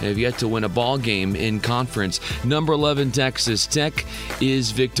have yet to win a ball game in conference. Number 11, Texas Tech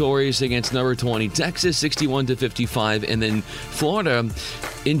is victorious against number 20, Texas, 61-55, and then Florida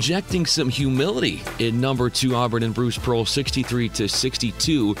injecting some humility in number 2, Auburn and Bruce Pearl,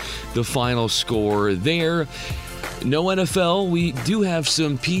 63-62, the final score there. No NFL. We do have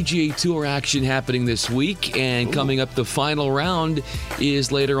some PGA Tour action happening this week, and coming up, the final round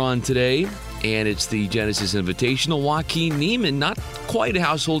is later on today, and it's the Genesis Invitational. Joaquin Niemann, not quite a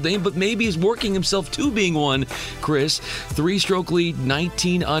household name, but maybe is working himself to being one, Chris. 3-stroke lead,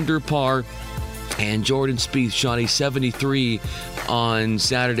 19 under par. And Jordan Spieth shot a 73 on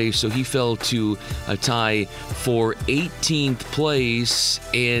Saturday, so he fell to a tie for 18th place.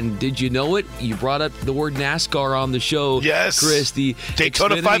 And did you know it? You brought up the word NASCAR on the show. Yes. Chris, the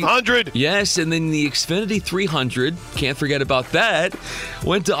Daytona Xfinity 500. Yes, and then the Xfinity 300, can't forget about that,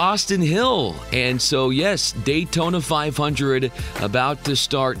 went to Austin Hill. And so, yes, Daytona 500 about to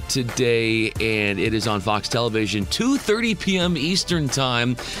start today, and it is on Fox Television, 2:30 p.m. Eastern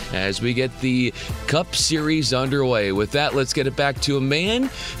Time as we get the Cup Series underway. With that, let's get it back to a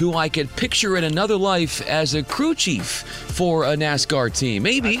man who I could picture in another life as a crew chief for a NASCAR team.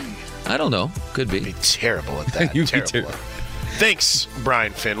 Maybe. I don't know. Could be. You'd be terrible at that. You'd terrible. be terrible. Thanks,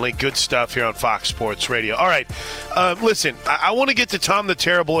 Brian Finley. Good stuff here on Fox Sports Radio. All right. Listen, I want to get to Tom the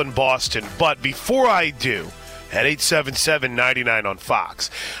Terrible in Boston, but before I do, at 877-99 on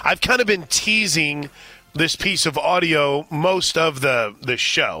Fox, I've kind of been teasing this piece of audio most of the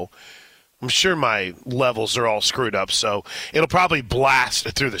show. I'm sure my levels are all screwed up, so it'll probably blast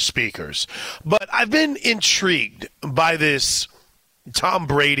through the speakers. But I've been intrigued by this Tom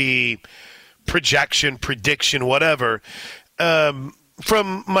Brady prediction, whatever,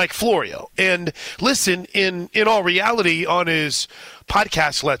 from Mike Florio. And listen, in all reality, on his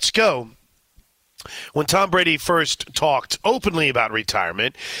podcast, Let's Go, when Tom Brady first talked openly about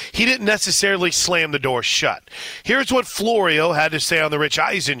retirement, he didn't necessarily slam the door shut. Here's what Florio had to say on the Rich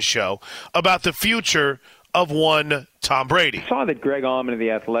Eisen show about the future of one Tom Brady. I saw that Greg Allman of The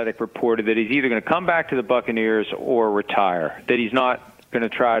Athletic reported that he's either going to come back to the Buccaneers or retire, that he's not going to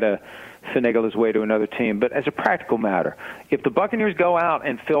try to finagle his way to another team. But as a practical matter, if the Buccaneers go out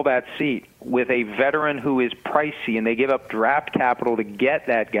and fill that seat with a veteran who is pricey and they give up draft capital to get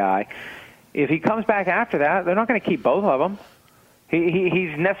that guy, if he comes back after that, they're not going to keep both of them.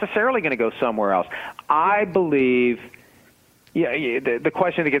 He's necessarily going to go somewhere else. I believe. Yeah, the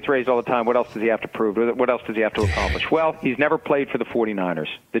question that gets raised all the time, what else does he have to prove? What else does he have to accomplish? Well, he's never played for the 49ers,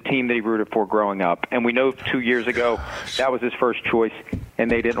 the team that he rooted for growing up. And we know 2 years ago that was his first choice, and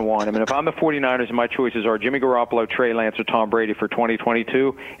they didn't want him. And if I'm the 49ers and my choices are Jimmy Garoppolo, Trey Lance, or Tom Brady for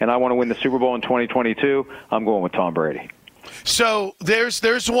 2022, and I want to win the Super Bowl in 2022, I'm going with Tom Brady. So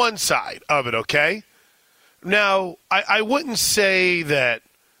there's one side of it, okay? Now, I wouldn't say that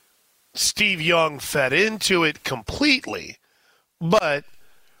Steve Young fed into it completely. But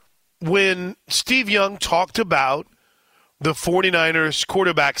when Steve Young talked about the 49ers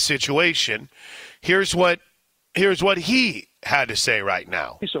quarterback situation, here's what he had to say right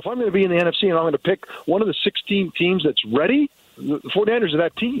now. So if I'm going to be in the NFC and I'm going to pick one of the 16 teams that's ready, the 49ers are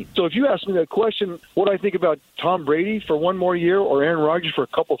that team. So if you ask me that question, what I think about Tom Brady for one more year or Aaron Rodgers for a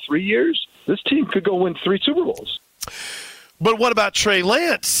couple, 3 years, this team could go win 3 Super Bowls. But what about Trey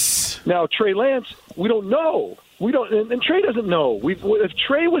Lance? Now, Trey Lance, we don't know. We don't, and Trey doesn't know. If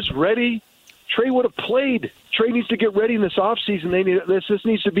Trey was ready, Trey would have played. Trey needs to get ready in this offseason. This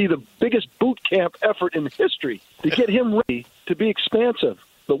needs to be the biggest boot camp effort in history to get him ready to be expansive.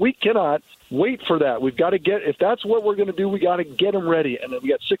 But we cannot wait for that. We've got to if that's what we're going to do, we got to get him ready, and then we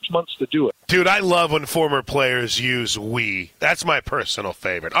got 6 months to do it. Dude, I love when former players use we. That's my personal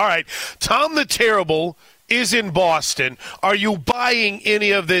favorite. All right, Tom the Terrible is in Boston. Are you buying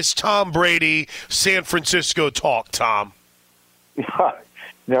any of this Tom Brady San Francisco talk, Tom?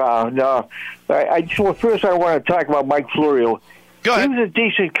 No. First I want to talk about Mike Florio. Go ahead. He was a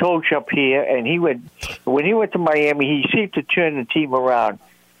decent coach up here, and when he went to Miami, he seemed to turn the team around.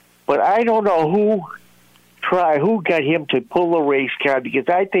 But I don't know who got him to pull the race card, because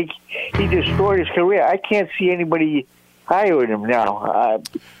I think he destroyed his career. I can't see anybody hiring him now.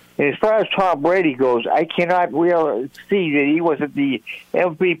 And as far as Tom Brady goes, I cannot really see that he wasn't the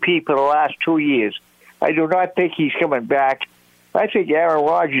MVP for the last 2 years. I do not think he's coming back. I think Aaron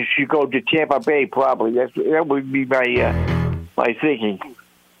Rodgers should go to Tampa Bay, probably. That would be my thinking.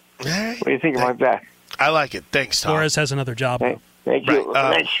 What do you think about that? I like it. Thanks, Tom. Flores has another job. Thank you.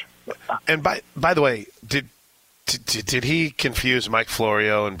 And by the way, did he confuse Mike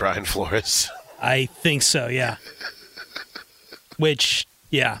Florio and Brian Flores? I think so, yeah. Which,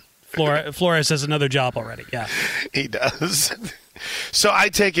 yeah. Flores has another job already, yeah. He does. So I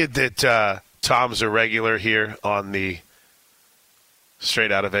take it that Tom's a regular here on the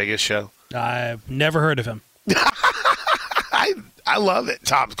Straight Outta Vegas show? I've never heard of him. I love it.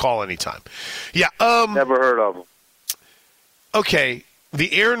 Tom's call anytime. Yeah. Never heard of him. Okay,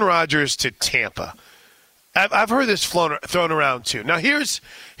 the Aaron Rodgers to Tampa. I've heard this thrown around too. Now here's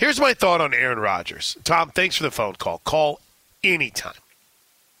my thought on Aaron Rodgers. Tom, thanks for the phone call. Call anytime.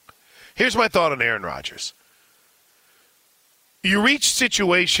 Here's my thought on Aaron Rodgers. You reach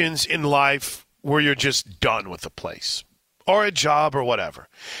situations in life where you're just done with a place or a job or whatever.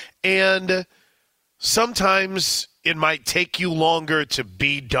 And sometimes it might take you longer to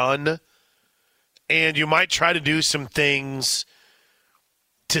be done, and you might try to do some things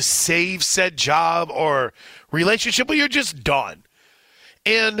to save said job or relationship, but you're just done.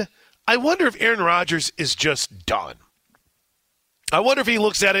 And I wonder if Aaron Rodgers is just done. I wonder if he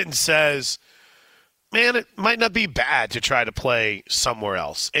looks at it and says, man, it might not be bad to try to play somewhere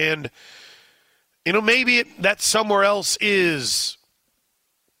else. And, maybe that somewhere else is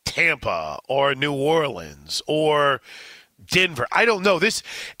Tampa or New Orleans or Denver. I don't know.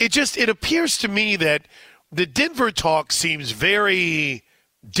 It appears to me that the Denver talk seems very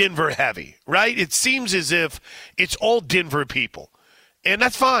Denver heavy, right? It seems as if it's all Denver people. And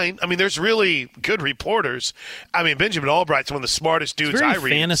that's fine. I mean, there's really good reporters. I mean, Benjamin Albright's one of the smartest dudes I read. It's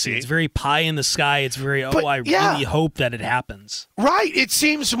very fantasy. It's very pie in the sky. It's very, really hope that it happens. Right. It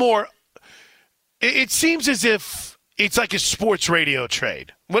seems as if it's like a sports radio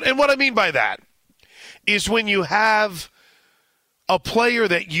trade. And what I mean by that is when you have a player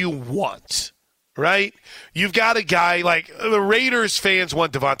that you want, right? You've got a guy like the Raiders fans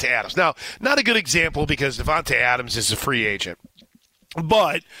want Davante Adams. Now, not a good example because Davante Adams is a free agent.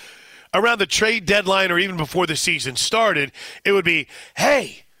 But around the trade deadline or even before the season started, it would be,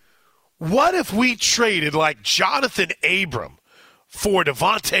 hey, what if we traded like Jonathan Abram for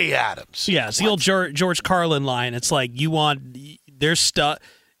Davante Adams? Yeah, it's the old George Carlin line. It's like you want their stuff,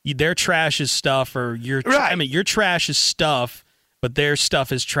 their trash is stuff, or your trash is stuff, but their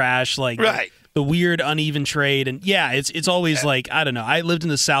stuff is trash. Like the weird uneven trade, and it's always like, I don't know. I lived in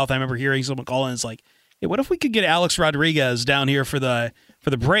the South. I remember hearing someone call in. It's like, hey, what if we could get Alex Rodriguez down here for the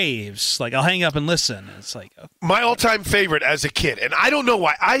Braves? Like, I'll hang up and listen. It's like, okay. My all-time favorite as a kid, and I don't know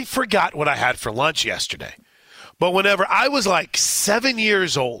why. I forgot what I had for lunch yesterday. But whenever I was like 7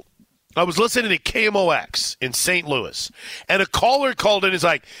 years old, I was listening to KMOX in St. Louis, and a caller called in and is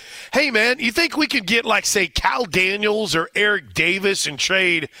like, hey, man, you think we could get, like, say, Cal Daniels or Eric Davis and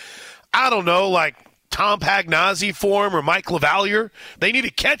trade, I don't know, like Tom Pagnazzi for him or Mike LaValliere? They need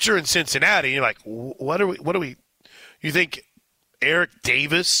a catcher in Cincinnati. And you're like, what are we, you think Eric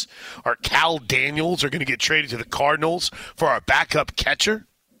Davis or Cal Daniels are going to get traded to the Cardinals for our backup catcher?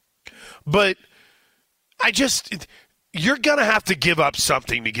 But you're going to have to give up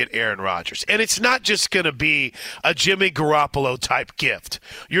something to get Aaron Rodgers. And it's not just going to be a Jimmy Garoppolo-type gift.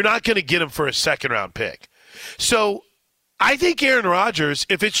 You're not going to get him for a second-round pick. So I think Aaron Rodgers,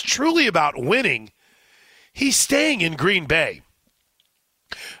 if it's truly about winning, he's staying in Green Bay.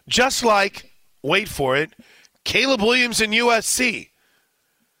 Just like, wait for it, Caleb Williams in USC.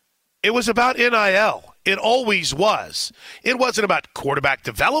 It was about NIL. It always was. It wasn't about quarterback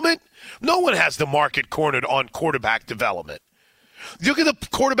development. No one has the market cornered on quarterback development. Look at the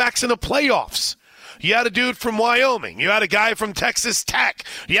quarterbacks in the playoffs. You had a dude from Wyoming. You had a guy from Texas Tech.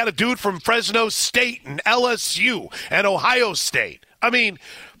 You had a dude from Fresno State and LSU and Ohio State. I mean,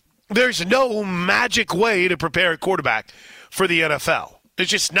 there's no magic way to prepare a quarterback for the NFL. It's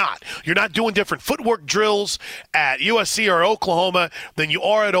just not. You're not doing different footwork drills at USC or Oklahoma than you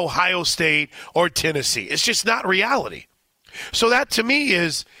are at Ohio State or Tennessee. It's just not reality. So that, to me,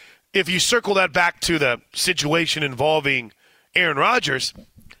 is, if you circle that back to the situation involving Aaron Rodgers,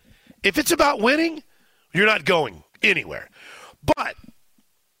 if it's about winning, you're not going anywhere. But,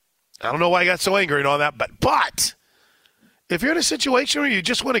 I don't know why I got so angry and all that, but if you're in a situation where you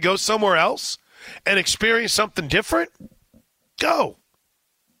just want to go somewhere else and experience something different, go.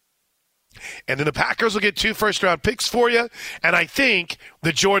 And then the Packers will get 2 first-round picks for you, and I think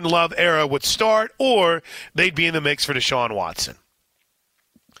the Jordan Love era would start, or they'd be in the mix for Deshaun Watson.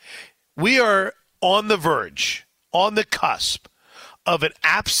 We are on the verge, on the cusp of an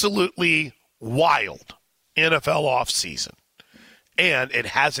absolutely wild NFL offseason, and it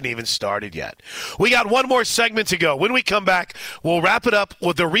hasn't even started yet. We got one more segment to go. When we come back, we'll wrap it up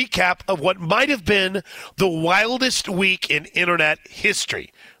with a recap of what might have been the wildest week in Internet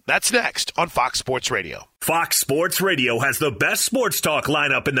history. That's next on Fox Sports Radio. Fox Sports Radio has the best sports talk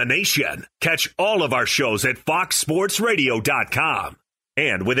lineup in the nation. Catch all of our shows at foxsportsradio.com.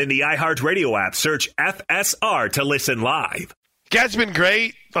 And within the iHeartRadio app, search FSR to listen live. Guys, been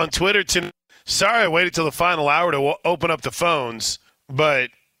great on Twitter tonight. Sorry I waited till the final hour to open up the phones, but,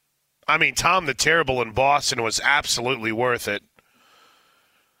 I mean, Tom the Terrible in Boston was absolutely worth it.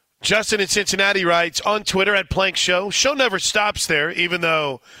 Justin in Cincinnati writes, on Twitter at Plank Show never stops there, even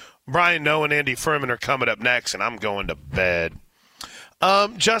though Brian Noe and Andy Furman are coming up next, and I'm going to bed.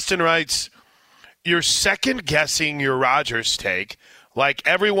 Justin writes, you're second-guessing your Rodgers take, like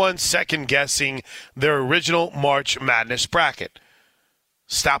everyone's second-guessing their original March Madness bracket.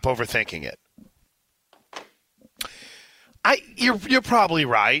 Stop overthinking it. You're probably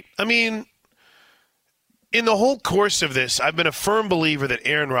right. I mean, in the whole course of this, I've been a firm believer that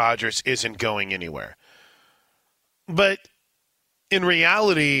Aaron Rodgers isn't going anywhere. But in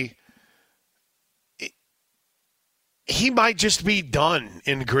reality, he might just be done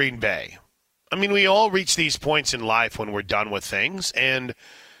in Green Bay. I mean, we all reach these points in life when we're done with things, and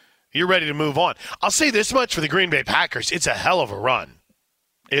you're ready to move on. I'll say this much for the Green Bay Packers. It's a hell of a run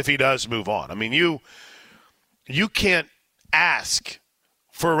if he does move on. I mean, you can't ask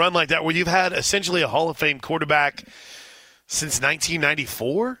for a run like that where you've had essentially a Hall of Fame quarterback since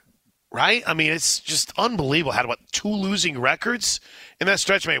 1994, right? I mean, it's just unbelievable. Had, 2 losing records in that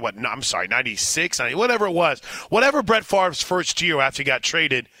stretch? Maybe, 96, 90, whatever it was. Whatever Brett Favre's first year after he got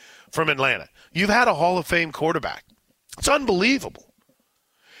traded from Atlanta. You've had a Hall of Fame quarterback. It's unbelievable.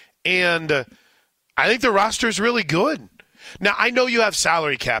 And I think the roster is really good. Now, I know you have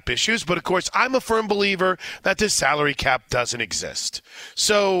salary cap issues, but, of course, I'm a firm believer that this salary cap doesn't exist.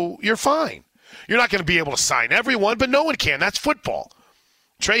 So you're fine. You're not going to be able to sign everyone, but no one can. That's football.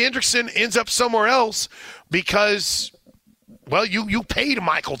 Trey Hendrickson ends up somewhere else because, well, you paid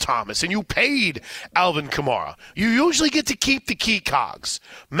Michael Thomas and you paid Alvin Kamara. You usually get to keep the key cogs.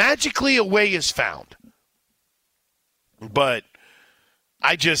 Magically, a way is found. But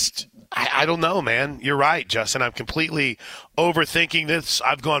I don't know, man. You're right, Justin. I'm completely overthinking this.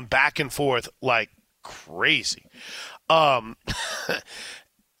 I've gone back and forth like crazy. Angel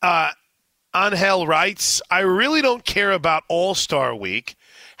writes, I really don't care about All-Star Week.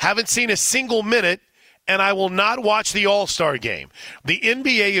 Haven't seen a single minute, and I will not watch the All-Star game. The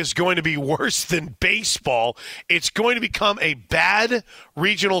NBA is going to be worse than baseball. It's going to become a bad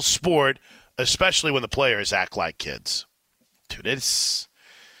regional sport, especially when the players act like kids. Dude,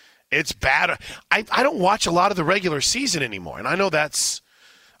 It's bad. I don't watch a lot of the regular season anymore, and I know that's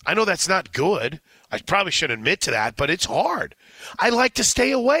not good. I probably shouldn't admit to that, but it's hard. I like to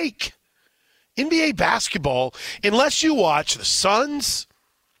stay awake. NBA basketball, unless you watch the Suns,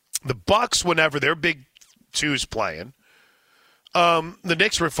 the Bucks whenever their big two's playing, the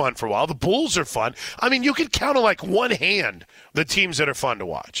Knicks were fun for a while. The Bulls are fun. I mean, you can count on like one hand the teams that are fun to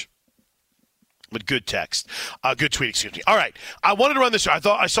watch. But good text. Good tweet, excuse me. All right. I wanted to run this. I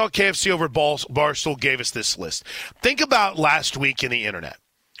saw KFC over at Barstool gave us this list. Think about last week in the internet.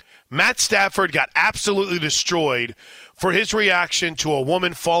 Matt Stafford got absolutely destroyed for his reaction to a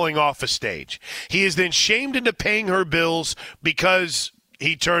woman falling off a stage. He is then shamed into paying her bills because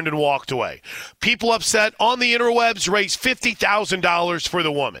he turned and walked away. People upset on the interwebs raised $50,000 for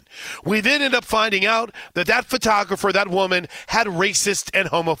the woman. We then end up finding out that photographer, that woman, had racist and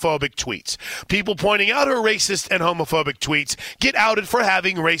homophobic tweets. People pointing out her racist and homophobic tweets get outed for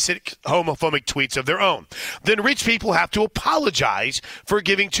having racist, homophobic tweets of their own. Then rich people have to apologize for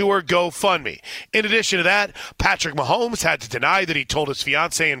giving to her GoFundMe. In addition to that, Patrick Mahomes had to deny that he told his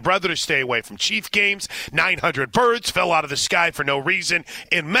fiancée and brother to stay away from Chief games. 900 birds fell out of the sky for no reason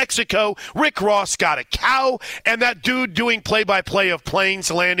in Mexico. Rick Ross got a cow, and that dude doing play-by-play of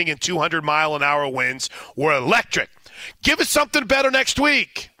planes landing in 200-mile-an-hour winds were electric. Give us something better next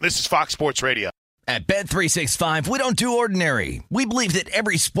week. This is Fox Sports Radio. At Bet365, we don't do ordinary. We believe that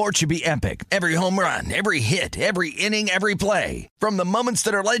every sport should be epic. Every home run, every hit, every inning, every play. From the moments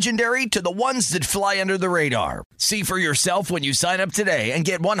that are legendary to the ones that fly under the radar. See for yourself when you sign up today and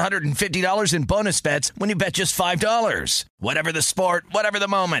get $150 in bonus bets when you bet just $5. Whatever the sport, whatever the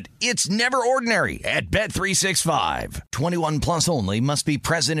moment, it's never ordinary at Bet365. 21 plus only. Must be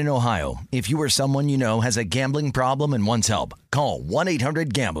present in Ohio. If you or someone you know has a gambling problem and wants help, call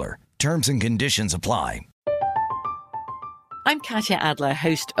 1-800-GAMBLER. Terms and conditions apply. I'm Katya Adler,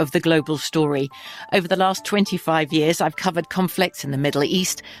 host of The Global Story. Over the last 25 years, I've covered conflicts in the Middle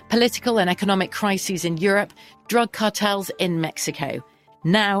East, political and economic crises in Europe, drug cartels in Mexico.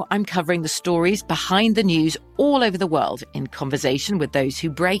 Now I'm covering the stories behind the news all over the world in conversation with those who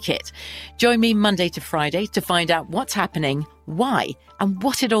break it. Join me Monday to Friday to find out what's happening, why, and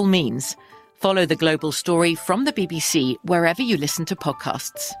what it all means. Follow The Global Story from the BBC wherever you listen to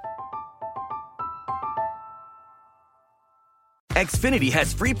podcasts. Xfinity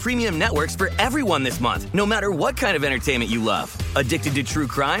has free premium networks for everyone this month, no matter what kind of entertainment you love. Addicted to true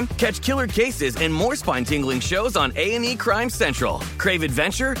crime? Catch killer cases and more spine-tingling shows on A&E Crime Central. Crave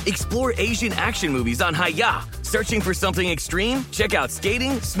adventure? Explore Asian action movies on Hi-Ya. Searching for something extreme? Check out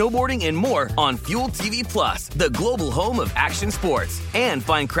skating, snowboarding, and more on Fuel TV Plus, the global home of action sports. And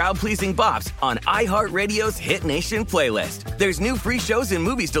find crowd-pleasing bops on iHeartRadio's Hit Nation playlist. There's new free shows and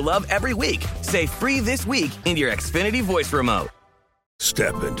movies to love every week. Say free this week in your Xfinity voice remote.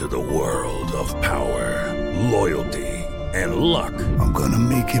 Step into the world of power, loyalty, and luck. I'm gonna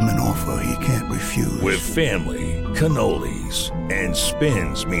make him an offer he can't refuse. With family, cannolis, and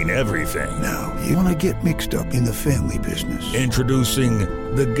spins mean everything. Now, you wanna get mixed up in the family business. Introducing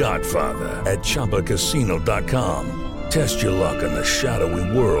The Godfather at ChumbaCasino.com. Test your luck in the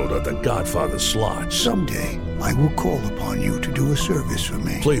shadowy world of The Godfather slot. Someday, I will call upon you to do a service for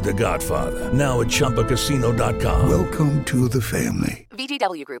me. Play The Godfather, now at ChumbaCasino.com. Welcome to the family.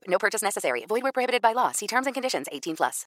 VGW Group. No purchase necessary. Void where prohibited by law. See terms and conditions. 18+.